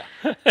 3.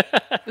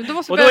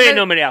 Och då är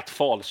nummer 1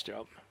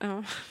 Fahlström.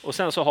 Och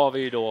sen så har vi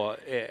ju då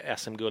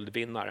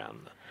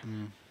SM-guldvinnaren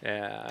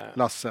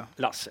Lasse.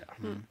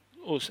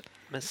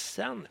 Men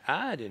sen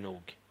är det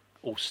nog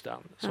Osten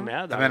som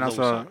är där. Men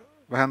alltså,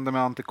 vad hände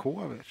med Ante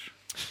Kovic?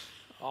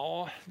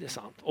 Ja, det är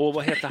sant. Och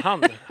vad heter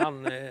han?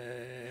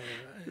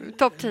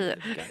 Topp 10.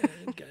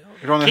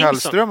 Ronny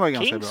Hellström var ju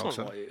ganska bra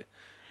också.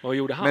 Vad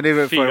gjorde han? Men det är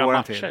väl 4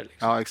 matcher. Liksom.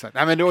 Ja, exakt.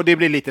 Nej, men det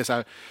blir lite så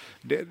här...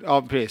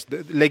 precis.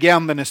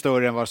 Legenden är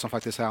större än vad som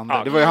faktiskt hände.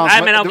 Ja. Det var ju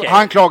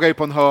han klagade ju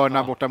på en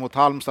hörna borta mot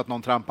Halmstad att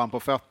någon trampade han på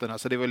fötterna.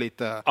 Så det var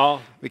lite...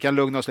 Vi kan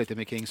lugna oss lite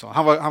med Kingsson.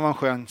 Han var en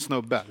skön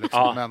snubbe.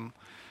 Liksom. Men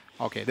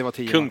det var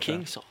 10 Kung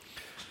Kingsson.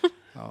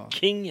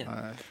 Kingen.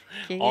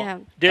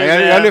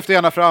 Jag lyfter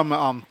gärna fram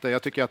Ante.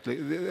 Jag tycker att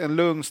en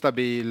lugn,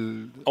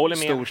 stabil,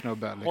 stor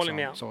snubbe.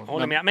 Liksom.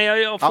 Håller med. Men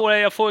jag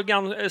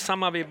får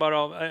samma vibbar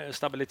av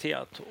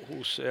stabilitet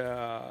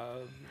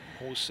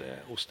hos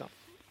Osten.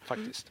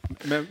 Faktiskt.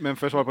 Men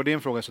för att svara på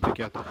din fråga så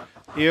tycker jag att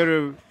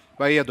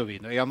vad är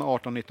Dovin? Är han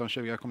 18, 19,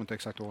 20? Jag kommer inte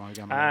exakt ihåg hur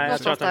gammal. Nej,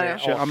 jag tror att han är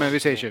 18. Ja, men vi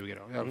säger 20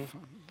 då.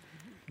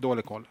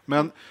 Dålig koll.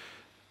 Men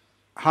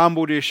han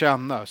borde ju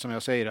känna, som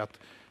jag säger, att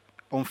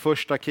om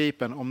första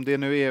keepern, om det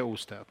nu är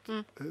Ostedt,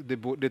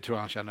 det tror jag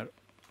han känner.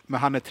 Men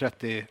han är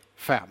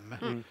 35.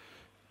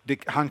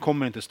 Han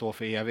kommer inte stå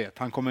för evigt.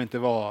 Det kommer inte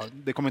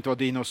vara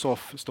Dino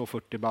Soff stå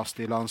 40 bast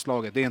i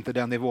landslaget. Det är inte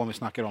den nivån vi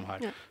snackar om här.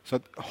 Så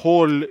att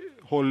håll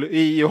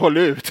i och håll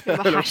ut.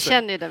 Han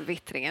känner ju den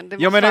vittringen.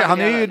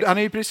 Han är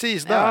ju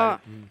precis där. Ja.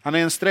 Han är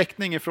en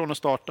sträckning ifrån att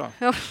starta.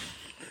 Ja.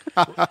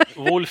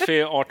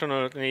 Wolfie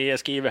 1809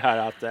 skriver här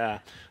att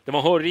det var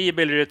en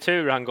horribel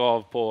retur han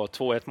gav på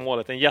 2-1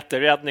 målet. En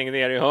jätteräddning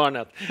ner i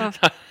hörnet.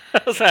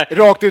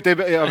 Rakt ut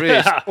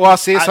och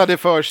Aziz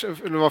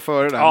var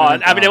före där. Ja,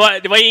 men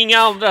det var inga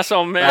andra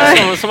som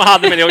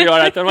hade med det att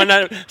göra. Det var den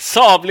här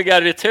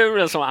sabliga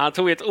returen som han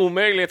tog ett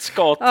omöjligt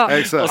skott. Ja.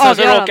 Och sen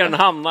så råkade den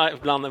hamna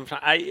bland en...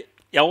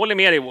 Jag håller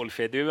med dig,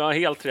 Wolfie. Du har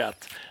helt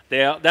rätt.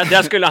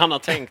 Det skulle han ha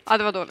tänkt. Ja,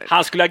 det var dåligt.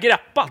 Han skulle ha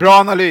greppat. Bra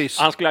analys.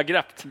 Han skulle ha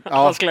greppat.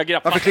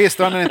 Varför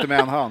klistrar han inte med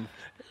en hand?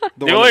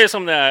 Det var ju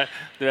som det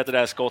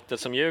där skottet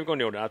som Djurgården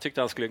gjorde. Jag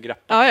tyckte han skulle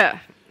greppa. Ja.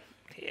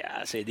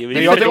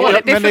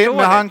 Men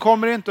han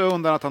kommer inte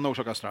undan att han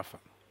orsakar straffen.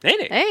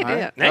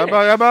 Nej.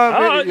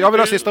 Jag vill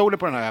ha sista ordet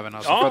på den här även.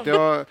 Alltså,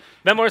 för att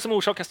Vem var det som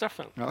orsakade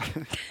straffen? Ja.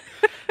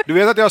 Du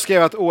vet att jag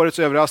skrev att årets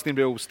överraskning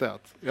blir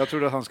Ostedt. Jag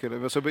trodde att han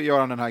skulle, så gör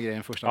han den här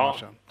grejen första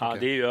matchen. Ja,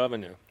 det är ju över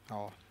nu.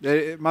 Ja.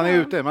 Man är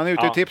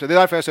ute i tipset. Det är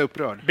därför jag är så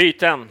upprörd.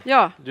 Byten.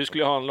 Ja. Du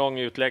skulle ha en lång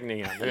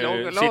utläggning här.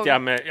 Lång. Sitter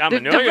jag med, det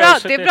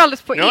blir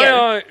alldeles på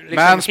er.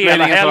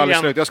 Mansplaining tar aldrig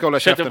slut. Jag ska hålla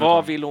käften.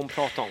 Vad vill hon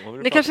prata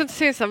om? Det kanske inte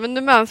syns här, men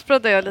nu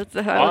manspreadar jag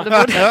lite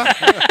här.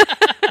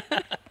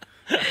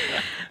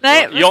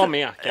 Nej, jag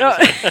med.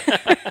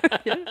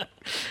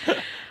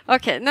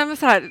 Okej, men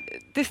så här,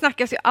 det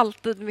snackas ju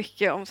alltid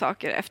mycket om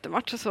saker efter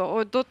match och så,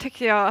 och då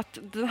tycker jag att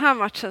den här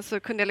matchen så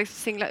kunde jag liksom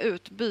singla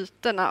ut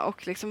bytena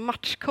och liksom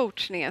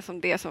matchcoachningen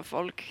som det som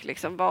folk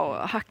liksom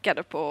var och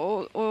hackade på,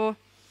 och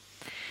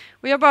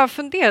jag bara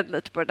funderade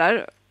lite på det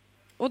där,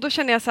 och då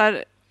känner jag så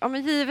här, ja,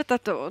 men givet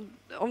att då,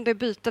 om det är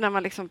bytena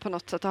man liksom på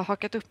något sätt har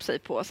hakat upp sig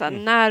på, så här,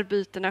 när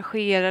bytena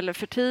sker, eller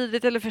för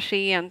tidigt eller för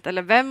sent,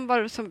 eller vem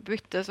var det som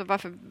byttes och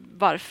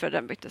varför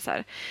den byttes så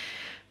här.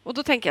 Och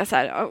då tänker jag så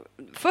här,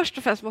 först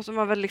och främst måste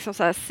man väl liksom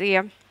så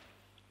här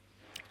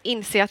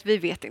inse att vi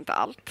vet inte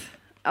allt.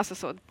 Alltså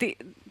så,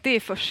 det är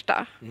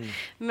första.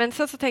 Men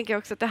sen så tänker jag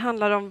också att det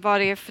handlar om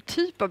vad det är för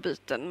typ av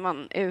byten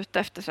man är ute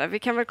efter. Så här. Vi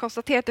kan väl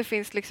konstatera att det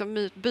finns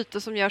liksom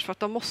byten som görs för att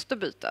de måste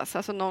bytas.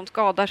 Alltså någon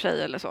skadar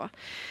sig eller så.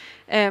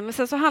 Men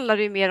sen så handlar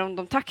det ju mer om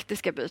de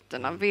taktiska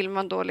bytena. Vill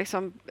man då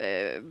liksom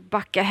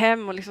backa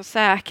hem och liksom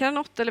säkra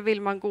något, eller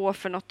vill man gå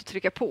för något och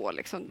trycka på?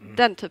 Liksom,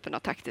 den typen av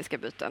taktiska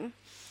byten.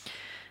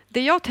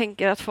 Det jag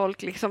tänker att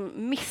folk liksom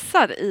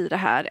missar i det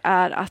här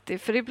är att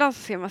för ibland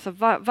så ser man så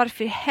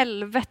varför i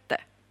helvete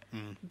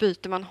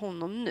byter man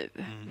honom nu?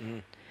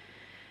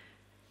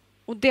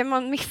 Och det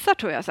man missar,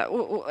 tror jag, så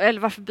här, eller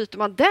varför byter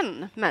man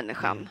den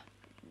människan?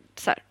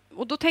 Så här.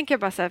 Och då tänker jag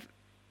bara så här,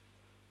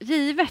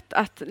 givet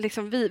att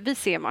liksom vi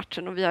ser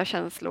matchen och vi har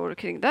känslor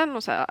kring den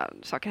och så här,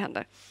 saker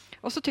händer.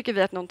 Och så tycker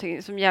vi att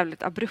någonting som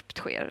jävligt abrupt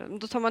sker.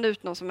 Då tar man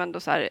ut någon som ändå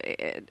så här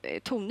är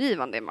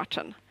tongivande i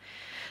matchen.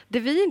 det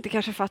vi inte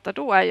kanske fattar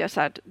då är ju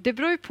så här, det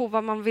beror ju på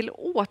vad man vill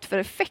åt för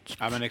effekt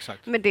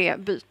med det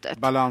bytet.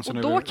 Balansen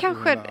och då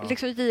kanske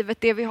liksom,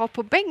 givet det vi har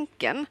på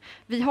bänken,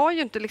 vi har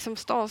ju inte liksom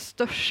stans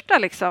största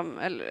liksom,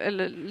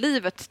 eller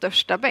livets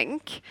största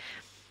bänk.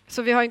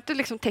 Så vi har inte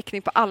liksom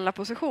täckning på alla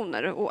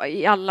positioner och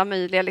i alla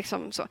möjliga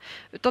liksom så.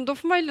 Utan då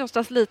får man ju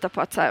någonstans lita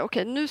på att så här,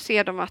 okej, nu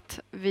ser de att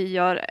vi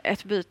gör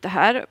ett byte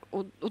här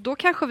och då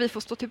kanske vi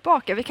får stå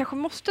tillbaka. Vi kanske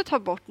måste ta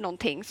bort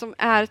någonting som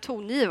är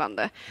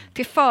tongivande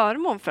till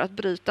förmån för att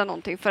bryta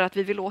någonting för att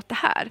vi vill åt det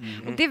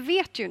här. Och det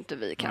vet ju inte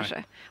vi kanske.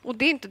 Nej. Och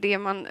det är inte det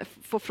man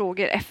får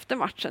frågor efter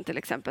matchen till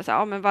exempel. Så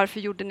här, men varför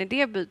gjorde ni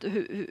det bytet?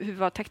 Hur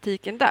var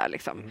taktiken där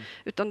liksom?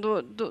 Utan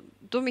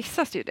då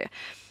missas ju det.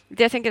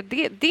 Jag tänker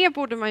att det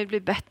borde man ju bli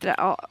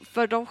bättre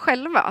för dem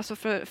själva, alltså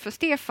för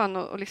Stefan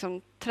och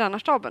liksom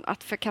tränarstaben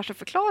att kanske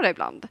förklara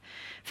ibland.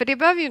 För det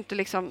behöver ju inte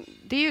liksom,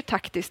 det är ju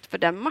taktiskt för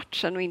den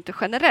matchen och inte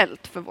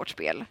generellt för vårt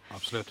spel.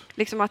 Absolut.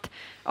 Liksom att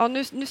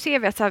nu ser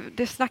vi att så här,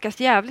 det snackas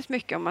jävligt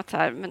mycket om att så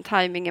här, men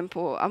tajmingen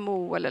på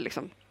Amo eller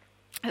liksom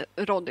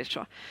Rodic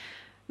så.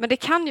 Men det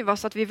kan ju vara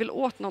så att vi vill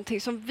åt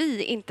någonting som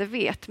vi inte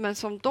vet men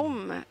som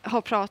de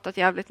har pratat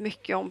jävligt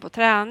mycket om på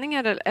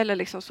träningar eller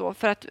liksom så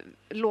för att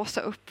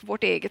låsa upp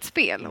vårt eget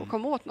spel och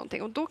komma åt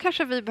någonting. Och då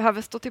kanske vi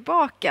behöver stå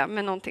tillbaka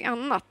med någonting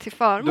annat till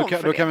förmån för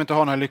det. Då kan vi inte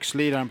ha den här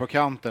lyxliraren på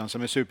kanten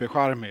som är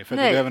supercharmig för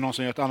det behöver någon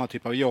som gör ett annat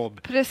typ av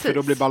jobb. Precis. För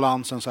då blir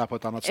balansen så här på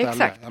ett annat ställe.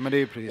 Exakt. Ja, men det är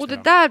ju precis och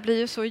det där blir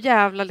ju så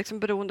jävla liksom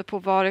beroende på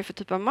vad det är för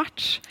typ av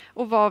match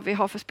och vad vi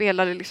har för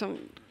spelare liksom.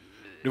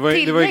 Det var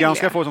ju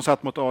ganska få som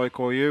satt mot AIK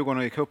och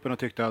Djurgården i cupen och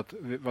tyckte att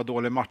det var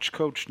dålig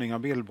matchcoachning av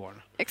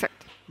Billborn. Exakt.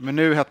 Men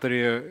nu hette det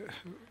ju...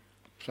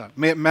 Så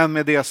här, men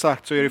med det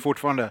sagt så är det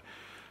fortfarande...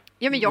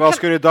 Ja, vad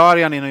skulle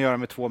Darjan in och göra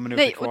med 2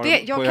 minuter kvar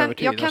på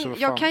övertid?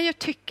 Jag kan ju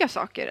tycka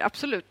saker,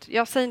 absolut.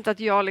 Jag säger inte att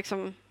jag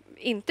liksom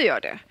inte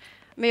gör det.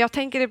 Men jag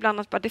tänker ibland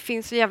att bara, det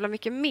finns så jävla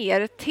mycket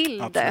mer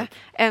till det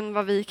än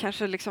vad vi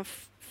kanske liksom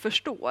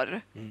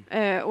förstår.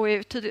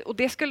 Och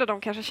det skulle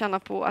de kanske känna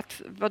på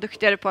att vara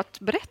duktigare på att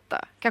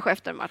berätta, kanske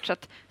efter en match.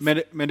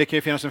 Men det kan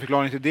ju finnas en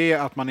förklaring till det,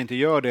 att man inte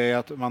gör det,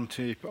 att man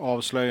typ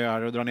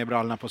avslöjar och drar ner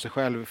brallorna på sig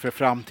själv för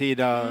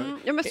framtida...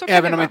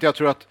 Även om inte jag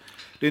tror att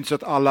det är inte så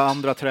att alla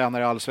andra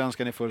tränare i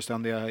Allsvenskan är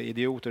fullständiga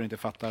idioter och inte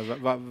fattar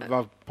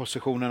vad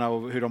positionerna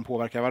och hur de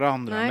påverkar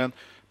varandra.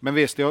 Men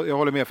visst, jag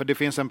håller med, för det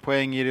finns en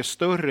poäng i det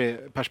större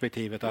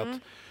perspektivet att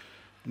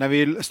när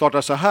vi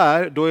startar så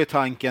här, då är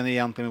tanken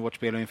egentligen med vårt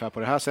spel ungefär på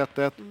det här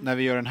sättet. När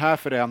vi gör den här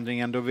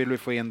förändringen, då vill vi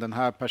få in den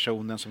här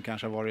personen som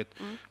kanske har varit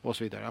och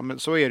så vidare. Ja, men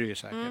så är det ju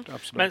säkert,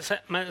 absolut.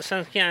 Men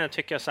sen kan jag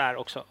tycka så här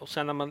också, och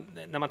sen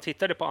när man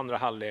tittade på andra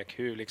halvlek,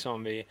 hur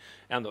liksom vi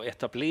ändå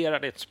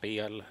etablerade ett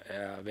spel,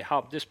 vi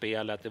hade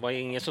spelet, det var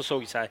ingen som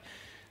såg så här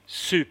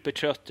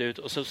supertrött ut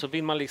och så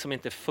vill man liksom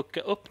inte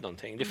fucka upp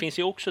någonting. Det finns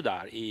ju också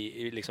där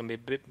i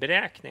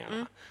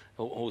beräkningarna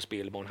hos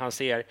Billborn. Han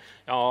ser,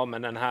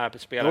 men den här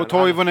spelaren... Och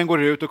Toivonen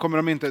går ut och kommer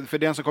de inte, för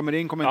den som kommer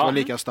in kommer inte vara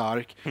lika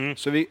stark.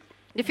 Så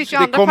det finns ju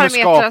andra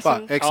parametrar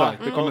som...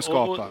 Exakt, det kommer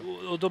skapa.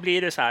 Och då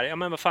blir det så här,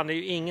 men vad fan, det är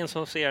ju ingen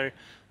som ser...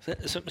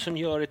 Som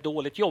gör ett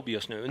dåligt jobb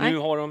just nu. Nu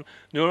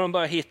har de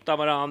börjat hitta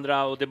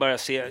varandra och det börjar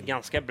se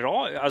ganska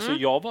bra. Alltså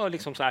jag var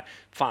liksom så här,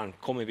 fan,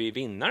 kommer vi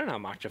vinna den här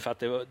matchen? För att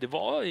det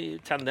var i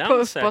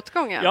tendenser. På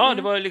uppåtgång, ja,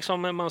 det var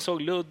liksom, man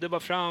såg Ludde var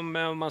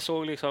framme och man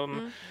såg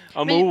liksom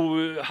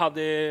Amo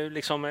hade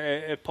liksom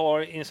ett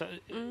par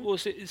och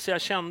så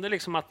jag kände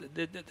liksom att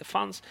det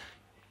fanns,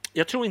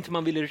 jag tror inte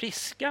man ville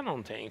riska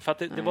någonting för att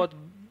det var ett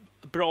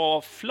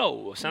bra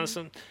flow.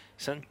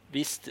 Sen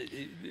visst,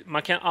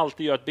 man kan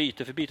alltid göra ett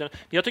byte för byten.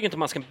 Jag tycker inte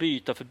man ska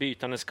byta för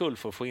bytandets skull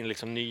för att få in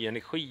liksom ny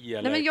energi.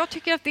 Eller... Nej, men jag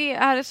tycker att det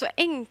är ett så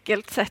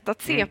enkelt sätt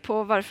att se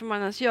på varför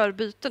man ens gör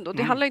byten. Då.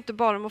 Det handlar inte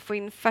bara om att få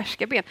in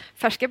färska ben.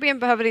 Färska ben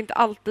behöver inte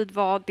alltid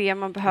vara det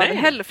man behöver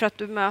heller för att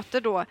du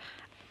möter då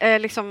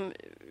liksom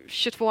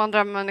 22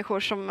 andra människor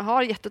som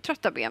har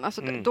jättetrötta ben.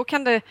 Alltså då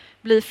kan det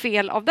bli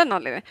fel av den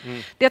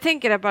anledningen. Det jag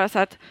tänker är bara så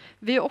här att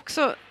vi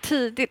också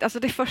tidigt, alltså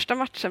det är första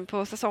matchen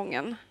på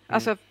säsongen,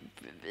 alltså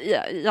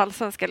i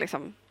Allsvenskan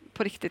liksom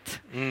på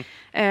riktigt.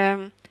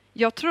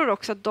 Jag tror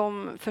också att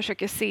de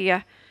försöker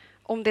se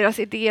om deras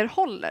idéer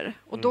håller.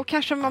 Och då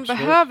kanske man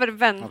behöver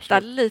vänta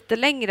lite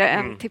längre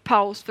än till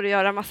paus för att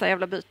göra massa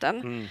jävla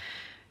byten.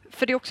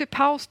 För det är också i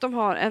paus de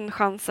har en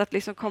chans att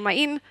liksom komma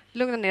in,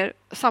 lugna ner,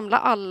 samla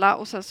alla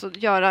och sen så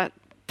göra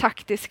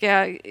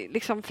taktiska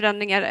liksom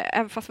förändringar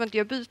även fast man inte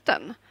gör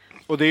byten.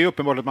 Och det är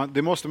uppenbart att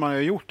det måste man ha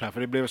gjort här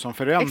för det blev som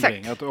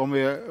förändring. Att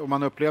om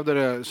man upplevde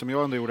det som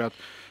jag ändå gjorde att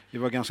det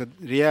var ganska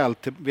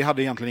rejält. Vi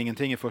hade egentligen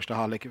ingenting i första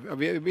halvlek.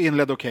 Vi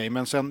inledde okej,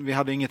 men sen vi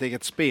hade inget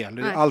eget spel.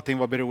 Nej. Allting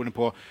var beroende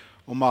på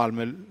om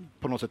Malmö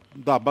på något sätt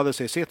dabbade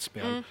sig i sitt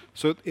spel.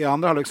 Så i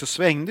andra halvlek så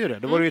svängde det.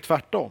 Då var det ju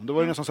tvärtom. Då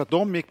var det nästan så att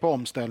de gick på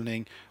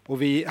omställning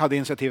och vi hade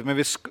initiativ.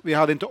 Men vi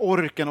hade inte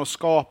orken att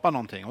skapa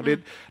någonting. Och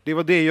det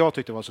var det jag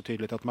tyckte var så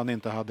tydligt. Att man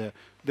inte hade...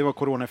 Det var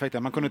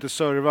coronaeffekten. Man kunde inte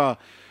serva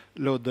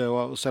Ludde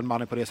och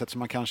Selmani på det sätt som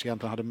man kanske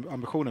egentligen hade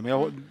ambitioner.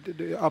 Men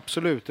det är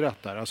absolut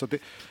rätt där. Alltså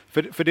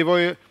för det var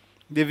ju...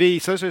 det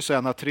visar sig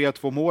sen att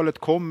 3-2 målet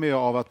kommer ju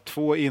av att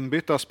 2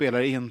 inbytta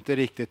spelare inte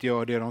riktigt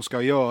gör det de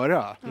ska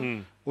göra.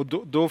 Och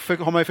då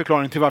har man ju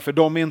förklaring till varför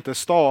de inte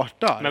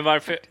startar. Men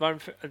varför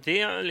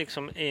det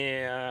liksom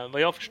är,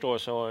 vad jag förstår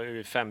så är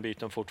det 5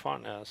 byten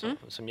fortfarande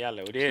som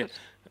gäller. Och det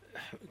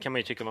kan man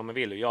ju tycka vad man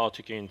vill. Och jag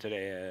tycker inte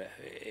det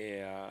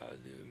är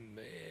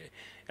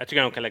jag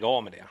tycker de kan lägga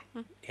av med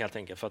det. Helt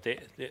enkelt. För att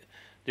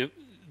det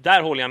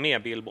där håller jag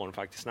med Billborn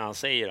faktiskt när han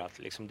säger att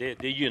liksom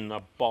det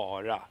gynnar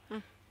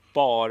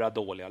bara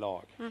dåliga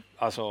lag.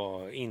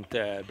 Alltså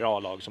inte bra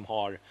lag som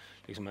har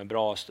liksom en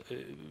bra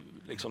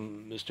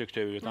liksom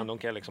struktur, utan de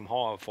kan liksom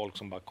ha folk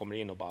som bara kommer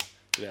in och bara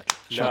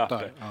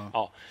löper.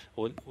 Ja.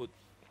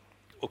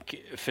 Och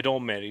för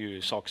dem är det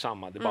ju sak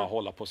samma. Det är bara att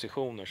hålla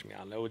positioner som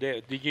gäller. Och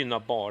det gynnar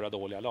bara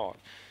dåliga lag.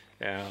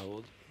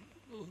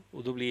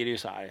 Och då blir det ju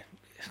så här,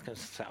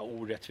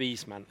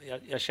 orättvis, men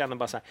jag känner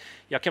bara så här,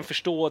 jag kan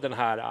förstå den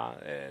här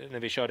när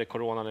vi körde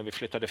corona, när vi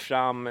flyttade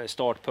fram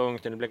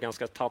startpunkten, det blev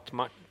ganska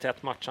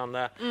tätt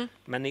matchande,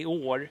 men i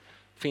år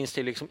finns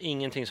det liksom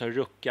ingenting som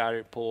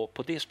ruckar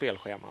på det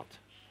spelschemat.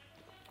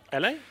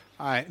 Eller?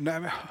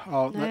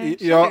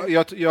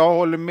 Jag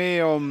håller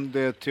med om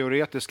det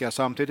teoretiska.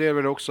 Samtidigt är det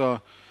väl också,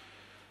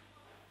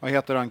 vad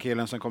heter han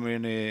killen som kommer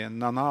in i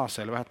Nanas,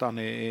 eller vad heter han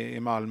i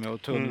Malmö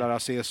och tunnlar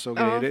assist och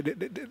grejer.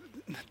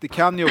 Det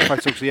kan ju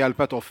faktiskt också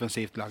hjälpa ett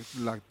offensivt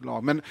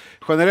lag. Men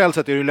generellt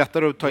sett är det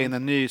lättare att ta in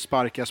en ny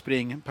sparka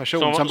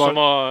springperson som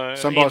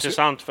var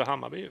intressant för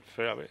Hammarby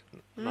för övrigt.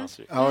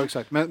 Ja,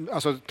 exakt. Men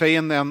alltså ta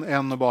in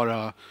en och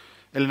bara,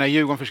 eller när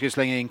Djurgården försöker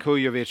slänga in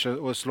Kujovic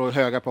och slå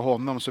höga på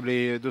honom, så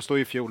då står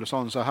ju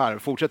Fjolesson så här.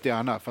 Fortsätt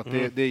gärna, för att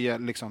det är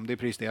liksom, det är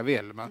precis det jag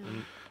vill.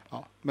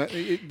 Men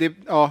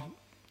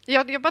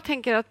Jag bara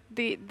tänker att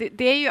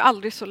det är ju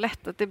aldrig så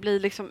lätt att det blir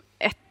liksom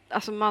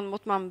alltså man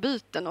mot man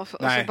byten och så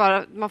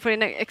bara man får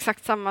in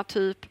exakt samma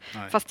typ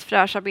fast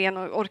fräscha ben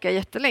och orkar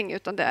jättelänge,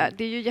 utan det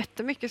är ju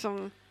jättemycket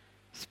som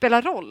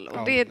spelar roll,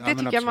 och det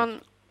tycker jag man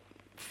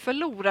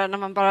förlorar när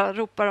man bara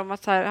ropar om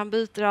att så här, han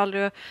byter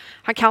aldrig,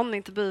 han kan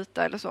inte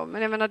byta eller så.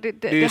 Men jag menar,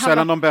 det är ju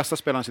sällan de bästa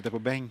spelarna sitter på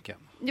bänken.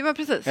 Ja, men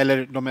precis.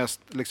 Eller de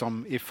mest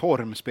liksom i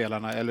form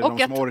spelarna, eller de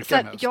som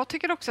orkar mest. Jag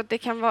tycker också att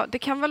det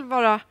kan väl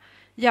vara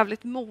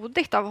jävligt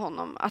modigt av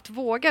honom att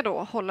våga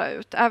då hålla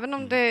ut, även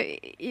om det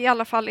i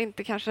alla fall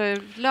inte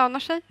kanske lönar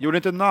sig. Gjorde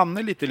inte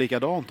Nanne lite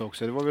likadant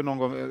också? Det var väl någon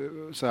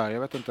gång så här,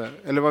 jag vet inte.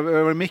 Eller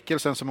var det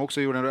Mikkelsen som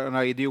också gjorde den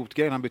här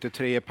idiotgrejen, han bytte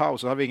 3 i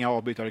paus, så har vi inga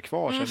avbytare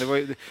kvar.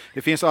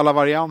 Det finns alla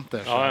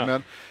varianter.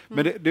 Ja.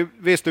 Men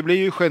visst, det blir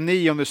ju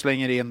geni om du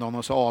slänger in någon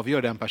och så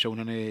avgör den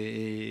personen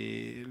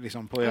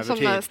liksom på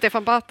övertid. Som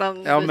Stefan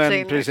Batan. Ja,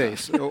 men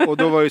precis. Och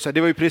då var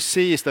det var ju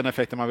precis den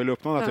effekten man vill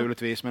uppnå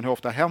naturligtvis, men hur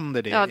ofta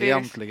händer det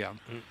egentligen?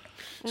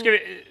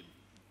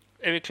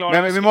 Är vi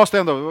klara? Men vi måste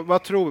ändå,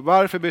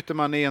 varför bytte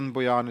man in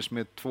Bojanic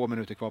med 2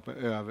 minuter kvar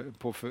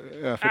på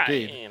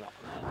övertid?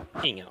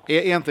 Ingen.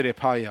 Är inte det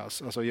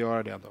pajas, alltså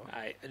göra det ändå?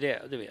 Nej,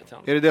 det vet jag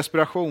inte. Är det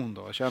desperation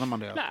då? Känner man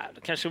det? Nej,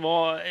 det kanske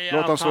var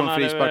att han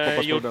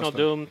hade gjort något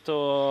dumt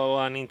och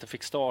han inte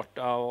fick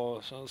starta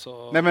och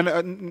så. Nej, men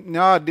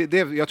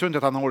jag tror inte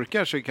att han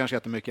orkar så kanske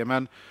jättemycket,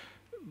 men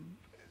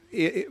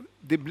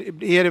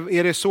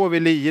är det så vi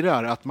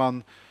lirar, att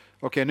man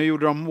okej, nu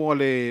gjorde de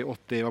mål i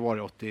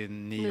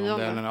 89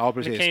 eller ja,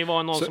 precis. Det kan ju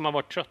vara någon som har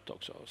varit trött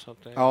också. Så att,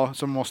 ja,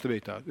 som måste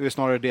byta. Det är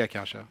snarare det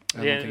kanske.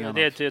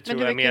 Det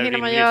tror jag är mer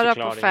rimlig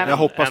förklaring. Jag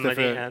hoppas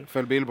det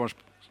för Billborns.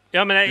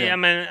 Ja,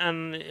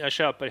 men jag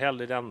köper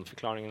hellre den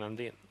förklaringen än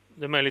din.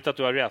 Det är möjligt att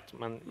du har rätt,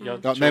 men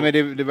jag tror, nej,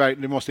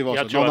 men det måste ju vara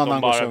så. Jag tror att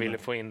de bara ville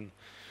få in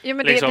men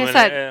liksom det är så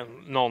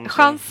här,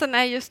 chansen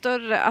är ju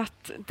större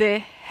att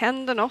det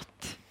händer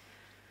något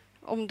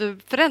om du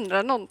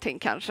förändrar någonting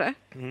kanske.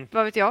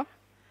 Vad vet jag?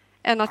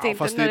 Än att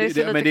inte när det är så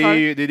lite men det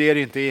är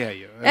det inte är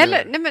ju.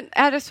 Eller nej, men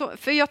är det så,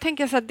 för jag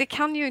tänker så att det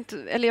kan ju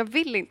inte, eller jag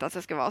vill inte att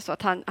det ska vara så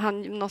att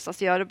han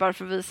någonstans gör det bara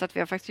för att visa att vi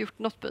har faktiskt gjort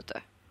något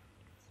byte.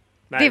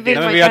 Nej, vi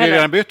hade ju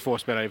redan bytt 2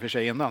 spelare i och för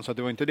sig innan, så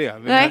det var inte det.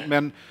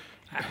 Men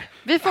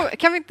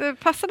kan vi inte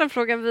passa den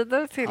frågan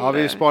vidare till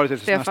vi sparar till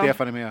när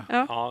Stefan är med.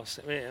 Ja,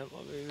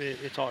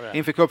 vi tar det.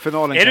 Inför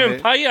cupfinalen. Är du en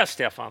pajas,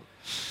 Stefan?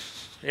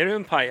 Är du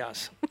en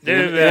pajas?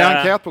 Är det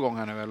enkät på gång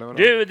här nu,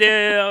 eller?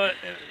 Det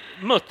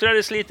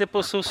muttrades lite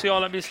på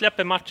sociala... Vi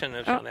släpper matchen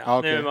nu, känner jag.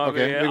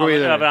 Okay, nu vi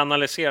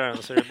överanalyserar den,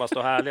 så det bara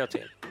står härliga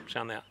till,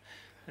 känner jag.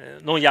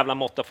 Någon jävla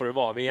måtta får det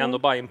vara. Vi är ändå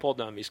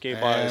Bajen-podden. Vi ska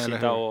ju bara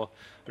sitta och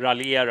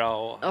raljera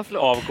och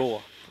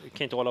avgå. Vi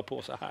kan inte hålla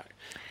på så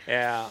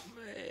här.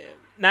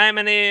 Nej,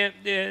 men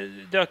det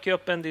dök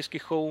upp en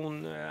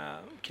diskussion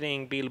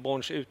kring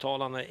Billborns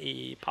uttalande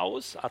i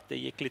paus, att det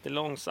gick lite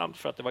långsamt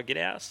för att det var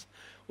gräs.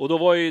 Och då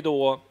var ju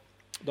då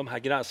de här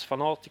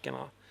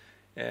gräsfanatikerna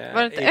var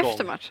det inte igång.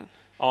 Efter matchen?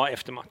 Ja,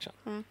 efter matchen.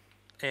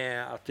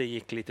 Att det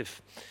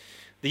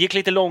gick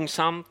lite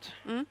långsamt.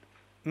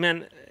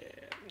 Men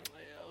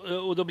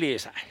och då blir det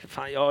så här,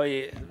 fan,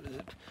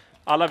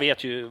 alla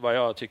vet ju vad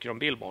jag tycker om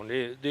Billborn.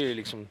 Det är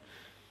liksom,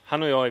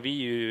 han och jag, vi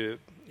är ju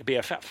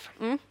BFF.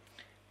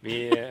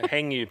 Vi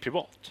hänger ju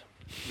privat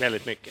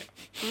väldigt mycket.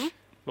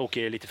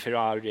 Åker lite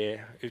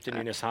Ferrari, ut i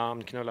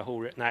Nynäshamn, knulla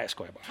horor. Nej, jag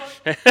skojar bara.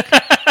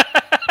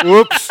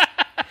 Oops!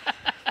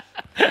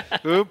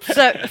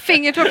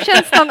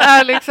 Fingertoppskänslan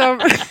är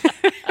liksom...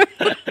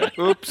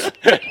 Oops!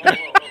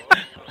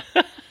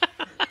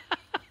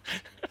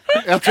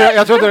 Jag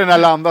tror inte den här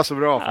landar så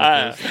bra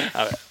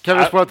faktiskt. Kan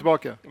vi spåra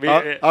tillbaka?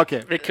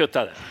 Vi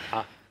kuttade.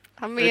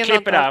 Vi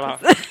klipper där, va?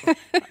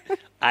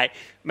 Nej,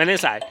 men det är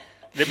så här.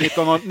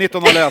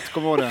 1901,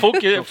 kom ihåg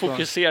det.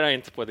 Fokusera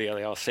inte på det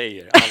jag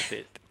säger,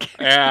 alltid.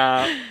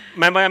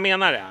 Men vad jag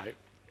menar är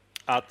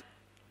att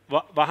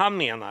vad han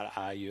menar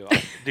är ju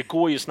att det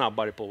går ju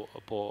snabbare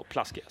på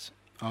plastgräs.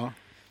 Ja.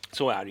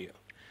 Så är det ju.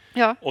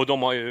 Ja. Och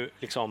de har ju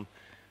liksom,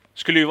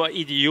 skulle ju vara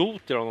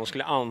idioter om de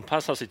skulle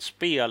anpassa sitt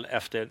spel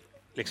efter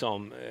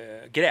liksom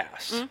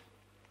gräs.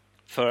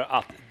 För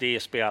att det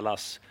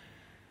spelas,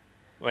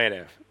 vad är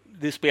det?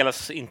 Det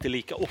spelas inte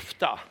lika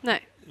ofta.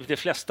 Nej. De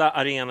flesta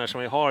arenor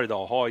som vi har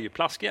idag har ju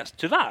plastgräs,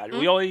 tyvärr.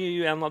 Och jag är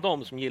ju en av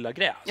dem som gillar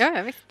gräs.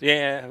 Ja, visst.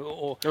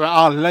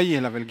 Alla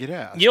gillar väl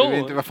gräs? Jo, det är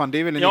inte, vad fan, det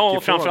är väl en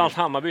och framförallt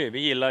Hammarby. Vi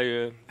gillar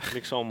ju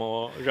liksom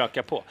att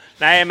röka på.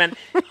 Nej, men...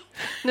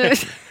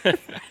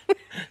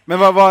 Men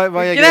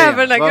vad är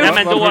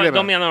grejen?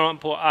 Då menar de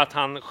på att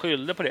han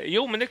skyllde på det.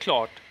 Jo, men det är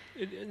klart.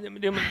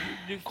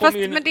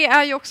 Men det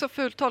är ju också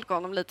fultolka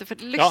honom lite, för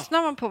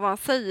lyssnar man på vad han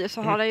säger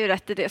så har han ju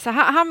rätt i det. Så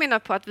han menar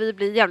på att vi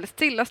blir jävligt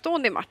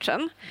stillastående i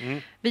matchen.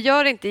 Vi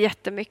gör inte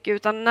jättemycket,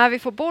 utan när vi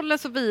får bollen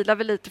så vilar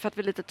vi lite för att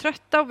vi är lite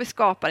trötta och vi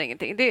skapar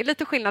ingenting. Det är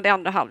lite skillnad i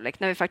andra halvlek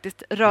när vi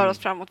faktiskt rör oss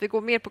framåt. Vi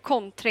går mer på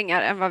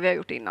kontringar än vad vi har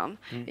gjort innan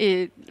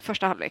i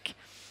första halvlek.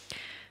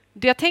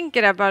 Det jag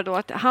tänker är bara då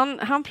att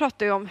han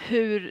pratar ju om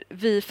hur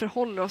vi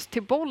förhåller oss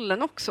till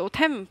bollen också och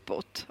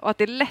tempot, och att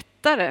det är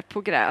lättare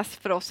på gräs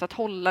för oss att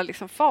hålla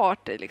liksom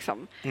fart i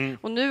liksom.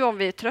 Och nu om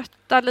vi är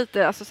trötta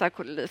lite, alltså så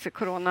här, lite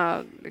corona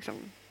liksom,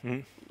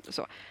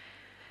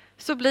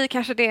 så blir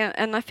kanske det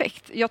en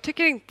effekt. Jag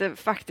tycker inte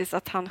faktiskt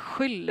att han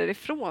skyller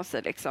ifrån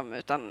sig liksom,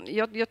 utan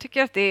jag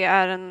tycker att det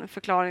är en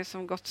förklaring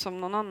som gått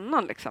som någon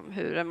annan liksom,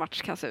 hur en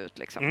match kan se ut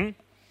liksom.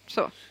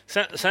 Så.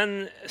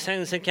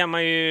 Sen kan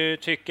man ju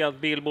tycka att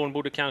Billborn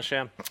borde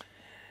kanske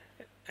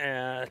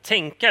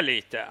tänka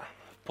lite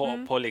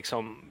på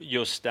liksom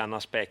just den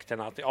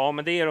aspekten att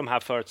men det är de här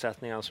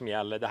förutsättningarna som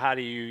gäller. Det här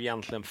är ju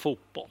egentligen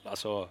fotboll,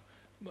 alltså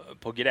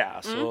på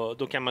gräs, och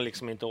då kan man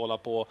liksom inte hålla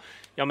på.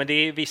 Ja, men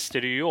det visste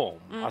du ju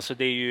om. Alltså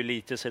det är ju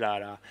lite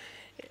sådär.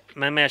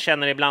 Men jag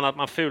känner ibland att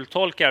man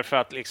fultolkar för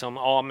att liksom,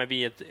 men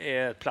vi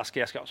är ett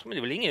plastgräsgräs. Men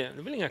det är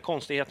väl inga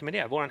konstigheter med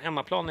det. Vår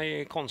hemmaplan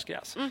är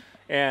konstgräs.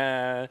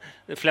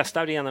 De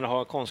flesta arenorna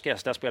har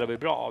konstgräs, där spelar vi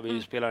bra.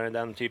 Vi spelar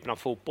den typen av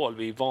fotboll.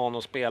 Vi är vana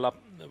att spela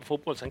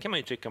fotboll. Sen kan man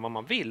ju tycka vad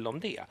man vill om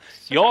det.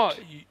 Jag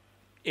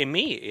är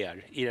med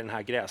er i den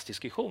här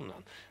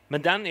gräsdiskussionen.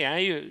 Men den är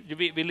ju,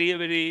 vi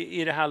lever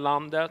i det här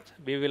landet.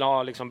 Vi vill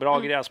ha liksom bra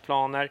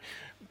gräsplaner.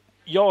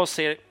 Jag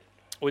ser...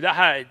 Och det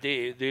här,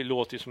 det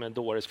låter ju som en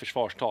dåres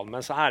försvarstal,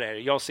 men så här är det.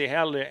 Jag ser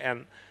hellre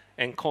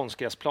en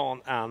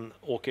konstgräsplan än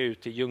åka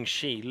ut till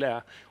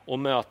Ljungskile och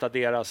möta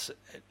deras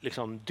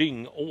liksom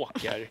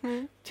dyngåker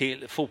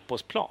till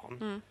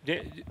fotbollsplan.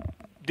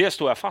 Det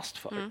står jag fast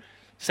för.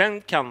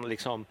 Sen kan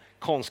liksom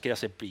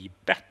konstgräset bli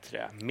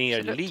bättre,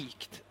 mer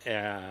likt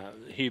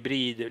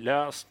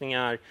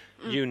hybridlösningar,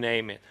 you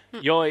name it.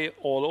 Jag är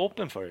all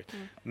open för det.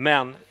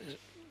 Men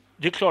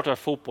det är klart att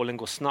fotbollen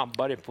går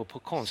snabbare på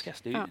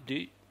konstgräs.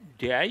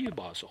 Det är ju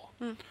bara så.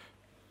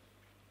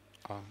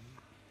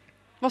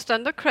 Måste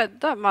ändå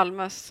credda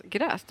Malmös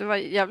gräs. Det var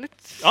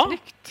jävligt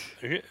snyggt.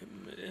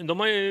 De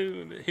har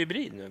ju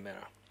hybrid numera.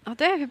 Ja,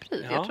 det är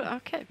hybrid. Ja. Jag tror,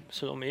 okay.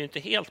 Så de är ju inte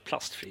helt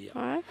plastfria.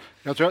 Nej.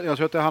 Jag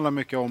tror att det handlar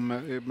mycket om,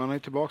 man är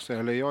tillbaka till,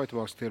 eller jag är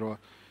tillbaka till då,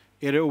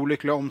 är det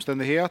olyckliga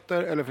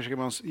omständigheter eller försöker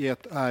man ge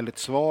ett ärligt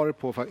svar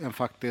på en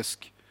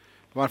faktisk,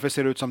 varför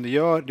ser det ut som det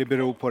gör? Det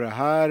beror på det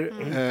här.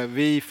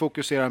 Vi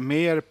fokuserar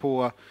mer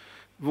på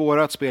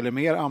vårat spel är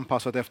mer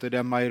anpassat efter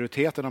den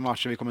majoriteten av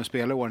matcher vi kommer att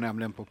spela i år,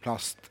 nämligen på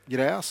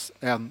plastgräs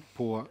än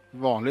på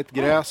vanligt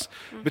gräs.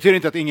 Betyder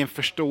inte att ingen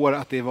förstår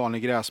att det är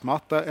vanlig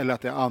gräsmatta eller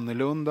att det är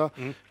annorlunda,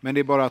 men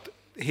det är bara att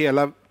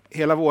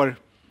hela vår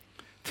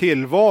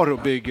tillvaro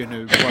bygger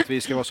nu på att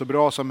vi ska vara så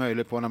bra som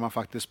möjligt på när man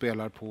faktiskt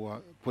spelar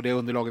på det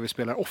underlaget vi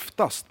spelar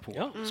oftast på.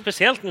 Ja,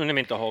 speciellt nu när vi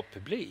inte har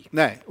publik.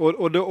 Nej,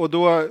 och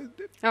då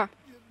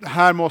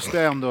här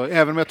måste ändå,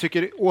 även om jag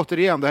tycker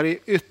återigen, det här är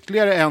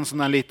ytterligare en sån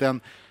här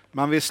liten,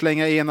 man vill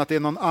slänga in att det är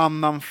någon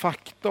annan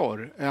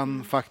faktor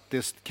än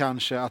faktiskt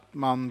kanske att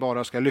man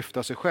bara ska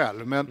lyfta sig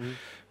själv.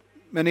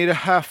 Men i det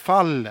här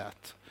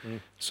fallet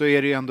så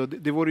är det ju ändå,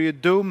 det vore ju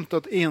dumt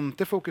att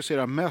inte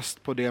fokusera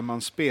mest på det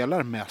man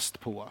spelar mest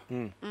på.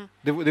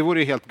 Det vore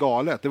ju helt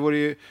galet. Det vore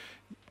ju,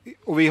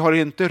 och vi har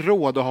inte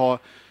råd att ha,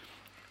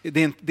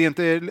 det är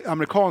inte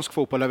amerikansk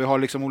fotboll där vi har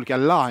liksom olika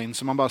lines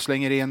som man bara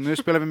slänger in. Nu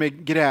spelar vi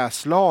med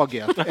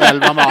gräslaget,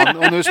 11 man.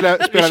 Och nu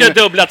spelar vi kör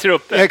dubbla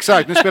trupper.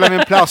 Exakt, nu spelar vi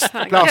med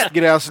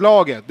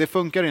plastgräslaget. Det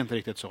funkar inte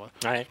riktigt så.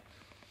 Nej.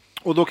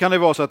 Och då kan det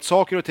vara så att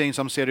saker och ting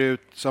som ser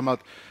ut som att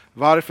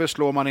varför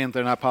slår man inte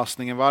den här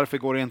passningen? Varför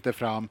går det inte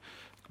fram?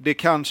 Det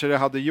kanske det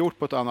hade gjort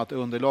på ett annat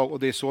underlag och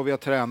det är så vi har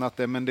tränat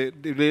det, men det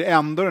blir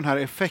ändå den här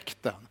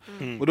effekten.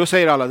 Och då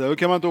säger alla, då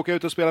kan man inte åka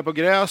ut och spela på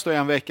gräs då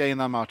en vecka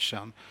innan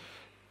matchen.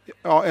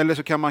 Ja, eller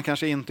så kan man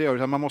kanske inte göra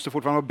det. Man måste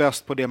fortfarande vara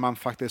bäst på det man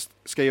faktiskt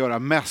ska göra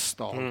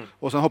mest av.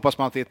 Och sen hoppas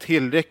man att det är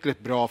tillräckligt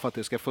bra för att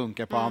det ska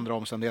funka på andra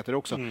omständigheter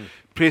också.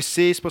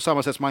 Precis på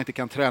samma sätt som man inte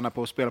kan träna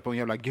på att spela på en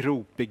jävla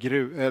gropig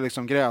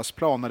liksom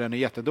gräsplan när den är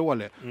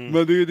jättedålig.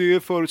 Men det är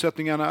det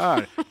förutsättningarna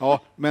är.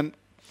 Ja, men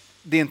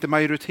det är inte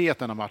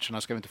majoriteten av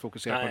matcherna ska vi inte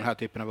fokusera på den här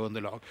typen av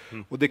underlag.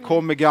 Och det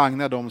kommer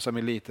gagna de som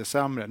är lite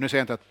sämre. Nu säger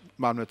jag inte att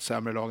Malmö är ett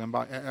sämre lag än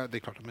det är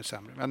klart att de är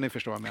sämre, men ni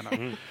förstår vad jag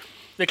menar.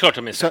 Det är klart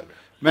de är sämre.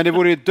 Men det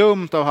vore ju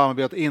dumt av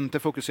Hammarby att inte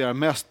fokusera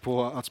mest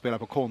på att spela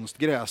på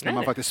konstgräs när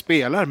man faktiskt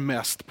spelar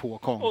mest på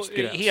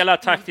konstgräs. Och hela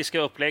taktiska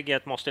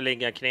upplägget måste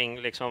ligga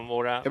kring liksom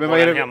våra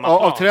hemmaplan.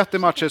 Av 30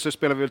 matcher så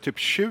spelar vi väl typ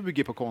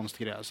 20 på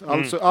konstgräs.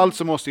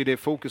 Alltså måste ju det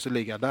fokuset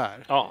ligga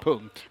där.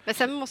 Punkt. Men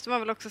sen måste man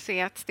väl också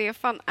se att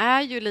Stefan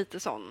är ju lite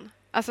sån.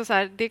 Alltså så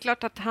här, det är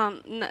klart att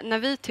han, när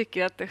vi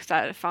tycker att det är så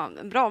här, fan,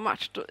 en bra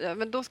match,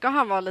 men då ska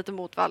han vara lite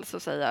motvalls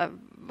och säga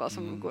vad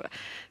som går.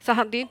 Så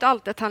det är inte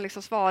alltid att han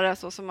liksom svarar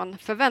så som man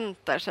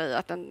förväntar sig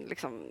att en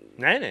liksom,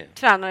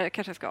 tränare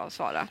kanske ska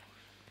svara.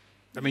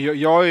 Ja, men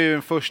jag är ju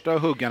den första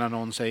huggarna när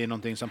någon säger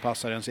någonting som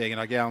passar ens egen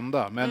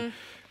agenda.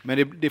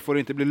 Men det får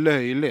inte bli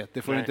löjligt,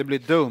 det får inte bli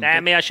dumt.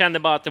 Nej, men jag kände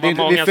bara att det var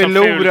många som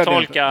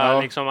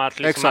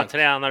fultolkade att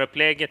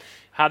tränarupplägget.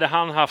 Hade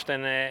han haft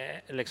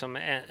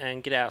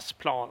en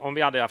gräsplan, om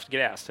vi hade haft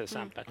gräs till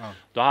exempel,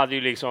 då hade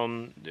ju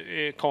liksom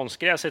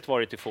konstgräset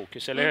varit i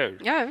fokus, eller hur?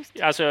 Ja,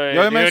 visst. Alltså,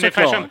 men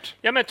såklart.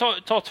 Men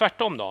ta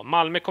tvärtom då.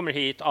 Malmö kommer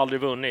hit,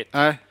 aldrig vunnit.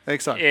 Nej,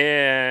 exakt.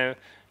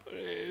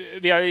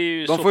 Vi har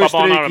ju de får ju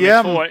stryk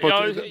igen. De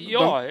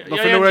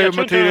förlorar ju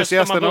mot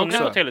hyresgästen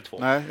också.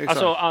 Nej,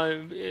 alltså,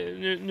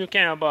 nu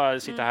kan jag bara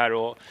sitta här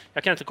och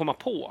jag kan inte komma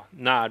på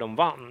när de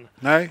vann.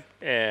 Nej,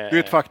 det är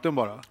ett faktum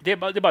bara. Det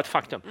är bara ett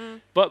faktum.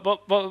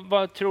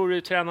 Vad tror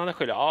du tränarna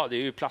skyller? Ja, det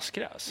är ju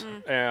plastgräs.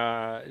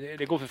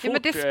 Det går för fort.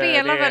 Men det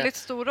spelar väldigt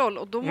stor roll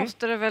och då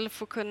måste det väl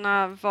få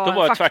kunna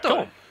vara en faktor.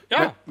 Tvärtom.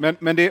 Ja.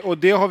 Men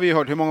det har vi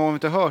hört. Hur många har vi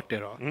inte hört det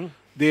då?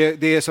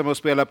 Det är som att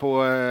spela på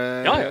och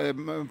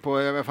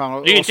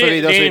så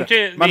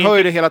vidare. Man hör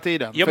ju det hela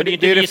tiden. Ja, men det är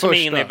inte vi som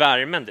är inne i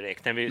värmen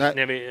direkt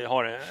när vi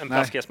har en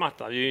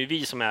plastgräsmatta. Det är ju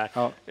vi som är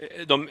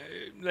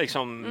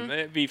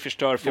vi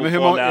förstör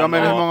fotbollen.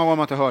 Men hur många har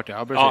man inte hört det?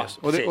 Ja, precis.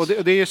 Och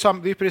det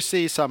är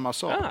precis samma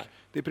sak.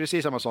 Det är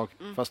precis samma sak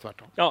fast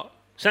tvärtom. Ja,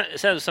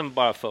 sen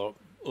bara för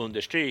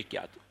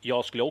understryka att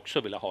jag skulle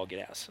också vilja ha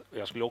gräs.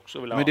 Jag skulle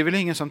också vilja men det är väl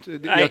ingen som...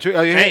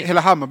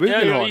 hela Hammarby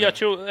vill ha det. Jag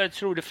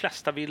tror de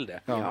flesta vill det.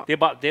 Ja. Det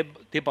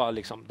är bara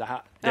liksom det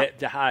här.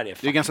 Det här är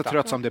fakta. Det är ganska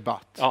tröttsam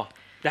debatt. Ja.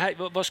 Det här,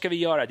 vad ska vi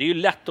göra? Det är ju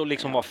lätt att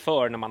liksom vara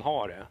för när man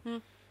har det.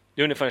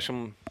 Det är ungefär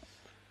som...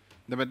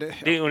 Det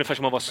är ungefär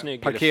som att vara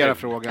snygg. Parkera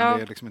frågan,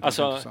 det är liksom inte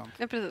intressant.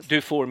 Ja,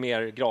 du får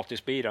mer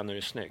gratisbira när du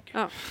är snygg.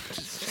 Ja.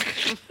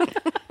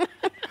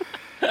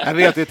 Jag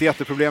vet, det är ett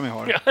jätteproblem jag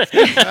har.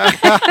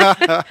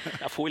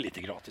 Jag får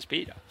lite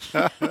gratisbira.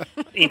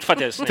 Inte för att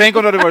jag är snygg. Tänk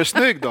om du hade varit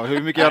snygg då.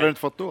 Hur mycket hade du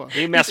inte fått då?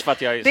 Det är mest för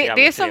att jag är så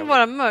det är som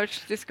våra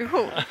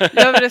merch-diskussion.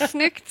 Gör vi det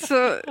snyggt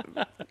så...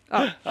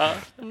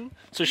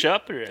 Så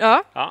köper du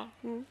det. Ja.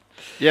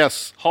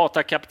 Yes.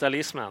 Hata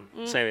kapitalismen,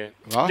 säger vi.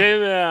 Va? Du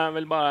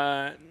vill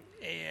bara...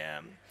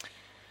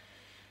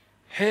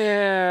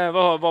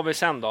 vad var vi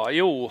sen då?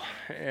 Jo...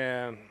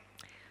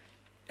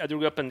 jag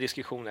drog upp en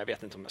diskussion, jag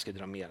vet inte om jag ska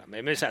dra mer.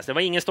 Men det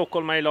var ingen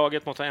stockholmare i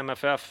laget mot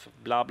MFF,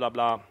 bla bla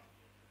bla.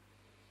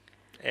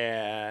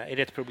 Är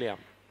det ett problem?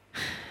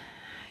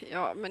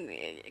 Ja, men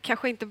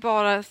kanske inte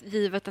bara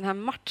givet den här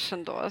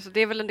matchen då. Alltså,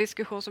 det är väl en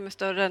diskussion som är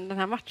större än den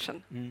här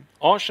matchen.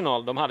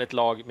 Arsenal, de hade ett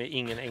lag med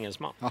ingen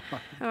engelsman.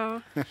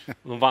 Ja.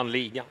 De vann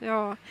ligan.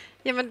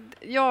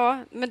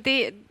 Men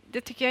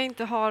det tycker jag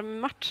inte har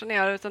med matchen att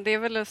göra, utan det är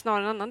väl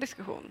snarare en annan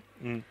diskussion.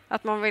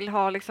 Att man vill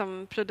ha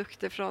liksom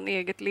produkter från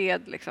eget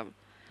led liksom.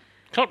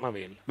 Klart man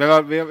vill. Vi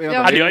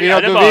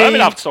har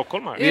bara haft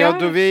stockholmare. Vi har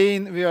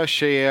Dovin, vi har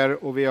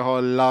Cher och vi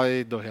har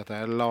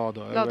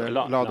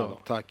Lado.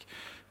 Tack.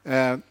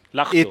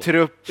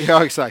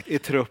 I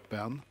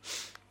truppen.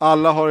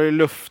 Alla har ju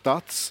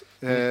luftats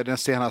den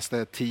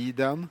senaste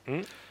tiden.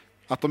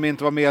 Att de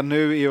inte var med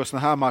nu i just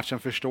den här matchen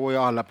förstår ju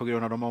alla på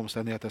grund av de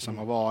omständigheter som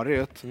har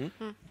varit.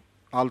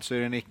 Alltså är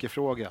det en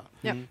icke-fråga.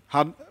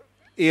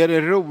 Är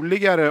det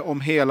roligare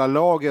om hela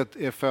laget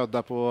är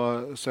födda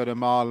på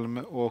Södermalm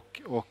och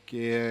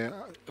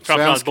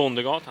framförallt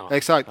Bondegatan?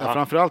 Exakt,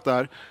 framförallt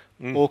där.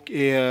 Och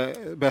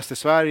är bäst i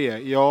Sverige?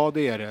 Ja,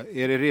 det är det.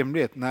 Är det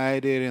rimligt?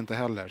 Nej, det är det inte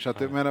heller. Så att,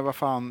 men vad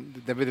fan,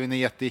 det är en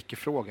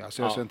jätte-icke-fråga.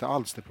 Så jag ser inte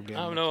alls det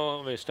problemet. Ja, men då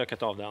har vi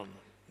stökat av den.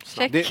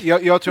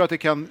 Jag tror att det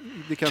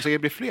kan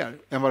säkert bli fler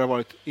än vad det har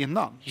varit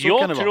innan.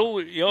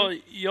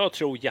 Jag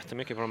tror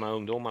jättemycket på de här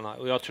ungdomarna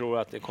och jag tror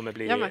att det kommer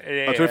bli...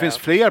 Jag tror det finns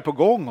fler på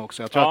gång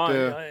också. Jag tror att,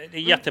 det är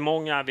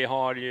jättemånga. Vi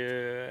har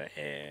ju...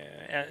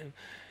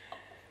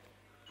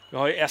 Vi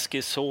har ju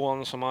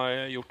Eskilsson som har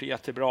gjort det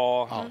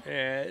jättebra.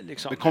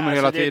 Liksom. Det kommer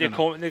hela tiden.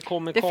 Det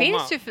kommer det komma.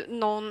 Finns ju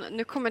någon,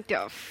 nu kommer inte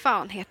jag,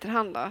 fan heter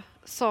han då,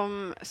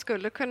 som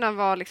skulle kunna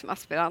vara liksom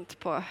aspirant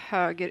på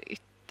höger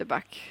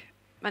ytterback.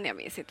 Men jag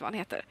minns inte vad han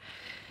heter.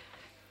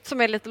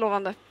 Som är lite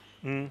lovande.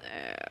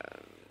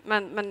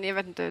 Men jag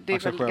vet inte, det är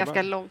Axel väl Sjöberg.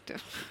 ganska långt.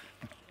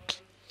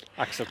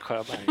 Axel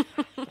Sjöberg.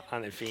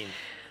 Han är fin.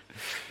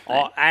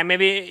 Ja, nej,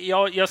 men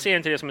jag ser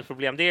inte det som ett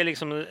problem. Det är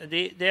liksom...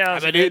 Det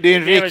är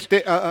en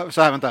riktig...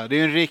 Så här, vänta. Det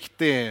är en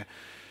riktig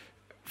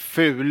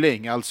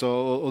fuling,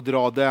 alltså att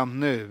dra den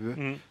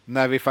nu.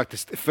 När vi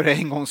faktiskt för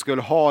en gång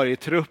skulle ha i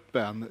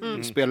truppen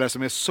spelare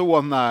som är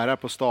så nära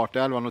på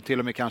startelvan och till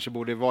och med kanske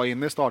borde vara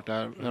inne i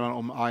startelvan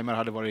om Aymar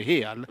hade varit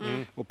hel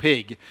och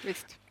pigg.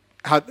 Visst.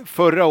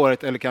 Förra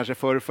året, eller kanske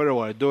förra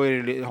året, då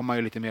har man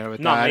ju lite mer av ett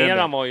ärende.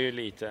 Nameran var ju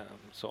lite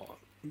så...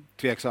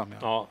 Tveksam,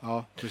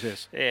 ja,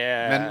 precis.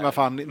 Men vad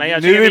fan, men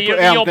nu är vi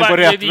äntligen på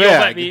rätt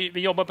väg. Vi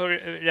jobbar på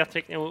rätt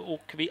riktning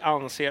och vi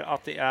anser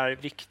att det är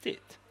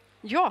viktigt.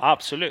 Ja,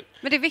 absolut.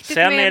 Men det är viktigt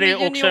Sen med är det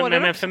juniorer också,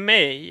 men för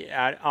mig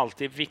är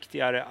alltid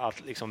viktigare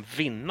att liksom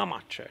vinna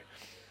matcher.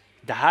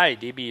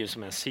 Det blir ju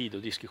som en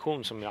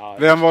sidodiskussion som jag...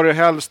 Vem var det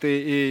helst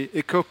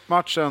i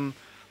cupmatchen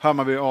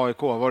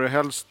Hammarby-AIK? Var det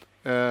helst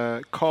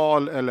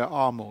Karl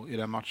eller Amo i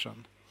den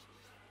matchen?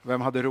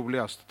 Vem hade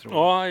roligast, tror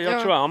jag? Ja,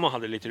 jag tror Amo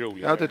hade lite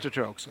roligare. Ja, det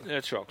tror jag också.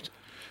 Det tror jag också.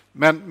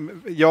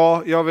 Men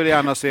jag vill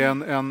gärna se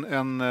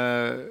en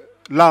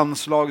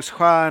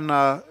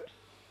landslagsstjärna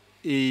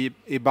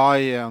i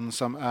Bayern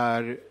som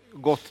är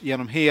gått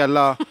genom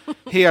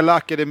hela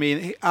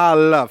akademin,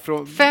 alla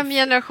från 5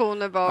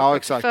 generationer bak. Ja,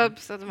 exakt.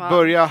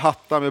 Börja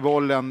hatta med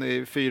bollen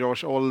i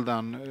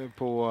 4-årsåldern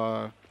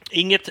på...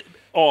 Inget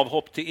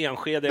avhopp till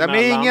Enskede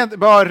emellan. Men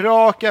bara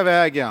raka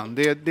vägen.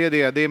 Det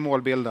är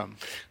målbilden.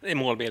 Det är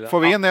målbilden. Får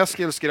vi in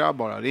Eskils grabb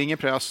bara. Det är ingen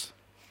press.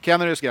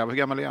 Kennedys grabb, hur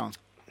gammal är han?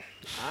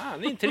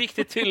 Det är inte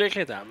riktigt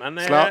tillräckligt där. Men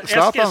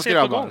Zlatans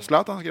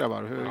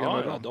grabbar. Hur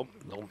gamla är de?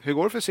 Hur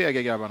går det för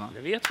segergrabbarna?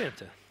 Det vet vi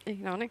inte.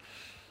 Ingen aning.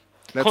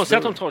 Konstigt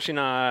att de tar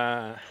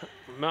sina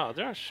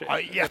mödrars... Ja,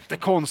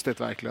 jättekonstigt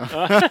verkligen.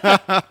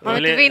 Man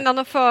vill inte vinna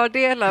några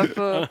fördelar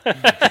på...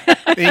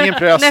 Ingen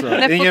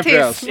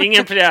press.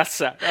 Ingen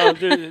press. Ja,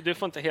 du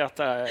får inte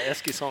heta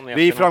Eskilsson.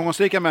 Vi är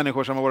framgångsrika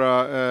människor som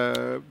våra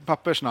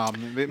pappers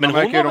namn. Men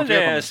hon var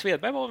väl,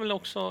 Svedberg var väl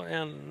också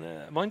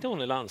var inte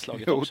hon i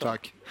landslaget också? Jo,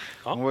 tack.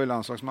 Hon var ju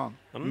landslagsman.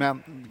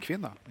 Men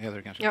kvinna heter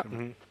det kanske. Ja.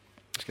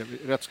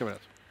 Rätt ska vara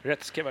rätt.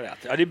 Rätt ska vara rätt.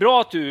 Ja, det är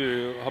bra att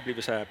du har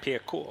blivit så här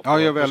PK. Ja,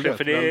 jag väldigt.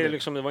 För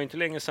det var inte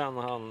länge sedan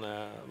han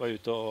var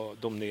ute och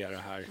dominerade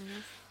här.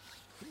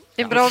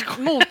 Det är en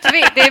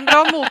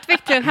bra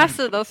motvikt till den här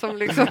sidan som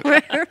liksom...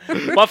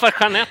 Bara för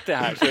att Jeanette är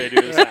här så är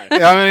du så här.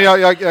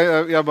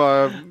 Ja,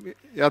 men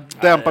jag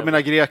dämpar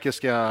mina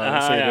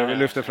grekiska sidor och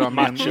lyfter fram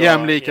min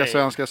jämlika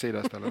svenska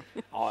sida istället.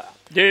 Ja.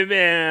 Du,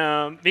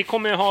 vi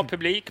kommer att ha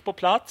publik på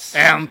plats.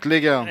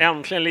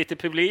 Äntligen lite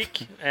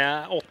publik.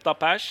 8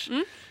 pers.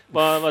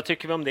 Vad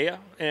tycker vi om det?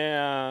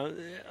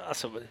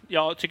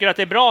 Jag tycker att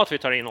det är bra att vi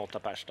tar in 8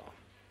 pers då.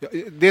 Ja,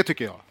 det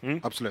tycker jag,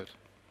 absolut.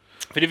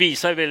 För det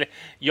visar väl,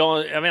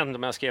 jag vet inte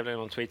om jag skrev det i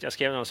någon tweet, jag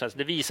skrev någonstans,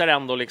 det visar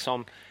ändå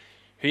liksom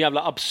hur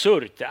jävla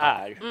absurt det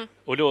är.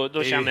 Och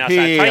då känner jag så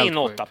här, ta in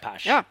 8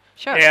 pers. Ja,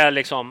 kör.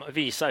 Liksom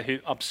visa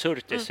hur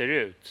absurt det ser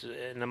ut.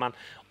 När man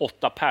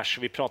 8 pers,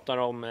 vi pratar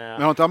om...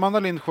 Men har inte Amanda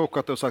Lind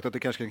chockat och sagt att det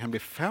kanske kan bli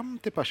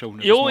 50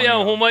 personer? Jo,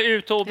 hon var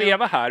ute och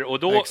veva här. Och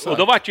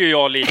då vart ju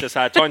jag lite så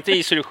här, ta inte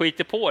i så du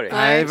skiter på det.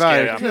 Nej,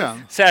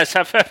 verkligen. Så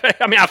här,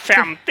 jag menar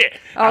 50!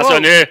 Alltså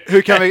nu,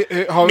 hur kan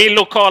vi, min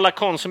lokala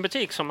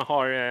Konsumbutik som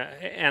har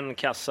en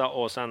kassa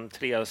och sen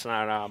 3 såna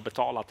här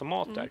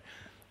betalautomater.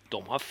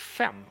 De har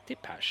 50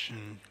 pers.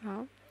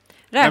 Ja.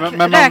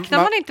 Räknar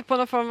man inte på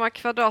någon form av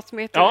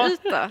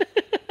kvadratmeter-yta?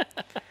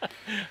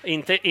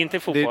 Inte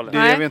fotboll. Det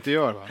är det vi inte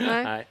gör, va?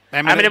 Nej,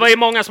 men det var ju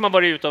många som har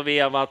varit ute och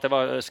vevat. Det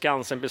var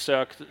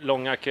Skansen-besök,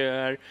 långa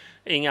köer,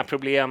 inga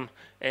problem.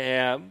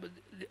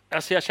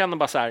 Alltså jag känner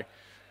bara så här...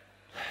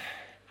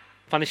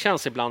 Fan, det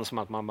känns ibland som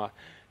att man bara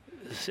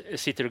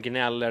sitter och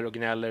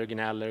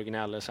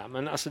gnäller så här.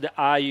 Men alltså det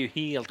är ju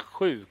helt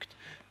sjukt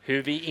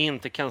hur vi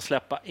inte kan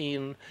släppa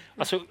in...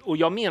 Alltså, och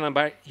jag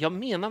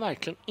menar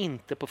verkligen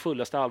inte på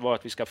fullaste allvar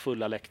att vi ska ha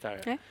fulla läktare.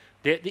 Nej.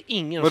 Det är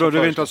ingen vadå, som du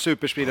vill inte ha ett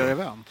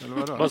superspridare-event? Eller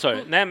vadå? Vad sa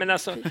du? Nej, men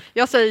alltså...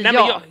 Jag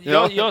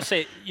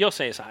säger Jag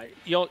säger så här.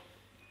 Jag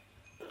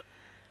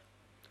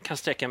kan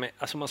sträcka mig...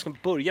 Alltså man ska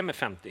börja med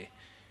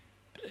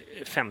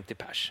 50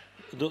 pers.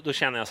 Då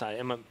känner jag så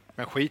här... Men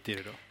skit i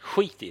det då.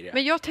 Skit i det.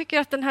 Men jag tycker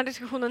att den här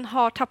diskussionen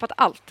har tappat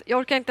allt. Jag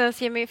orkar inte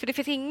ens ge mig... För det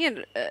finns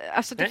ingen...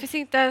 Alltså det finns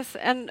inte ens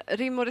en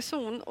rim och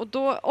reson. Och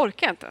då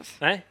orkar jag inte ens.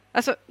 Nej.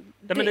 Alltså,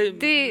 det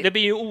blir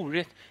ju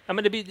orätt. Ja,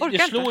 men det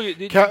slår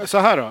ju... Så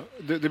här då.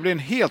 Det blir en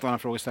helt annan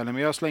frågeställning.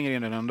 Men jag slänger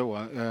in den ändå.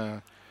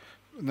 När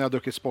jag har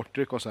druckit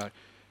sportdryck och så här.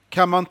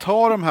 Kan man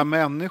ta de här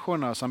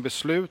människorna som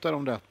beslutar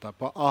om detta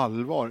på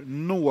allvar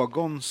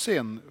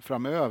någonsin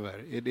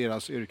framöver i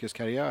deras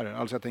yrkeskarriärer?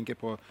 Alltså jag tänker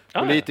på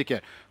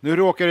politiker. Nu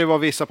råkar det vara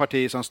vissa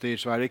partier som styr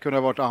Sverige, det kunde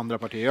ha varit andra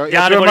partier.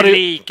 Jag hade varit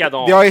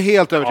likadant. Jag är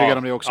helt övertygad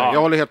om det också.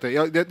 Jag håller helt,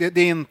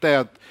 det är inte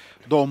ett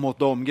de mot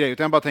de grej,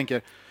 utan jag bara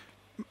tänker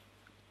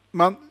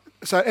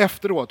så här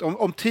efteråt,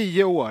 om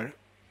 10 år,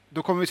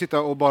 då kommer vi sitta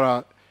och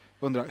bara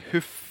undra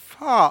hur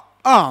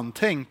fan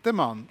tänkte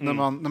man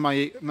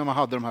när man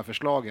hade de här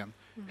förslagen?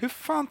 Hur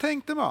fan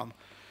tänkte man?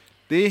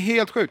 Det är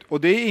helt sjukt.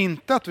 Och det är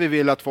inte att vi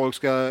vill att folk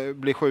ska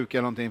bli sjuka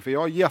eller någonting, för jag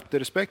har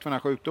jätterespekt för den här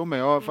sjukdomen.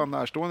 Jag har fan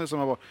närstående som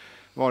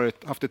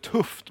har haft det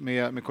tufft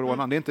med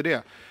coronan. Det är inte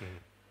det.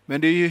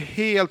 Men det är ju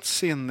helt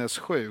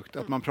sinnessjukt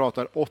att man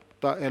pratar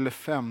 8 eller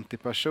 50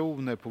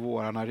 personer på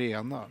våran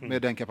arena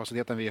med den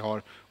kapaciteten vi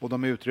har och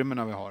de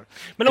utrymmena vi har.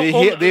 Men det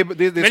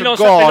är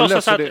så galet.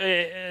 Låtsas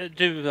att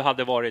du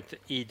hade varit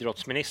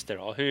idrottsminister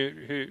då.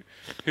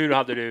 Hur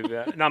hade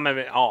du...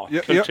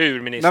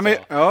 kulturminister.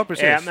 Ja,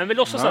 precis. Men vi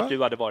låtsas att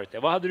du hade varit det.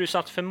 Vad hade du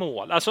satt för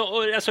mål?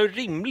 Alltså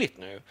rimligt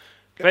nu.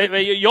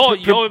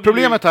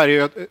 Problemet här är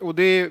ju att, och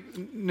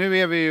nu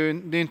är vi ju,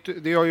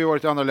 det har ju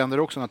varit i andra länder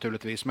också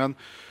naturligtvis, men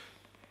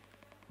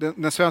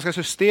det svenska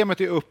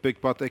systemet är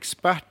uppbyggt på att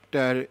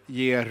experter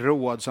ger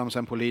råd som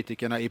sen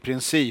politikerna i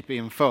princip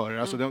inför.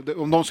 Alltså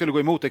om de skulle gå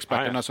emot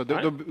experterna så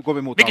då går vi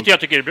emot vilket allt. Jag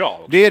tycker är bra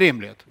också. Det är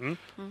rimligt.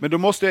 Men då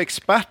måste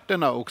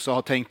experterna också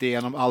ha tänkt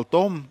igenom allt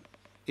de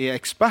är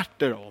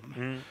experter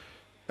om.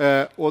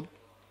 Och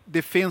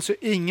det finns ju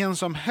ingen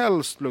som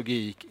helst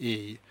logik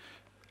i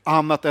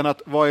annat än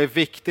att vad är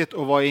viktigt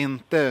och vad är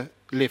inte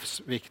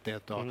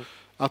livsviktigt då.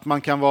 Att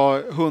man kan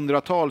vara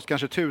hundratals,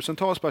 kanske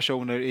tusentals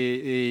personer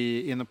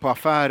inne på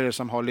affärer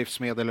som har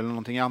livsmedel eller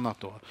någonting annat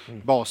då.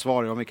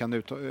 Basvaror, om vi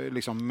kan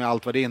liksom med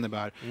allt vad det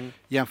innebär,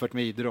 jämfört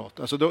med idrott.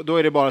 Alltså då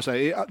är det bara så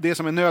här, det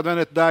som är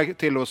nödvändigt där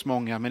till oss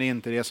många, men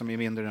inte det som är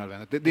mindre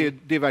nödvändigt.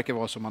 Det verkar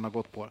vara som man har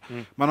gått på.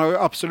 Man har ju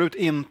absolut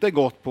inte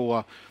gått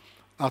på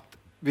att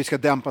vi ska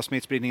dämpa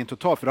smittspridningen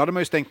totalt, för då hade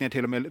man ju stängt ner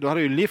till och med, då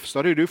hade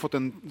ju du fått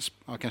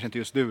kanske inte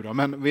just du då,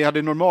 men vi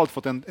hade normalt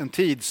fått en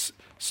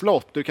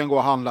tidsslott, du kan gå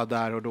och handla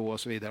där och då och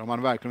så vidare, om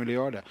man verkligen vill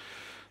göra det.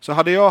 Så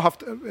hade jag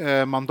haft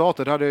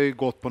mandatet, hade jag ju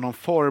gått på någon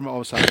form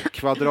av så här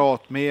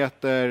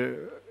kvadratmeter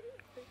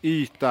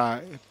yta,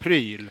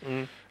 pryl.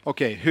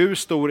 Okej, hur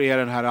stor är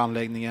den här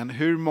anläggningen?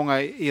 Hur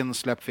många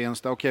insläpp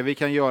finns det? Okej, vi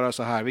kan göra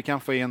så här, vi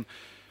kan få in 5%.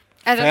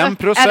 Är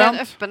det en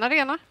öppen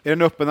arena? Är det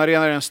en öppen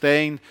arena, är den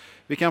stängd?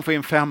 Vi kan få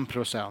in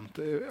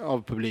 5%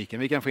 av publiken.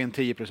 Vi kan få in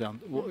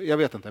 10%. Jag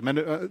vet inte,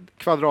 men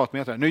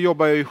kvadratmeter. Nu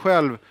jobbar jag ju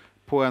själv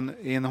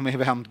inom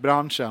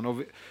eventbranschen.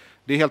 Och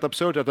det är helt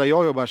absurt att där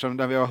jag jobbar,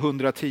 där vi har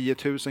 110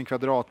 000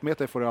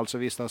 kvadratmeter, får det alltså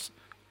vistas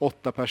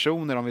 8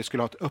 personer om vi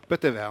skulle ha ett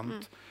öppet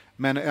event.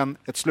 Men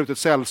ett slutet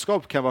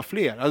sällskap kan vara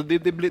fler. Alltså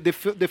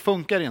det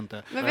funkar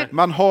inte.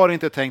 Man har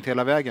inte tänkt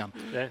hela vägen.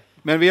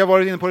 Men vi har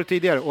varit inne på det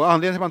tidigare. Och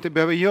anledningen till att man inte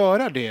behöver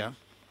göra det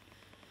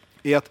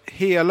är att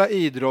hela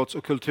idrotts-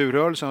 och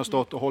kulturrörelsen har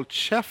stått och hållit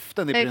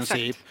käften i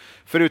princip.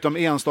 Förutom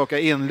enstaka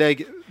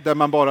inlägg där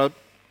man bara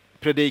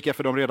predikar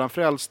för de redan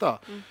frälsta.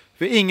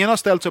 För ingen har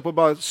ställt sig upp och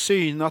bara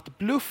synat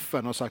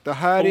bluffen och sagt det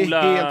här är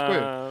helt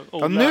sjukt.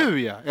 Ja,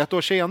 nu ett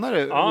år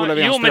senare, Ola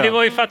Wenström. Jo, men det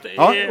var ju för att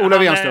Ola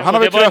Wenström, han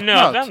har väl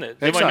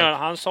tröttnat.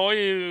 Han sa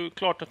ju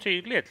klart och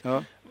tydligt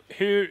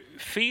hur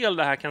fel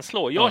det här kan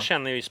slå. Jag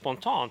känner ju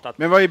spontant att...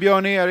 Men vad är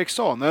Björn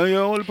Eriksson?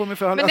 Jag håller på med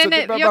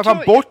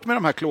bort med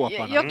de här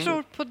klåparna. Jag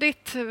tror på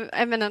ditt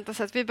eminenta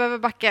sätt. Vi behöver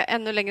backa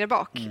ännu längre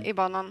bak i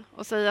banan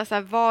och säga så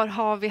här, var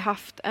har vi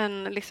haft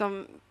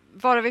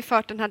var har vi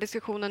fört den här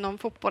diskussionen om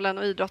fotbollen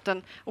och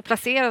idrotten och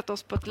placerat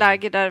oss på ett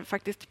läge där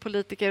faktiskt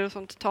politiker och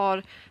sånt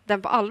tar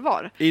den på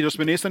allvar?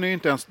 Idrottsministern är ju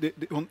inte ens...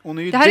 Hon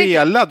är ju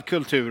delad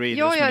kultur- och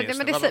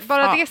idrottsminister. Ja, men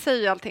bara det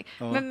säger ju allting.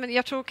 Ja. Men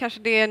jag tror kanske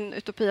det är en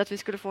utopi att vi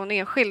skulle få en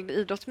enskild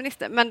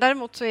idrottsminister. Men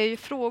däremot så är ju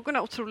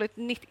frågorna otroligt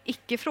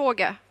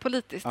icke-fråga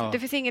politiskt. Det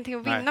finns ingenting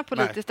att vinna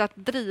politiskt att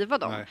driva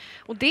dem.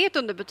 Och det är ett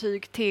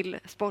underbetyg till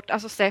sport,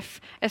 alltså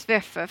SEF,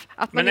 SVFF,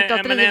 att man inte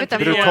har drivit den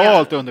frågan.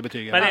 Brutalt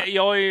underbetyg. Men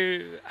jag är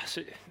ju...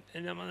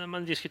 När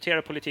man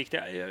diskuterar politik,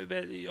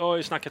 jag har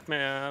ju snackat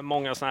med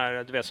många såna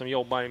här, du vet, som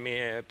jobbar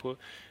med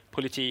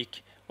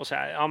politik och så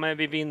här, men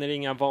vi vinner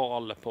inga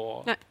val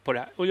på det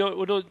här.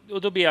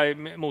 Och då ber jag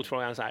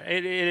motfrågan så här,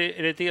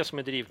 är det som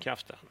är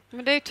drivkraften?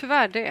 Men det är ju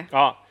tyvärr det.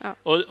 Ja.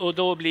 Och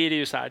då blir det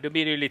ju så här, då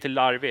blir det ju lite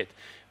larvigt.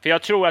 För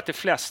jag tror att de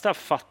flesta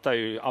fattar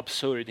ju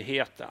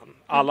absurditeten.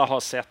 Alla har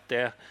sett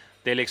det.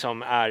 Det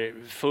liksom är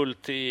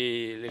fullt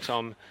i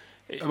liksom...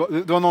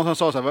 Det var någon som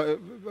sa så här,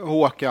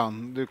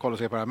 Håkan, du kollar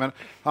sig på det här, men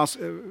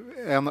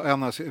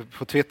en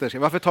på Twitter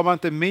skrev, varför tar man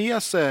inte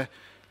med sig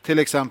till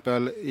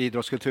exempel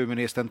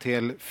idrottskulturministern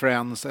till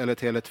Friends eller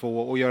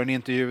Tele2 och gör en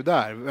intervju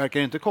där. Verkar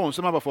det inte konstigt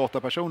om man bara får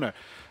 8 personer?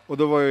 Och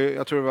då var ju,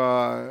 jag tror det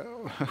var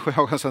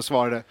Sjöhagen som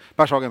svarade,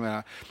 Pershagen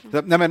menar.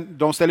 Nej, men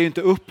de ställer ju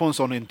inte upp på en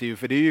sån intervju,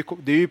 för det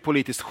är ju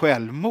politiskt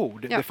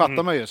självmord. Det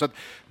fattar man ju. Så att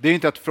det är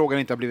inte att frågan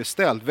inte har blivit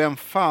ställd. Vem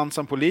fan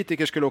som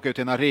politiker skulle åka ut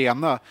till en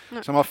arena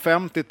som har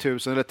 50 000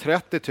 eller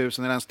 30 000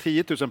 eller ens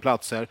 10 000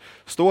 platser,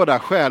 stå där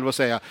själv och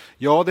säga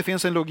ja, det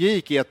finns en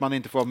logik i att man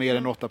inte får mer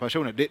än 8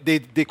 personer.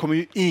 Det kommer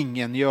ju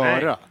ingen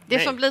göra. Nej. Det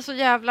som blir så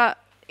jävla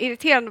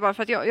irriterande bara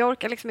för att jag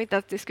orkar liksom inte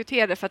att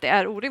diskutera det för att det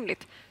är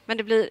orimligt. Men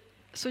det blir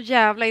så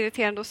jävla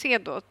irriterande att se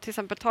då, till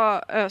exempel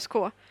ta ÖSK.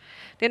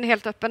 Det är en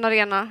helt öppen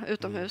arena,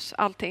 utomhus,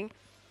 allting.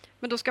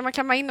 Men då ska man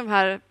klämma in de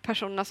här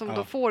personerna som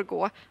då får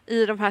gå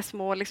i de här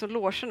små liksom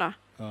logerna.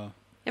 Ja.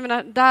 Jag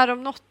menar, där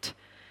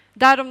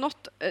om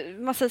något,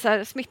 man säger så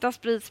här, smittan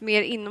sprids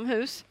mer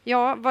inomhus.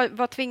 Ja,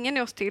 vad tvingar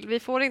ni oss till? Vi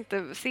får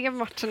inte se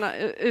matcherna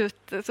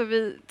ut, så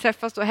vi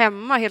träffas då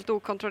hemma helt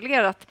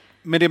okontrollerat.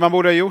 Men det man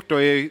borde ha gjort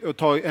då är att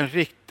ta en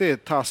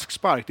riktig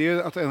taskspark. Det är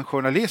ju att en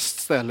journalist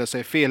ställer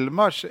sig,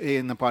 filmar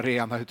inne på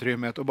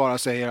arenautrymmet och bara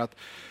säger att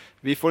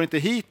vi får inte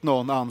hit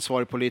någon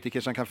ansvarig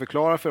politiker som kan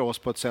förklara för oss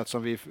på ett sätt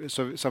som vi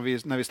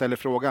när vi ställer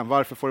frågan,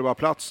 varför får det bara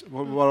plats,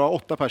 bara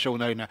 8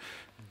 personer inne?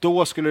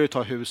 Då skulle det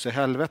ta hus i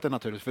helvete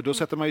naturligtvis, för då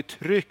sätter man ju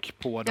tryck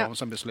på dem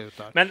som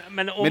beslutar.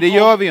 Men det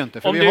gör vi ju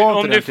inte, för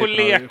om du får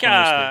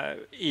leka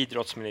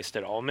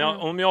idrottsminister då,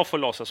 om jag får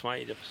låtsas vara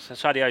idrottsminister,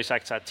 så hade jag ju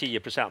sagt så här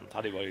 10%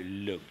 hade varit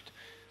lugnt.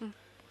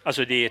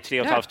 Alltså det är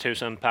 3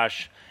 500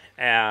 pers.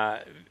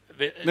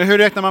 Men hur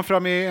räknar man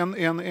fram i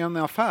en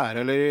affär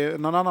eller i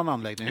någon annan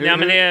anläggning? Nej,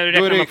 men det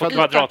räknar man på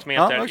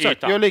kvadratmeter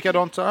yta. Gör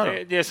likadant så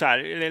här. Det är så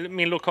här,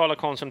 min lokala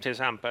Konsum till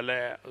exempel,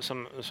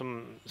 som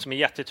är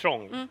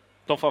jättetrång,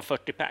 de får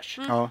 40 pers.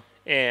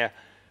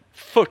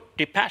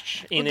 40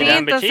 pers in i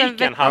den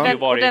butiken hade ju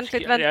varit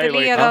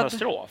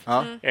katastrof.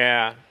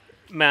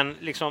 Men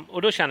liksom,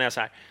 och då känner jag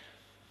så här,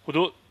 och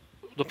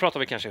då pratar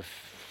vi kanske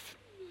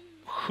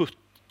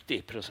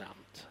 70%.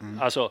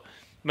 Alltså,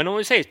 men om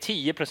vi säger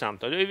 10%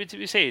 då,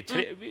 vi säger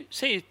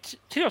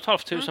 3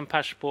 500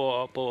 pers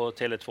på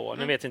Tele2.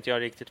 Nu vet inte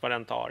jag riktigt vad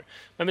den tar.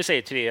 Men vi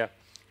säger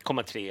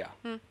 3,3.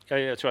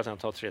 Jag tror att den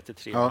tar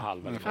 3-3,5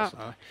 eller något sånt.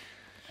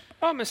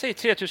 Ja, men säg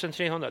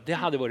 3300. Det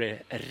hade varit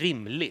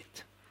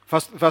rimligt.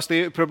 Fast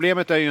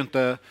problemet är ju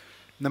inte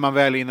när man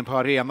väl är inne på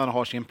arenan och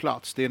har sin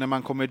plats. Det är när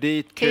man kommer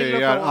dit,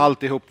 köar,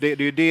 alltihop. Det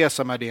är ju det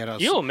som är deras...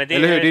 Jo, men det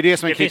är det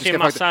som är kritiska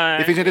faktor.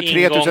 Det finns inte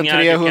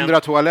 3300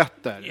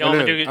 toaletter. Ja,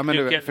 eller hur? Men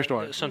du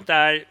förstår.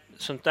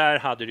 Sånt där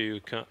hade du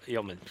ju...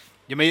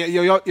 men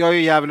jag är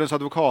ju djävulens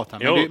advokat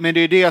här. Men det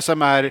är det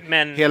som är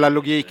hela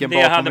logiken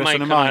bakom resonemanget. Det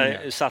hade man ju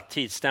kunnat satt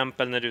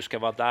tidsstämpel när du ska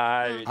vara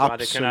där.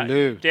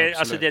 Absolut.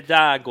 Alltså det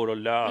där går att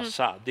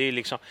lösa. Det är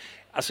liksom...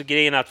 Alltså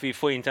grejen är att vi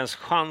får inte ens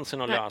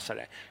chansen att lösa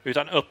det.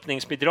 Utan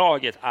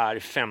öppningsbidraget är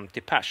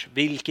 50 pers.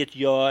 Vilket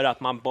gör att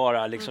man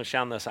bara liksom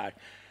känner så här...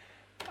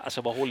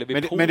 Alltså vad håller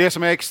vi på? Men det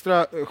som är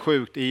extra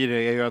sjukt i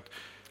det är ju att...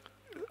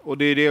 Och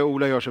det är det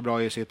Ola gör så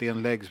bra i sitt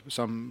inlägg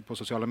som på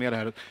sociala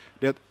medier här.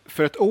 Det att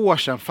för ett år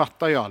sedan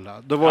fattar ju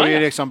alla. Då var det ju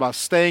liksom bara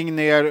stäng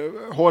ner,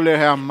 håll er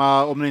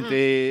hemma om ni inte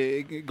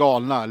är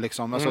galna.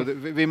 Liksom. Alltså,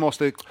 vi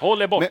måste...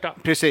 Håll er borta.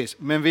 Precis,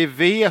 men vi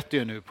vet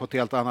ju nu på ett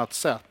helt annat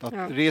sätt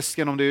att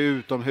risken om det är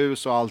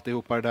utomhus och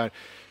alltihopa det där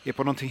är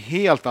på någonting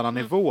helt annan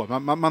nivå.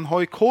 Man har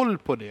ju koll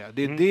på det.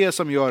 Det är det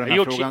som gör den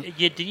här frågan.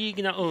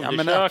 Gedigna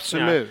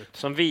undersökningar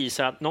som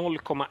visar att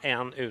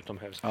 0,1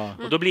 utomhus.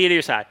 Och då blir det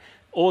ju så här.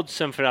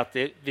 Oddsen för att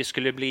det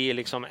skulle bli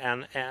liksom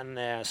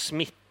en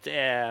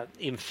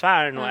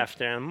smittinferno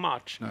efter en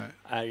match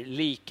är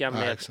lika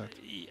med...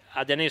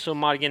 den är så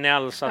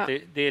marginell så att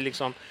det är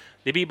liksom...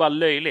 Det blir bara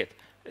löjligt.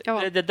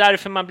 Ja. Det är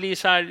därför man blir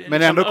så här...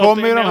 Men ändå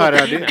kommer ju de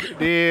här...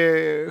 Det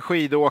är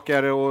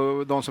skidåkare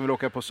och de som vill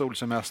åka på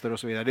solsemester och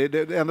så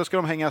vidare. Ändå ska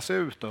de hängas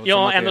ut då.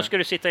 Ja, ändå ska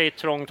du sitta i ett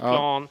trångt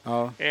plan.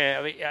 Ja.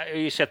 Jag har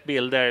ju sett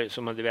bilder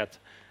som du vet...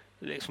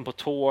 liksom på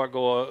tåg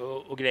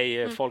och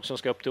grejer, folk som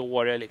ska upp till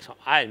Åre liksom.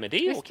 Nej, men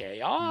det är okej.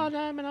 Ja,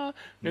 nej, men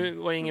nu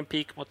var det ingen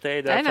pik mot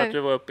dig där för att du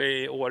var uppe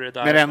i Åre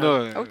där.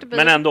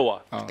 Men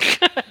ändå. Ja.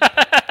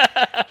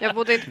 Jag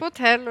bodde inte på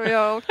hotell och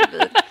jag åkte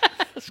bil.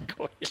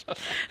 Skojar.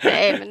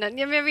 Nej, men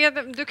jag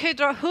vet, du kan ju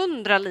dra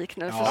 100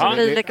 liknelser som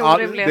blir lika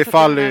orimliga. Det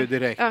faller ju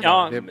direkt.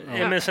 Ja,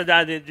 men så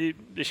där,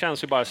 det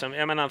känns ju bara som,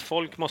 jag menar,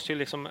 folk måste ju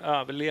liksom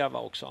överleva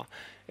också.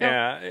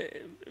 Ja.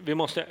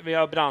 Vi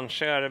har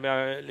branscher, vi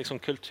har liksom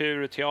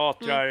kultur och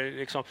teatrar.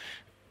 Liksom.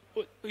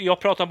 Jag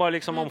pratar bara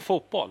liksom om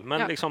fotboll,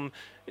 men liksom,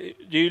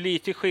 det är ju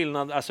lite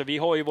skillnad. Alltså, vi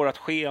har ju vårt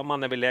schema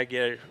när vi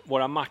lägger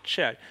våra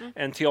matcher.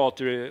 En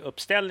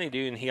teateruppställning, det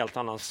är ju en helt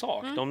annan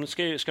sak.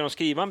 Ska de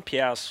skriva en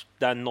pjäs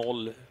där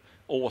 0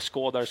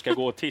 åskådare ska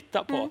gå och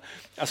titta på?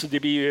 Alltså det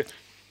blir ju...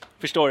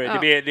 Förstår du? Ja.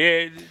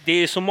 Det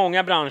är så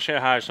många branscher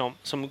här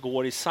som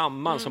går i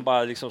samman som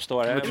bara liksom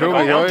står här.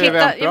 Jag är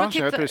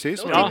eventbranschen,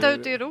 precis. Och titta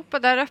ut i Europa,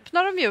 där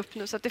öppnar de ju upp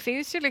nu så att det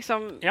finns ju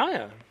liksom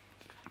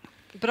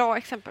bra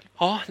exempel.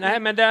 Ja, nej,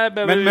 men där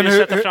behöver vi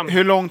sätta fram.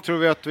 Hur långt tror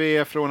vi att vi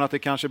är från att det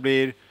kanske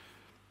blir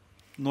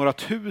några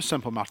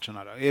tusen på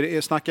matcherna? Då?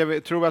 Snackar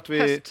vi, tror att vi...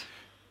 Höst.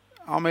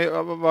 Ja, men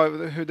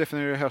hur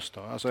definierar du höst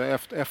då? Alltså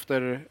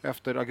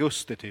efter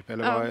augusti typ?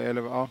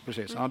 Ja,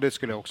 precis. Ja, det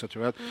skulle jag också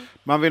tro.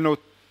 Man vill nog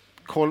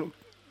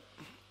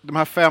de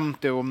här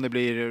 50, om det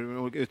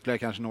blir ytterligare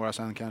kanske några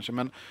sen kanske,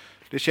 men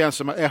det känns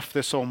som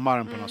efter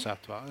sommaren på något sätt,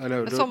 va?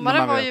 Eller, men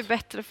sommaren var ju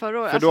bättre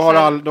förra året. För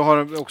då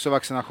har också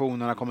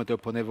vaccinationerna kommit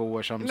upp på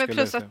nivåer som men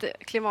plus att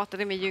klimatet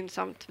är mer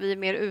gynnsamt. Vi är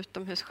mer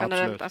utomhus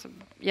generellt. Alltså,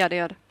 ja,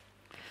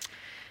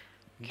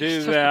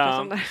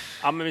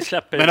 men vi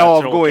släpper. Men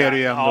avgå är det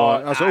ju ändå.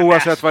 Ja, alltså,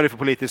 oavsett vad det är för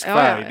politisk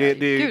färg.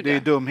 Det är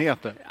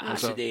dumheter.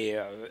 Alltså, det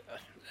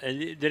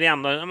är det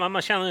enda.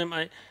 Man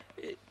känner...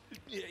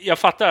 Jag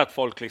fattar att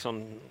folk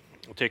liksom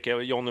tycker,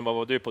 Johnny, vad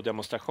var du på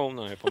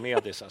demonstrationen på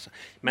Medis? Alltså.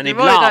 Men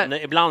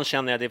ibland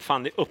känner jag det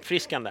är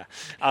uppfriskande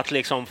att,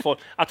 liksom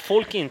att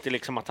folk inte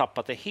liksom har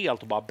tappat det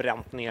helt och bara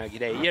bränt ner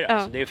grejer.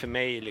 Alltså, det är för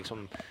mig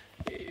liksom...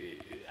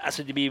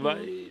 Alltså, det blir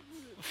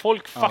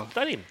folk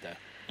fattar inte.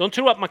 De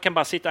tror att man kan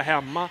bara sitta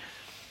hemma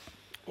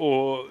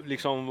och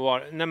liksom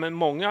men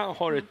många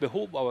har ett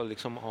behov av att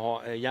liksom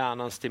ha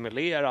hjärnan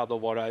stimulerad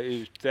och vara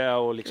ute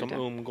och liksom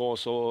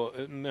umgås och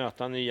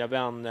möta nya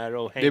vänner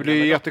och hänga. Det blir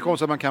ju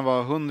jättekonstigt att man kan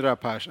vara 100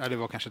 pers, eller det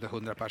var kanske inte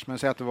 100 pers, men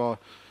säg att det var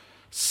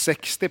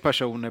 60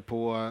 personer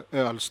på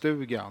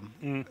ölstugan.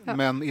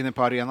 Men inne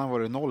på arenan var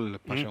det 0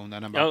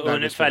 personer.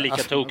 Ungefär lika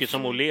tokigt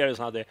som O'Learys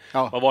hade.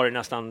 Vad var det,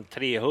 nästan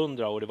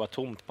 300 och det var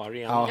tomt på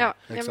arenan.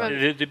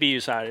 Det blir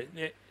ju så här,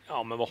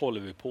 men vad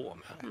håller vi på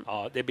med?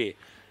 Ja, det blir...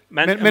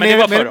 Men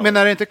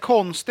är det inte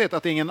konstigt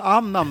att ingen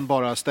annan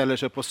bara ställer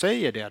sig upp och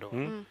säger det då?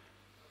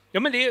 Ja,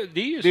 men det är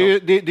ju så.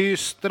 Det är ju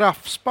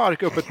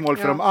straffspark upp ett mål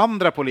för de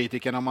andra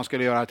politikerna om man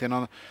skulle göra det till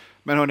någon...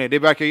 Men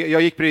hörni,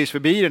 jag gick precis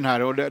förbi den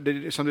här och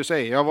det, som du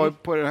säger, jag var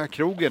på den här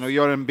krogen och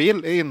gör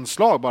en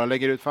inslag bara,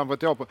 lägger ut, fan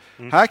vad jag på.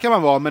 Här kan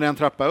man vara med en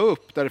trappa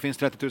upp där det finns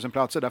 30 000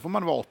 platser, där får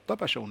man vara 8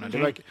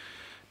 personer.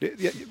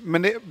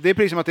 Men det är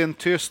precis som att det är en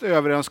tyst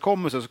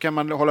överenskommelse, så kan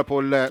man hålla på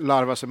och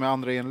larva sig med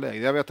andra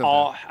inlägg. Jag vet inte.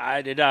 Ja,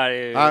 nej, det där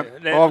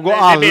är... avgå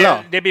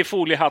alla. Det blir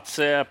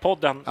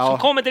Foliehattspodden som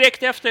kommer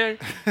direkt efter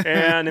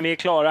när vi är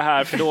klara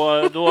här, för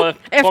då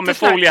kommer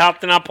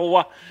foliehattarna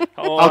på.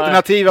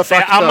 Alternativa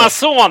fakta.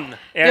 Amazon!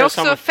 Det är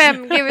också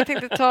 5G vi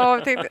tänkte ta.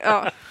 Det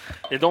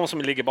är de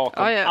som ligger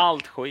bakom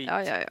allt skit.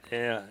 Det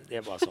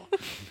är bara så.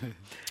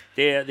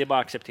 Det är bara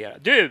att acceptera.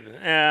 Du...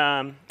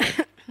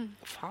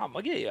 Fan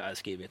vad grejer jag har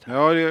skrivit här.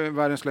 Ja, det är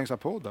världens längsta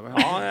podd.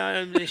 Ja,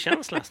 det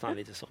känns nästan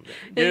lite som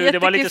det. Det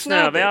var lite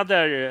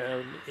snöväder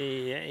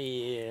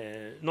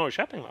i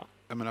Norrköping, va?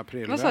 Jag menar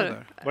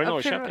aprilväder. Var det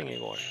Norrköping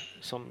igår?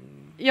 Som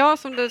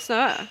det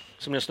snöade.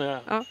 Som det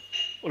snöade. Ja.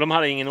 Och de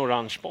hade ingen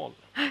orange boll.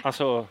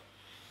 Alltså...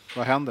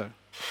 Vad händer?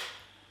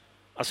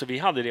 Alltså vi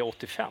hade det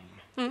 85.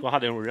 Då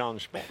hade en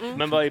orange boll.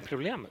 Men vad är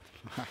problemet?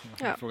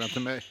 Fråga inte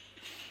mig.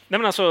 Nej,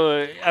 men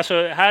alltså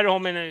här har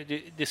man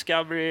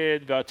Discovery,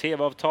 vi har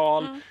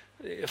tv-avtal.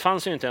 Det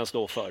fanns ju inte ens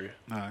då förr.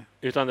 Nej.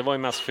 Utan det var ju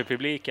mest för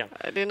publiken.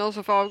 Det är någon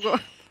som får avgå.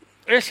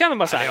 Jag känner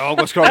bara så här. Jag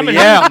avgångskrav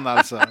igen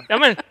alltså.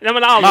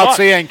 Mats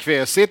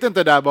Enqvist, sitt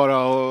inte där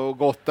bara och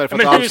gottar för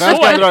att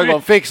allsvenskan drar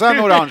igång. Fixa en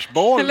orange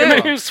boll.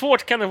 Men hur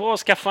svårt kan det vara att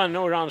skaffa en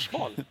orange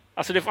boll?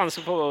 Alltså det fanns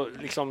på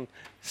liksom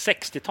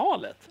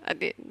 60-talet.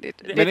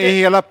 Men i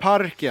hela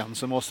parken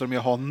så måste de ju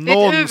ha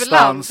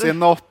någonstans i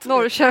något...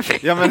 Norrköping.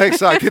 Ja, men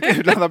exakt, ett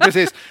utland,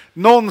 precis.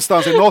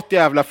 Någonstans i något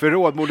jävla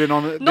förråd borde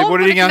det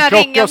borde ringa en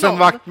klocka och en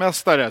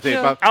vaktmästare. Typ.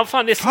 Ja,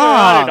 fan, det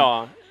snöar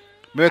idag.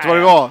 Men vet du vad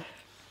det var?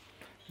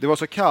 Det var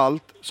så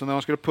kallt så när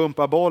de skulle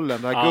pumpa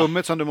bollen, det här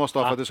gummit som du måste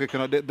ha för att du ska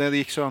kunna... Det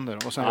gick sönder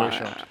och sen var det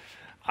kört.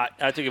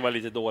 Jag tycker det var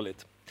lite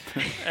dåligt.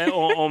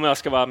 Om jag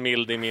ska vara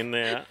mild i min...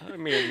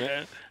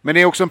 Men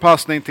det är också en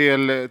passning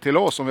till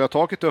oss. Om vi har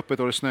taket öppet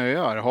och det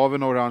snöar, har vi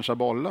några orangea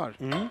bollar?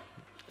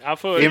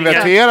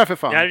 Invertera för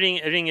fan. Jag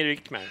ringer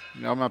Rickman.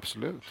 Ja, men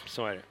absolut.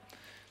 Så är det.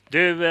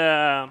 Du,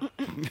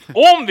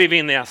 om vi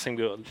vinner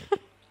SM-guld.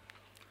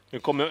 Nu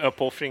kommer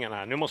uppoffringarna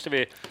här.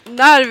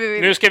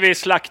 Nu ska vi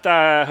slakta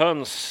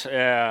höns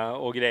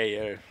och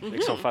grejer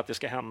liksom, för att det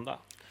ska hända.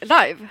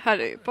 Live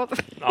här i podden.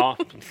 Ja,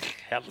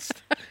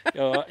 helst.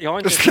 Jag har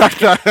inte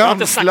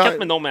snackat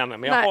med dem ännu,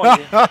 men jag har...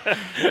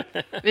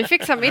 Vi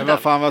fixar middag. Men vad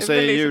fan, vad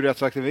säger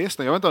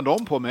djurrättsaktivisterna? Jag vet inte om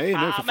de på mig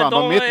nu, för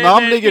fan. Mitt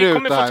namn ligger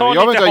ute här.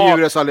 Jag vill inte ha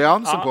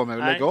djurrättsalliansen på mig.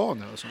 Lägg av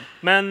nu. Alltså.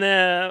 Men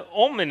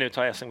om vi nu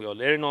tar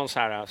SM-guld, är det någon så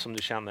här som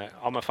du känner,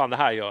 ja men fan det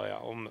här gör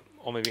jag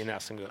om vi vinner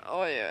SM-guld?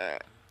 Oj,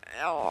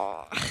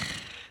 ja.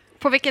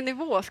 På vilken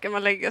nivå ska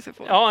man lägga sig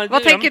på? Ja,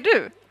 vad tänker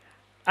du?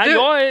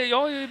 Jag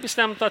har ju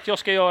bestämt att jag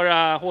ska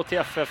göra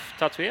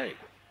HTFF-tatuering.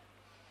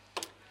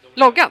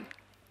 Loggan?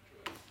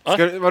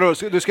 Vadå?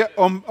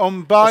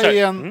 Om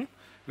Bayern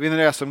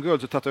vinner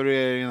SM-guld så tatuerar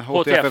du en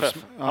HTFF.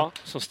 Ja,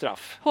 som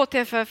straff.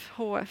 HTFF,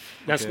 HF.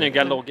 Den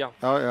snygga loggan.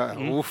 Ja.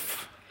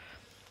 Uff.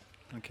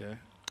 Okej.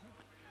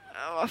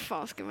 Vad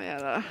fan ska man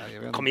göra?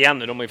 Kom igen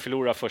nu, de har ju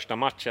förlorat första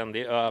matchen.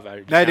 Det är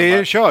över. Nej, det är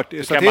ju kört.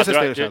 Statistiskt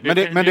är det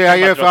kört. Men det är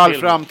ju för all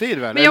framtid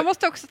väl? Men jag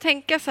måste också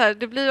tänka så här.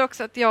 Det blir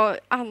också att jag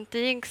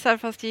anti-jinxar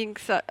fast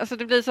jinxar. Alltså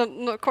det blir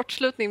sån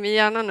kortslutning med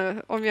hjärnan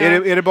nu. Om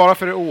jag... är det bara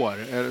för i år?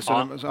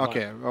 Ja.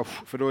 Okej,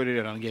 för då är det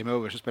redan game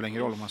over så spelar det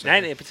ingen roll om man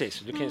säger. Nej, precis.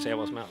 Du kan ju säga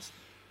vad som helst.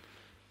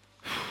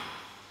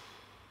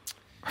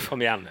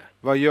 Kom igen nu.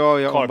 Vad gör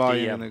jag om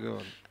Bayern är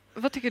guld?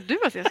 Vad tycker du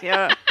att jag ska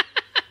göra?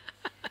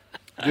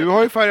 Du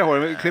har ju färgat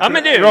hår. Ja,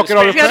 men du, ska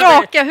jag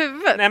raka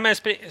huvudet? Nej, men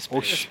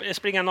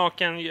springa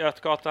naken,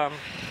 Götgatan,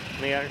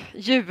 ner.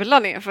 Jula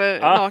ner för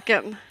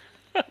naken.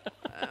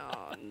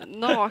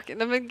 Naken.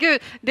 Nej, men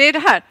gud, det är det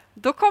här.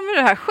 Då kommer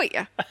det här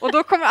ske. Och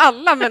då kommer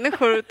alla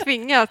människor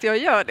tvinga att jag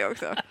gör det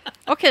också.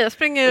 Okej, jag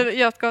springer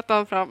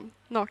Götgatan fram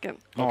naken.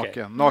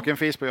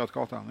 Nakenfis på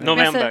Götgatan.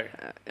 November.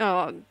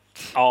 Ja.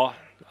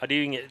 Det är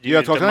ju inget.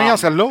 Götgatan är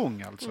ganska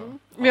lång alltså.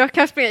 Men jag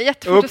kan springa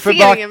jättefort. Upp för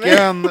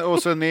backen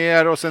och så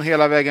ner och sen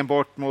hela vägen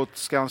bort mot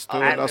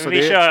Skanstull. Alltså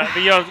vi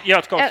gör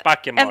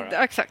Götgatsbacken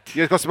bara. Exakt.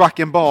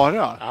 Götgatsbacken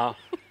bara?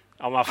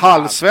 Ja,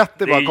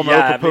 halvsvettig bara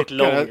komma upp och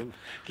pucka.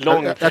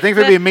 Jag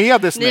tänker förbi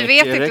med Ni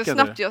vet inte hur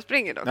snabbt jag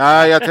springer dock.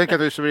 Nej, jag tänker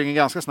att du springer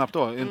ganska snabbt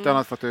då. Inte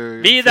annat för att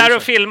du... Vi är där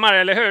och filmar,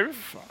 eller hur?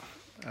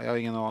 Jag har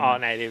ingen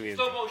aning. Nej, det är vi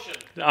inte. Slow motion.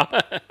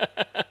 Ja.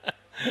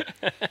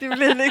 Det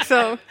blir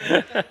liksom...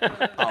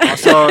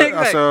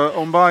 alltså,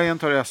 om Bayern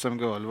tar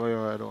SM-guld, vad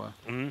gör jag då?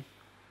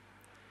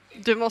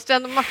 Du måste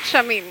ändå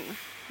matcha min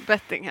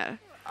betting här.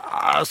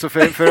 Alltså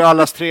för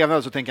allas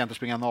trevnad så tänker jag inte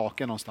springa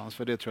naken någonstans,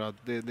 för det tror jag...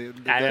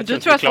 Du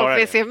tror att folk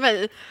vill se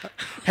mig?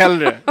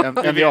 Hellre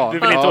än jag. Du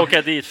vill inte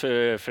åka dit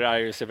för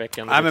Irish i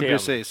veckan? Nej, men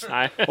precis.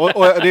 Nej.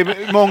 Och det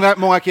är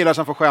många killar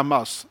som får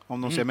skämmas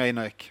om de ser mig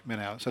naken,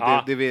 menar jag.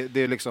 Så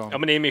det är liksom... Ja,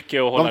 men det är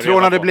mycket att hålla de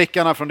trånade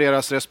blickarna från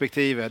deras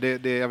respektive.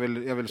 Jag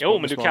vill jo,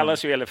 men du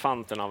kallas ju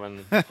elefanten av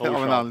en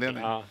av en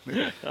anledning. Ja.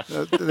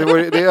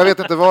 Jag vet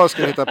inte vad jag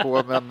ska hitta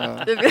på, men...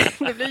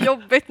 det blir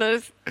jobbigt när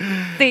det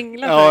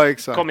dinglar. Ja,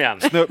 exakt. Kom igen.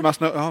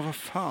 Vad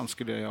fan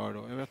skulle jag göra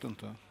då? Jag vet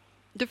inte.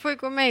 Du får ju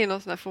gå med i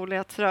någon sån här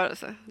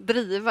foliehattsrörelse.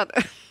 Driva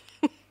det.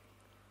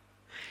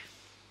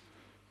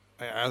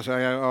 Alltså,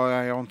 jag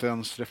har inte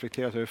ens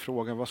reflekterat över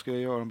frågan. Vad ska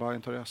jag göra om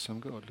Bayern tar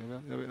SM-guld?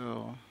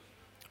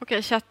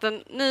 Okej,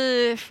 chatten.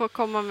 Ni får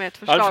komma med ett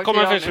förslag. Ja,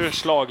 kommer med ett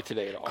förslag till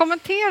dig då.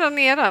 Kommentera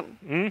nedan.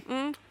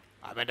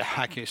 Ja, men det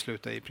här kan ju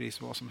sluta i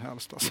pris vad som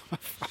helst. Alltså.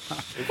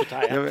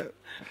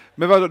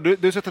 Men vad,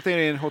 du sätter in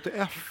i en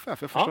HTFF? Jag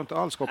förstår inte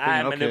alls kopplingen.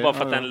 Nej, men det är bara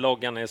för att den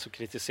loggan är så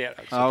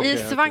kritiserad. I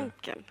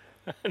svanken.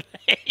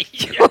 Nej.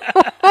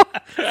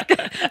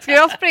 Ska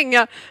jag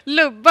springa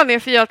lubba ner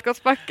för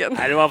Götgatsbacken?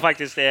 Nej, det var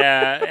faktiskt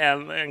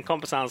en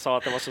kompis han sa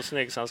att det var så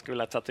snygg så han skulle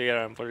vilja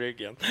tatuera den på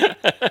ryggen.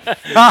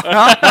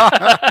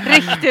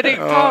 Riktig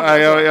ryggtavla.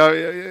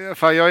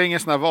 Jag är ingen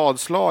sån här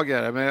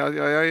vadslagare, men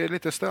jag är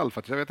lite ställd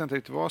faktiskt. Jag vet inte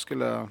riktigt vad jag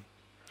skulle...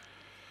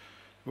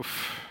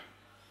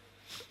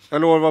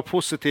 Jag lovar att vara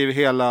positiv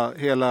hela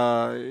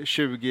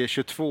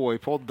 2022 i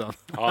podden.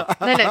 Ja.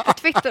 Nej, på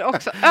Twitter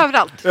också.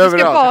 Överallt. Du ska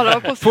bara vara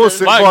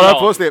positiv. Bara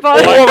positiv.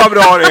 Vad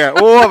bra det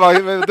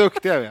är. Vad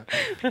duktiga vi är.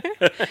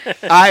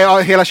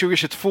 Nej, hela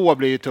 2022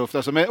 blir ju tufft.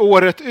 Alltså, men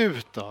året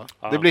ut då.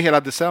 Ja. Det blir hela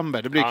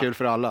december. Det blir kul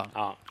för alla.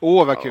 Ja.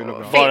 vad kul och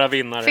bra. Bara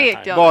vinnare.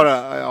 Fegt,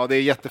 ja, det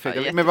är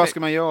jättefegt. Men vad ska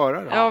man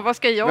göra då? Ja, vad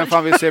ska jag? Vem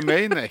fan vill se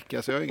mig näck?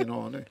 Alltså, jag har ingen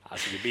aning.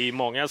 Alltså, det blir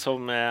många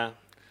som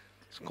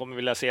kommer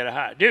vilja se det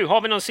här. Du,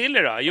 har vi någon silly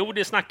då? Jo,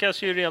 det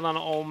snackas ju redan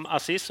om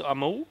Aziz och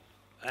Amo.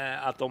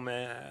 Att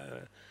de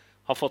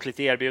har fått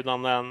lite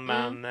erbjudanden,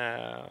 men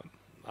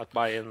att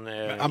Bayern...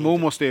 Amo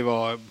måste ju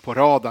vara på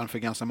radarn för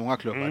ganska många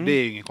klubbar. Det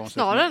är ju ingen konstigt.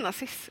 Snarare än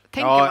Aziz,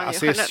 tänker man ju.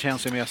 Aziz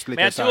känns ju mest lite.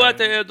 Men jag tror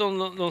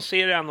att de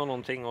ser ändå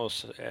någonting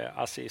hos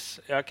Aziz.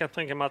 Jag kan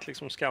tänka mig att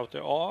liksom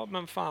scouter,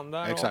 men fan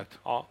där. Exakt.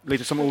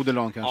 Lite som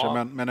Odelon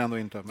kanske, men ändå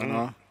inte.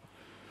 Men,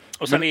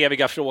 och sen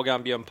eviga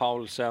frågan, Björn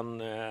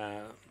Paulsen...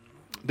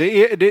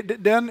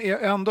 Den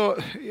är ändå...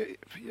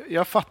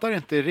 Jag fattar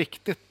inte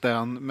riktigt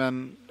den,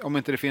 men om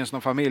inte det finns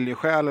någon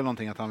familjeskäl eller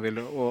någonting att han vill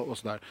och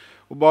sådär.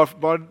 Och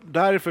bara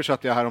därför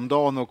satt jag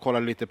häromdagen och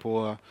kollade lite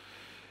på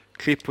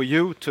klipp på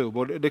YouTube.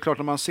 Och det är klart,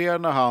 när man ser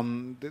när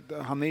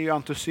han är ju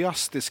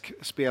entusiastisk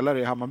spelare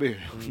i Hammarby.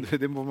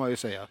 Det må man ju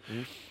säga.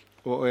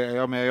 Och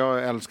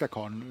jag älskar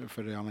karln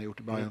för det han har gjort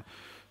i Bayern.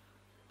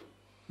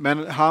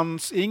 Men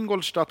hans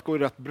Ingolstadt går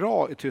ju rätt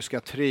bra i tyska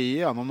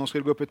 3:an. Om de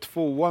skulle gå upp i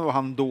 2:an och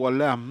han då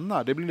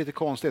lämnar, det blir lite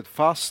konstigt.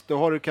 Fast då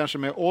har du kanske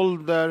med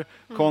ålder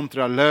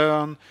kontra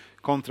lön,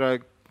 kontra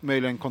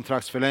möjligen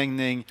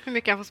kontraktsförlängning. Hur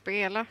mycket han får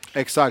spela.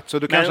 Exakt, så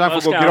du kanske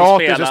han får gå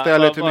gratis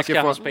istället. Vad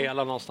ska han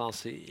spela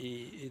någonstans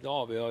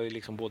idag? Vi har ju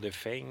liksom både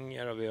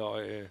Fänger och vi har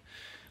ju...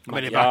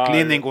 Men i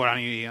backlinjen går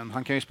han ju igen.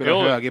 Han kan ju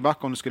spela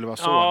högerback om det skulle vara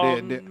så. Ja,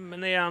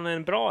 men är han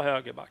en bra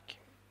högerback?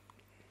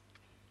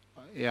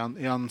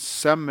 Är han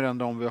sämre än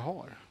de vi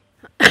har?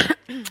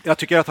 Jag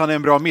tycker att han är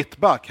en bra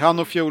mittback. Han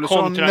och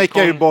Fjolesson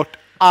nickar ju bort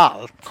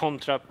allt.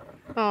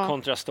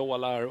 Kontra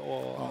stålar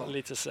och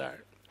lite så här.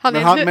 Han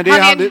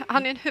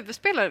är en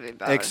huvudspelare vi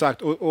behöver.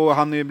 Exakt, och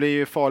han blir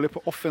ju farlig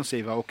på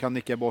offensiva och kan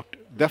nicka bort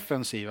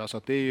defensiva, så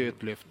att det är ju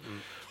ett lyft.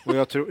 Och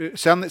jag tror,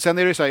 sen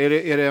är det så här,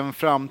 är det en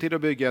framtid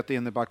att bygga ett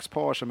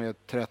innebackspar som är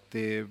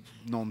 30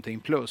 någonting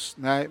plus?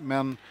 Nej,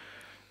 men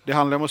det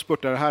handlar om att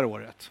spurta det här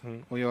året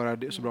och göra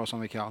det så bra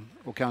som vi kan.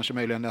 Och kanske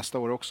möjligen nästa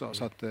år också.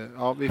 Så att,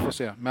 ja, vi får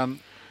se. Men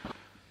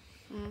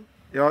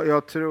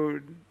jag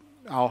tror...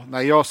 Ja,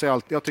 nej, jag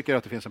tycker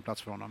att det finns en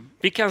plats för honom.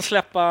 Vi kan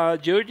släppa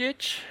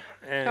Djurdjic.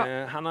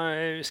 Han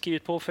har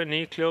skrivit på för en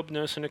ny klubb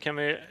nu, så nu kan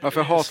vi...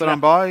 Varför hatar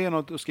han Bayern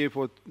och skriver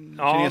på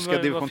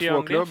kinesiska division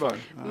 2-klubbar?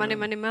 Money.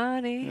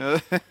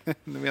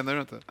 Det menar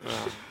du inte?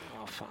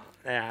 Ja, fan.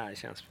 Det här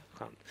känns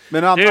skönt.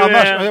 Men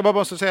annars, jag bara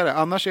måste säga det,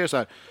 annars är det så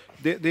här,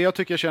 det jag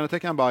tycker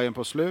kännetecknar Bayern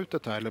på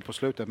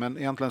slutet, men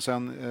egentligen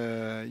sen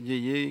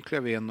JJ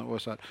klev in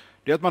och så här,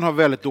 det är att man har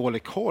väldigt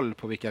dålig koll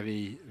på vilka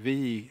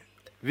vi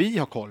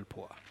har koll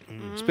på.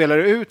 Spelar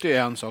det ut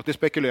är en sak, det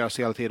spekuleras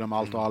hela tiden om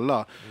allt och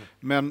alla.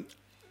 Men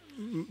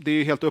det är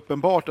ju helt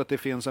uppenbart att det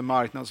finns en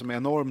marknad som är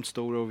enormt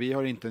stor och vi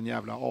har inte en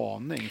jävla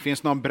aning.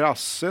 Finns det någon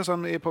brasse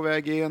som är på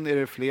väg in? Är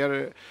det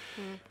fler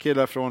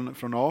killar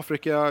från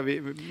Afrika?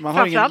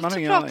 Framförallt så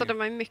pratade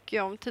man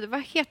mycket om tidigare.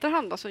 Vad heter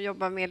han då som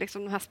jobbar med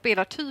liksom de här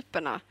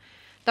spelartyperna?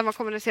 Där man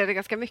kommunicerade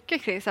ganska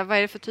mycket kring så här, vad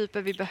är det för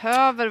typer vi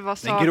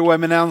behöver? Den grå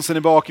eminensen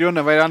i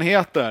bakgrunden, vad är det han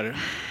heter?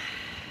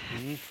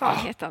 Fan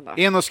heter han då?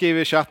 In och skriv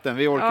i chatten,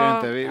 vi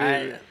orkar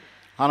inte.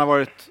 Han har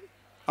varit...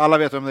 Alla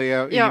vet vem det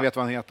är, ingen vet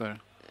vad han heter.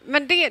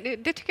 Men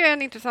det tycker jag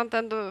är intressant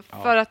ändå,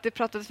 för att det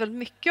pratades väldigt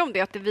mycket om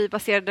det, att vi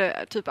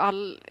baserade typ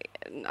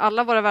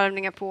alla våra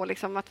värvningar på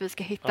liksom att vi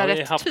ska hitta rätt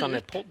typ. Haft han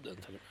i podden.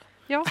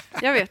 Ja,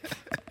 jag vet.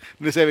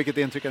 Du ser vilket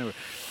intryck han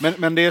är.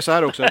 Men det är så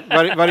här också,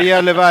 vad det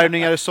gäller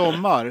värvningar i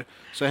sommar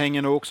så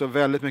hänger nog också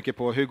väldigt mycket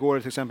på hur går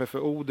det till exempel för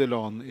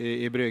Odelon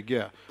i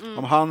Brygge.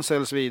 Om han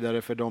säljs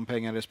vidare för de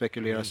pengar det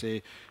spekuleras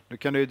i, då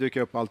kan det ju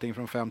dyka upp allting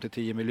från 5 till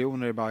 10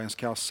 miljoner i Bayerns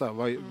kassa.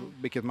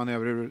 Vilket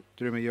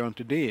manöverutrymme gör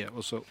inte det?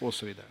 Och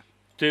så vidare.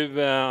 Du,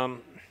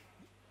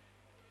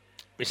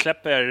 vi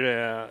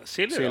släpper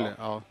Silly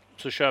ja.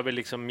 Så kör vi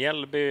liksom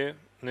Mjällby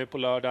nu på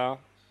lördag.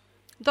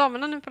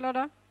 Damerna nu på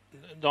lördag.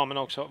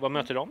 Damerna också. Vad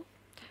möter de?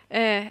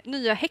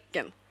 Nya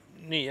Häcken.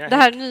 Det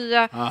här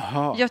nya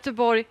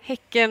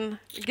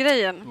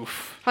Göteborg-Häcken-grejen.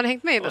 Har ni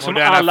hängt med i det? Som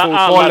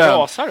alla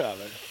rasar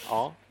över.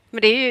 Ja.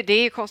 Men det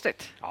är ju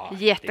konstigt. Ja,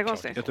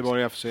 jättekonstigt.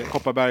 Göteborg FC,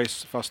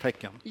 Kopparbergs fast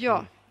Häcken.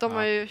 Ja, de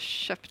har ju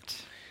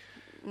köpt.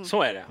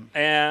 Så är det.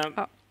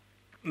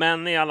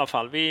 Men i alla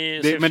fall,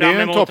 vi ser men det är ju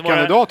en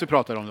toppkandidat du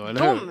pratar om då,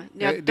 eller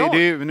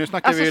hur? Nu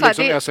snackar vi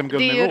liksom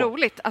SM-guldnivå. Det är ju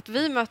roligt att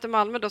vi möter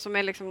Malmö då, som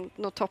är liksom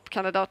någon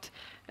toppkandidat.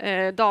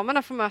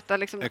 Damerna får möta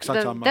liksom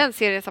den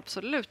seriens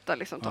absoluta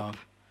liksom topp.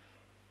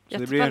 Så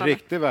det blir en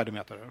riktig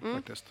värdemätare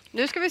faktiskt.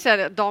 Nu ska vi säga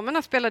det,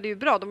 damerna spelade ju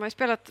bra. De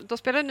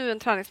spelar nu en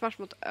träningsmatch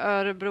mot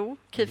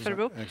KIF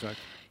Örebro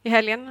i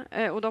helgen.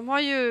 Och de har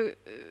ju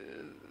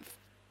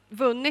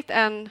vunnit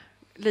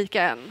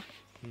lika en.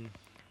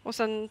 Och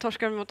sen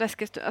torskar de mot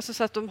Eskilstuna. Alltså,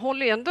 så att de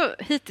håller ju ändå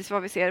hittills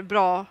vad vi ser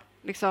bra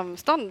liksom,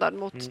 standard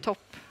mot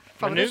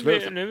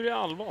toppfavoriter. Men nu är det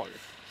allvar.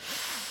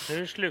 Nu är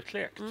det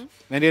slutlekt.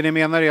 Men det ni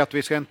menar är att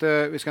vi ska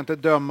inte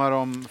döma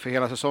dem för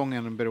hela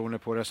säsongen beroende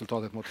på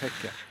resultatet mot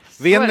Häcken.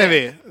 Vinner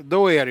vi,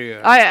 då är det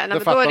ju... Då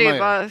är det ju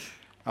bara...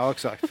 Ja,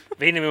 exakt.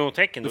 Vinner vi mot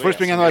Häcken, då får du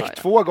springa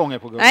 2 gånger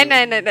på Nej. Det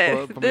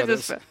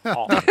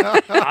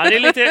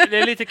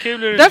är lite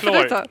kul hur det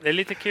slår. Det är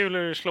lite kul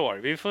hur det slår.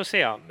 Vi får se.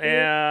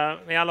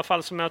 I alla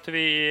fall så möter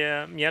vi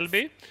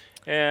Mjällby.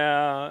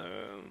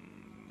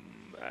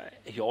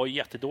 Jag har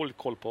jättedåligt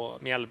koll på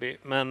Mjällby,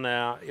 men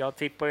jag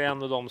tippar ju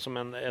ändå dem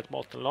som ett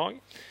bottenlag.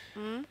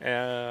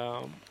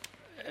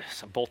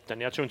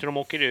 Botten. Jag tror inte de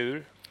åker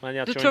ur.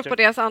 Men du tror på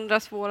deras andra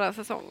svåra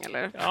säsong,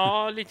 eller?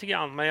 Ja, lite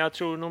grann. Men jag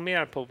tror nog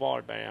mer på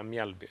Varberg än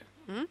Mjällby.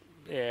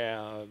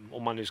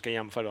 Om man nu ska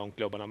jämföra de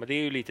klubbarna. Men det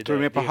är ju lite... Tror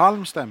du mer på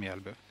Halmstad än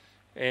Mjällby?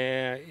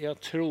 Jag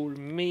tror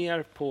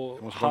mer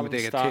på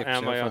Halmstad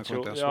än vad jag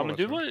tror. Ja, men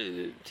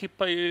du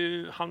tippar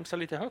ju Halmstad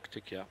lite högt,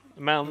 tycker jag.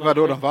 Men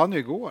vadå, de vann ju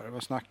igår.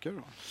 Vad snackar du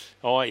om?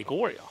 Ja,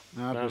 igår ja.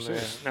 Men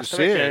nästa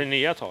vecka är det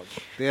nya tag.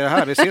 Det är det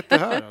här, det sitter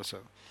här alltså.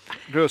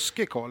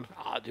 Ruskig koll.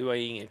 Ja, du har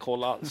ingen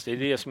koll alls. Det är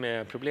det som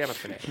är problemet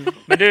för dig.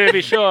 Men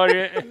du,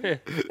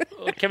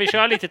 kan vi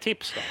köra lite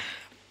tips då?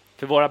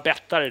 För våra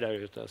bettare där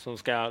ute som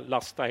ska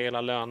lasta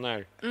hela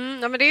löner.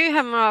 Ja, men det är ju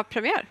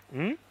hemmapremiär.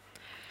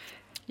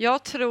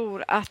 Jag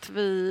tror att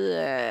vi...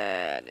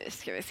 Nu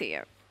ska vi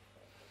se.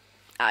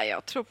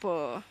 Jag tror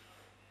på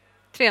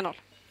 3-0.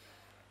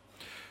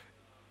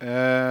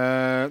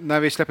 När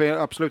vi släpper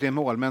absolut in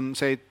mål, men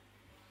säg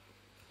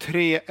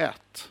 3-1.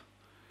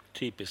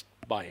 Typiskt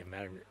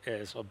Bayern.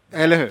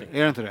 Eller hur?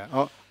 Är det inte det?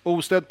 Ja.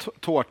 Osted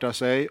tårtar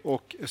sig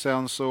och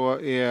sen så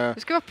är...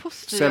 Du ska vara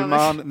positiv.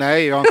 Selman...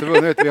 Nej, vi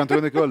har inte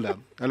vunnit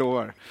gulden. Jag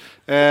lovar.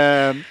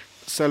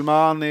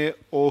 Selmani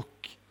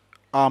och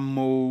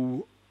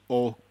Ammo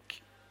och...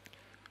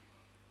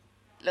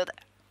 Ludde.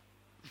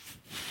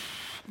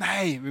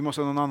 Nej, vi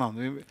måste ha någon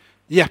annan.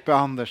 Jeppe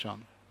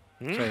Andersson,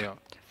 säger jag.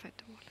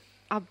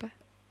 Abbe.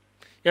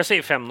 Jag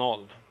säger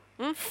 5-0.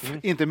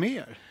 Inte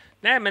mer.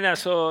 Nej, men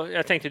alltså,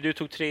 jag tänkte du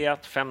tog 3-1,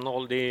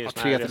 5-0. Det är ju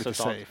såna här 3-1 är lite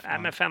resultat. safe. Nej,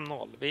 men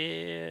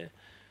 5-0.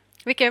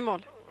 Vilka är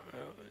mål?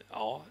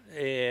 Ja,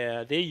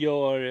 det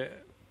gör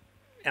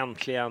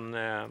äntligen...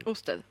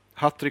 Osted.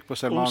 Hattrick på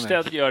Selmani.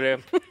 Osted gör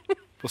det.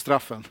 På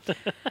straffen.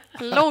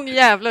 Lång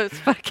jävla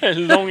utspark.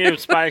 En lång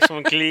utspark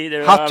som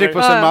glider Hattrick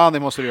över. på Selmani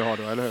måste du ju ha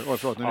då, eller hur? Oj,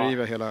 förlåt, nu Ja.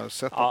 river jag hela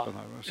setupen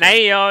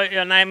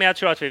här. Nej, men jag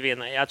tror att vi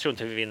vinner. Jag tror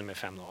inte vi vinner med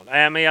 5-0.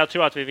 Nej, men jag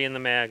tror att vi vinner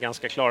med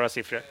ganska klara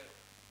siffror.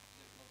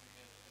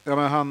 Ja,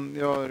 men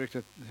jag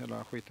ryckte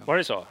hela skiten. Var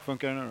det så?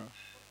 Funkar det nu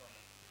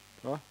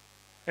då? Va?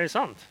 Är det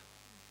sant?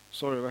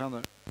 Sorry, vad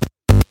händer?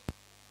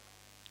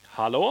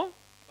 Hallå?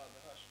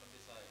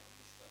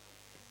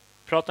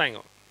 Prata en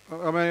gång.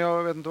 Ja, men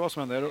jag vet inte vad som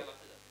händer.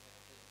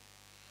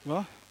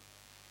 Va?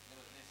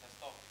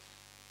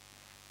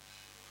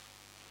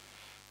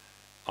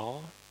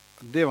 Ja.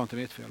 Det var inte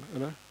mitt fel,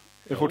 eller? Är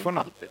det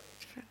fortfarande?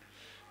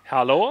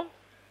 Hallå?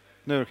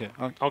 Nu är det okej.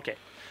 Ja. Okej.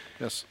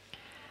 Yes.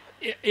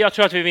 Jag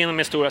tror att vi vinner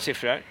med stora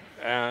siffror.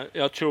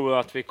 Jag tror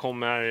att vi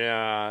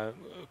kommer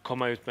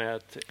komma ut med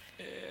ett...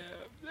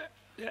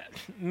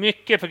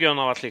 mycket på grund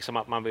av att, liksom,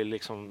 att man vill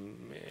liksom,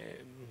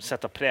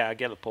 sätta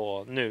prägel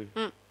på nu.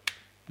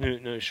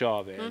 Nu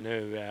kör vi.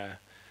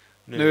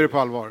 Nu är det på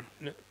allvar.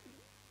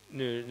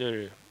 Nu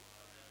är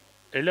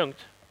det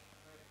lugnt?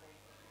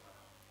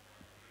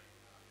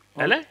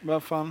 Eller?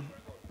 Vad fan?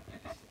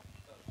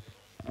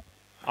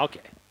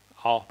 Okej.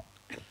 Ja.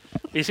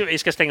 Vi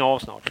ska stänga av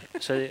snart.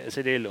 Så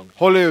det är lugnt.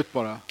 Håll ut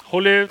bara.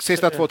 Håll ut.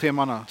 Sista 2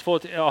 timmarna.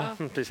 Ja,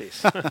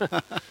 precis.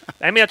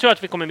 Nej, men jag tror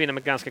att vi kommer vinna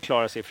med ganska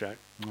klara siffror.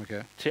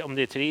 Okay. Om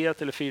det är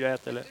 3-1 eller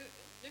 4-1 eller...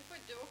 Nu får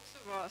du också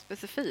vara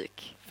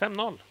specifik.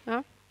 5-0.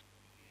 Ja.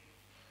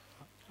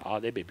 Ja,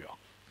 det blir bra.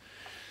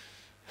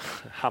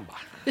 Han bara...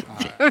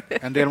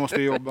 En del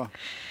måste jobba.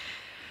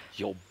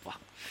 Jobba.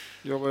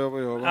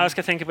 Jobba. Jag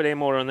ska tänka på det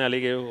imorgon när jag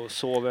ligger och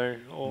sover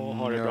och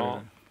har det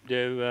bra.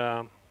 Du...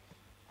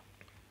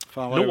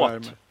 Fan,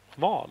 låt.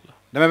 Val.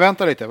 Nej, men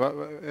vänta lite.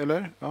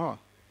 Eller? Jaha.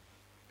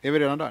 Är vi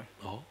redan där?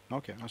 Ja.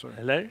 Okej,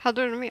 eller?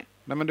 Hade du något mer?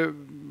 Nej, men du,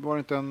 var det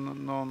inte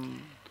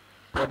någon...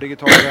 Var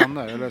digitala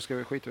vänner? Eller ska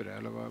vi skita i det?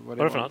 Eller vad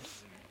det för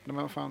något? Nej,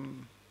 men vad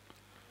fan...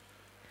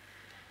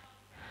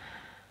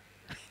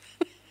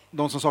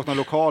 De som saknar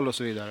lokal och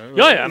så vidare.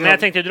 Ja, men jag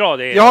tänkte dra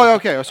det. Ja,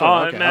 okej.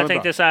 Okay, men jag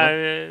tänkte så här,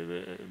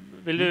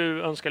 vill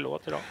du önska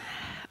låt idag?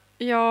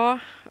 Ja,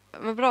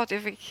 vad bra att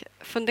jag fick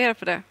fundera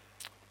på det.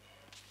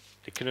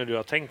 Det kunde du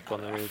ha tänkt på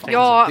när du tänkte.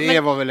 Ja, det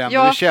var väl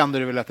ändå, du kände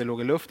du väl att det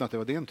låg i luften att det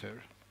var din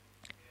tur?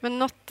 Men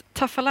något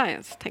Tough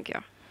Alliance, tänker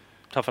jag.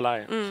 Tough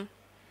Alliance?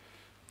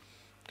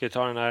 Ska vi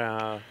ta den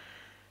där...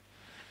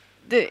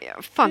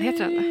 Fan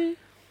heter den?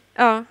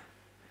 Ja.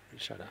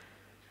 Kör det.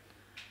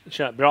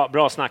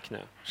 Bra snack nu,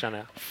 känner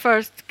jag.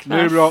 First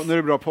class. Nu är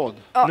det bra podd.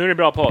 Ja. Nu är det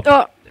bra podd.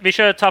 Ja. Vi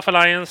kör Tough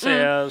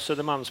Alliance,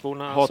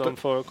 Södermalmsborna som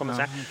får komma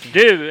sen.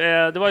 Du,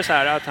 det var ju så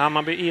här att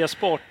Hammarby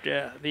e-sport,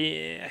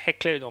 vi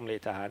häcklade ju dem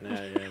lite här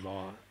när det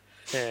var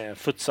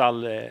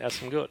futsal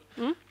SM-guld.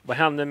 Vad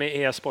hände med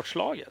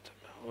e-sportslaget?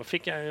 Då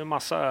fick jag ju en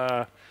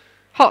massa...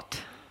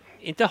 Hat.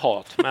 Inte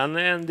hat, men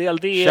en del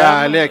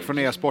kärlek från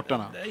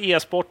e-sportarna.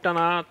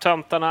 E-sportarna,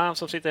 töntarna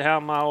som sitter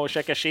hemma och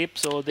käkar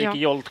chips och dricker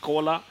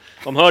Jolt-cola.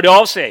 De hörde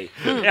av sig,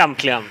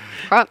 äntligen.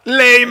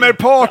 Lamer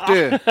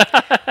party!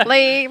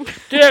 Lame.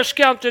 Du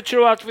ska inte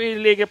tro att vi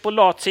ligger på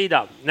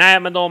latsidan. Nej,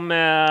 men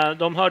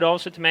de hörde av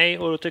sig till mig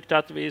och tyckte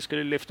att vi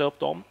skulle lyfta upp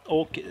dem.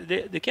 Och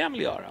det kan jag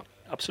väl göra,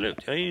 absolut.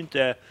 Jag är ju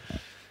inte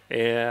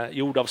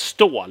gjord av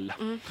stål,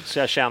 så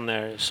jag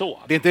känner så.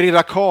 Det är inte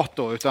Rida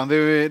Kato, utan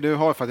du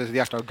har faktiskt ett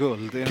hjärta av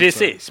guld.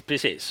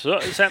 Precis.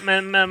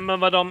 Men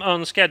vad de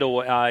önskar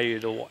då är ju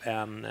då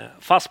en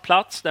fast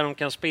plats där de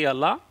kan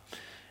spela.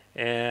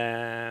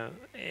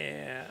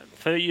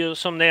 För ju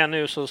som det är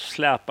nu så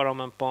släpar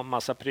de på en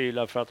massa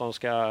prylar för att de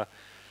ska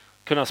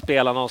kunna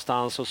spela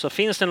någonstans. Och så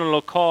finns det någon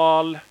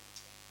lokal,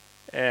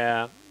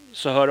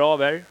 så hör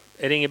av er.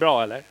 Är det inget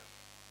bra eller?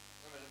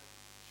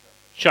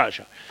 Kör.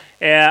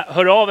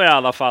 Hör av er i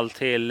alla fall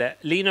till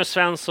Linus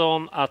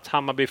Svensson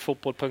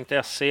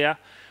 @hammarbyfotboll.se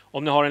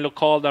om ni har en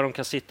lokal där de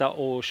kan sitta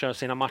och köra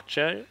sina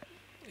matcher.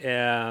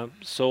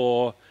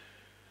 Så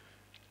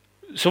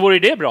vore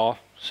det bra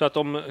så att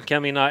de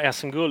kan vinna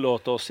SM-guld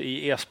åt oss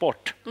i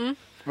e-sport.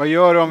 Vad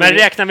gör de? Men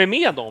räknar vi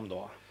med dem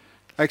då?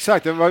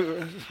 Exakt.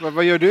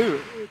 Vad gör du?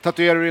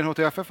 Tatuerar du in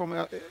HTFF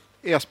om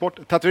e-sport?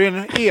 Tatuerar du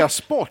in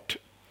e-sport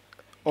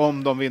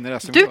om de vinner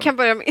SM-guld? Du kan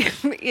börja med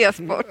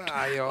e-sport.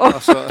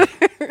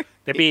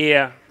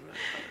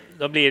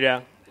 Då blir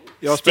det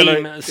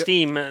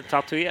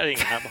Steam-tatuering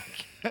här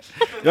bak.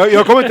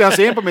 Jag kommer inte ens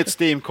in på mitt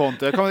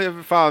Steam-konto. Är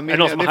det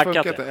någon som har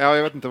hackat det? Ja,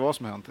 jag vet inte vad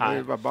som har hänt. Det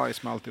är bara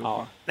bajs med alltihopa.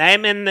 Ja. Nej,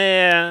 men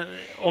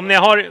om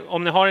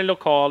ni har en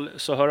lokal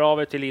så hör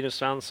av er till Linus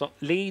Svensson.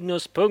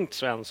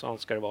 Linus.Svensson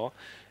ska det vara.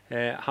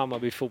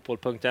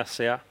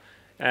 Hammarbyfotboll.se.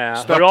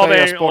 Hör av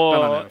er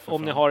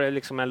om ni har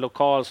liksom en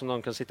lokal som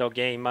de kan sitta och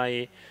gamea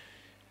i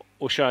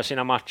och köra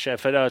sina matcher.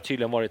 För det har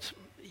tydligen varit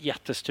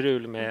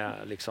jättestrul med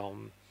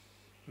liksom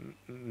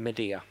med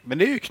det. Men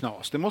det är ju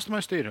knas, det måste man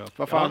ju styra upp.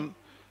 Vad fan?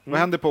 Vad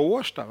hände på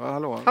Årsta?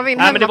 Hallå? Har vi en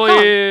Nej, men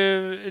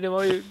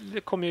hemmaplan?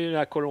 det kom ju det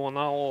här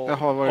corona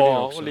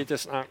och lite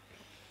sådär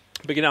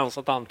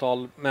begränsat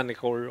antal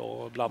människor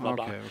och bla bla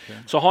bla. Okay.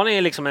 Så har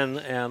ni liksom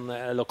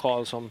en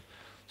lokal som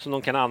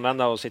de kan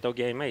använda och sitta och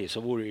gamea i,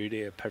 så vore ju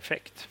det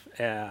perfekt.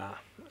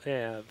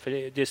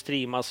 För det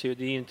streamas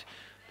ju,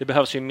 det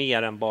behövs ju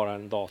mer än bara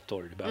en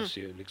dator. Det behövs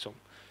ju liksom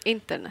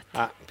internet.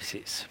 Ja,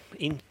 precis.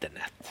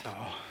 Internet. Ja.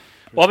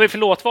 Vad har vi för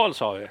låtval,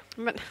 sa vi?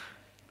 Men,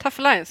 Tough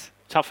Alliance.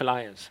 Tough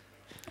Alliance.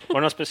 Var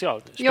det något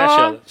special?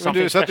 Ja. Men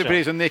du satte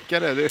pris och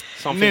nickade. Du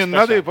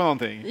nynnade ju på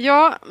någonting.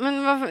 Ja,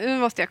 men nu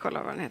måste jag kolla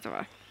vad den heter.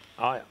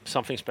 Ja.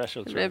 Something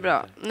special. Det blir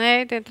bra.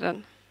 Nej, det är inte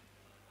den.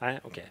 Nej,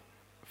 okej.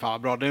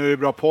 Fan, bra. Det är ju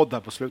bra podd här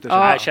på slutet.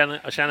 Ja. Jag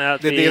känner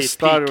att vi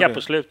pikar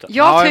på slutet.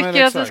 Jag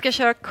tycker att du ska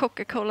köra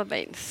Coca-Cola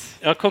Veins.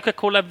 Ja,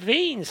 Coca-Cola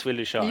Veins vill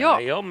du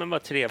köra? Ja, men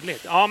vad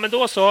trevligt. Ja, men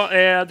då så.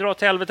 Dra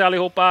till helvete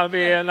allihopa.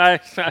 Nej.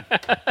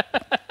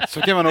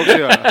 Så kan man också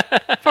göra.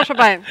 Forsa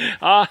Bajen.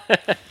 Ja.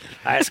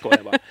 Nej, jag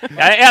skojar bara.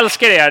 Jag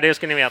älskar er, det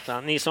ska ni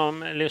veta. Ni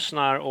som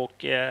lyssnar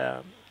och...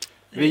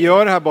 Vi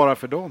gör det här bara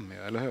för dem,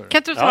 eller hur?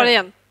 Kan du ta det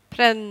igen?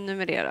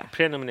 Prenumerera.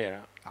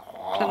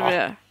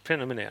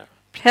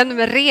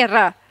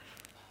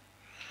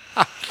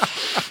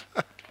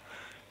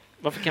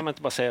 Varför kan man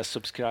inte bara säga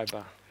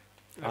subscriba?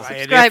 Vad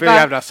är det för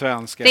jävla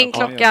svenska?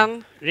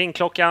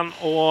 Ringklockan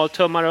och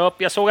tummar upp.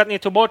 Jag såg att ni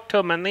tog bort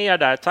tummen ner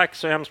där. Tack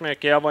så hemskt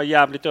mycket. Jag var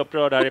jävligt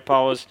upprörd här i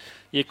paus.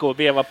 Gick och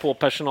veva på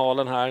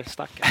personalen här.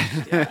 Stackars.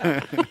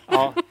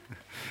 Ja.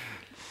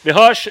 Vi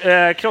hörs.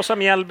 Krossa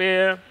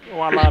Mjällby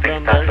och alla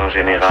bönder. En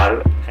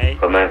général,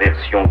 comme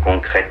inversion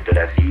concrète de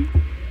la vie,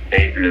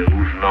 est le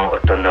mouvement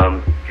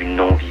autonome du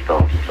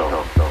non-vivant.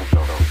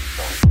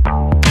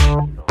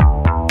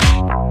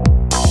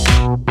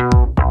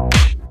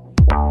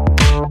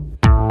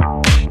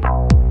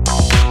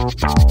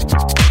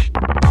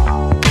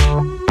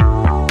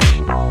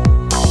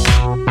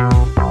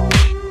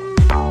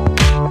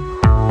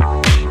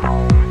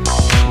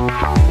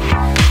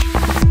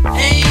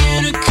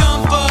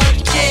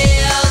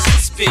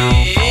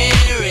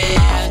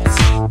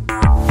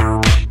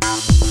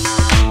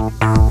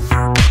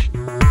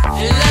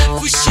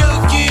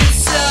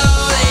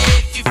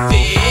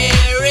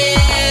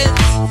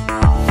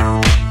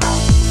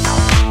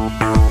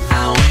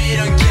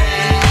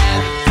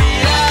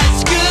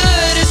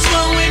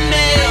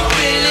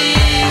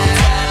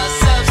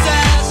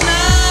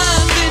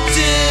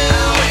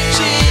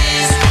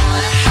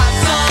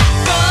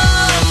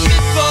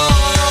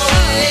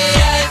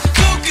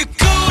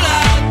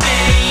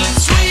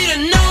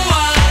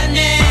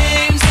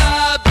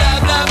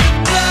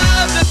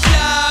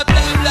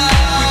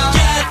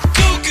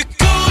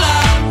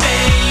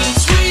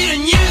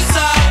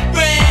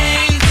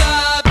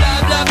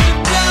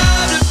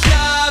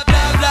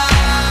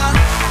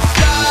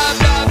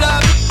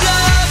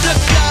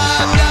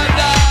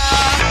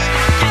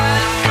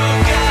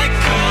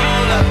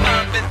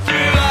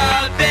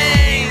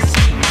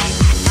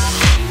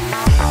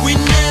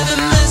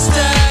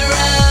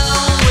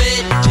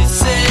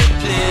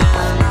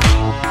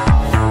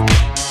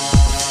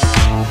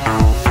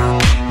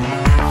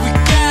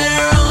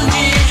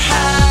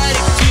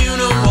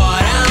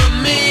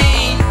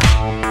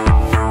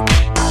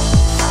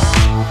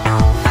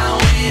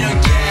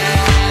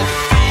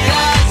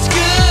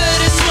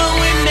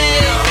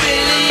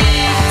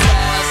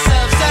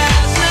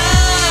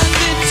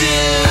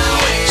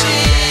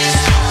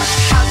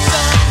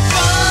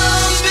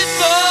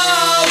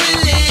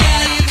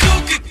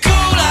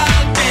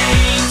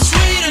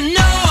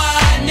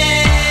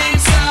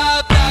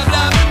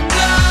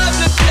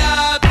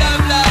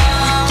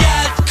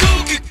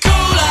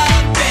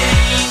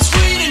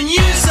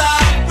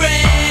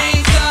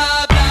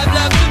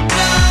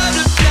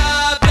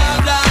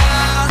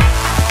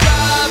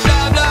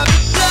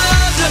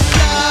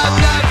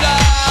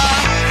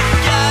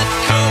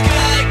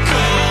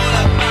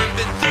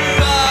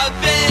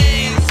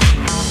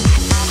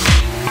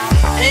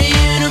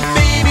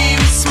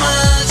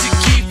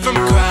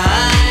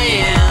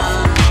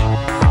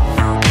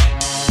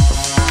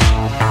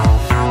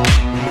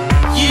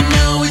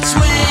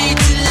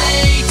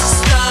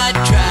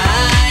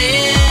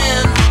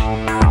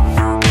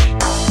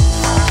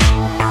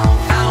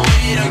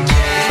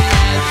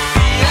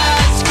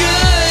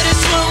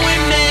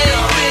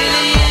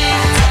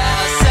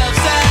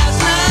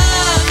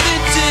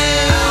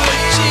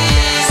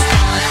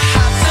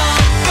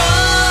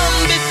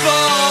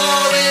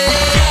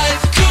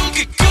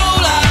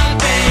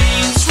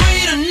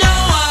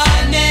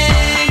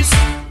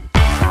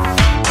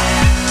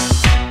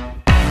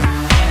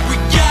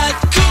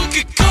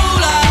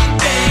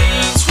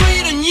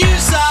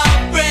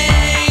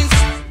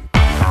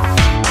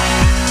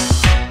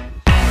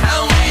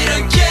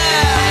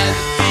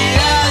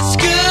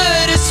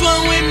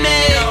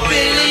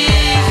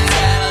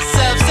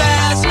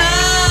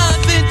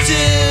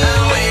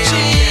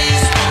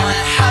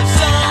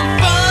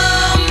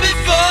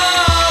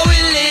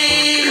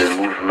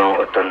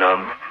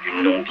 autonome du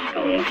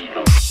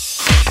non-vivant.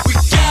 We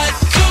got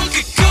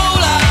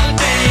Coca-Cola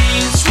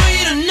veins,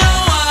 sweet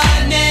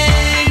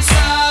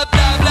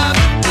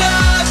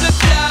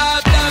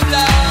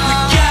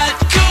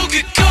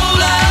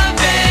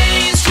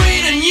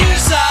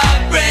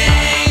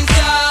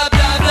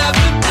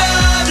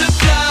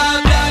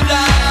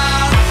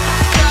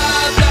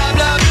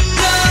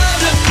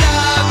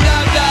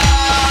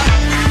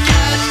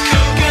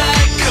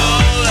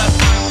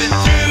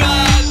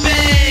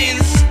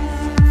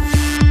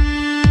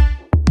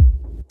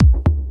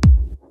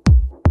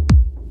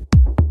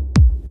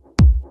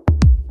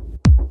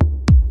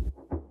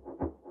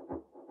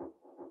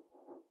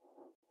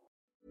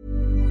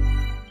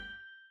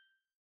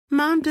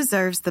Mom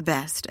deserves the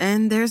best,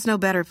 and there's no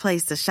better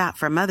place to shop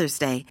for Mother's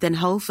Day than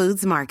Whole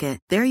Foods Market.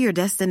 They're your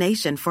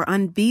destination for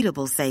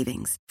unbeatable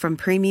savings, from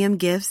premium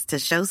gifts to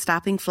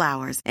show-stopping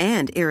flowers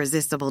and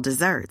irresistible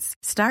desserts.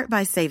 Start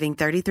by saving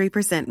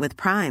 33% with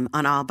Prime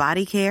on all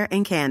body care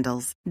and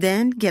candles.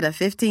 Then get a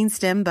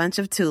 15-stem bunch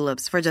of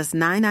tulips for just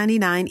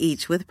 $9.99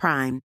 each with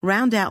Prime.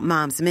 Round out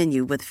Mom's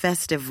menu with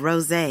festive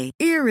rosé,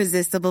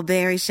 irresistible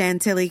berry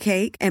chantilly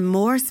cake, and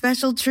more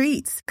special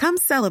treats. Come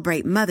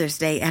celebrate Mother's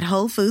Day at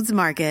Whole Foods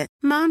Market.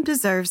 Mom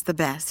deserves the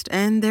best,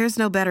 and there's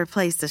no better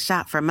place to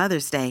shop for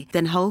Mother's Day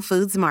than Whole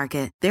Foods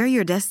Market. They're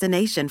your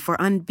destination for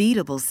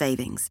unbeatable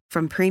savings,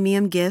 from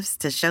premium gifts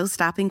to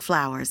show-stopping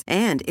flowers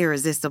and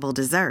irresistible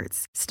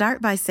desserts.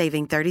 Start by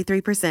saving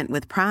 33%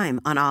 with Prime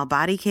on all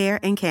body care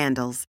and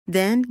candles.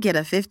 Then get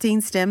a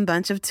 15-stem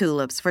bunch of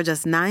tulips for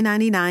just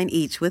 $9.99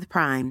 each with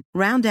Prime.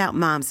 Round out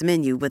Mom's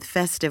menu with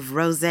festive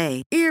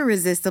rosé,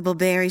 irresistible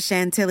berry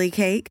chantilly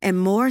cake, and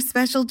more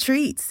special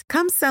treats.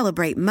 Come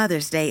celebrate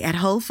Mother's Day at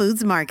Whole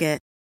Foods Market.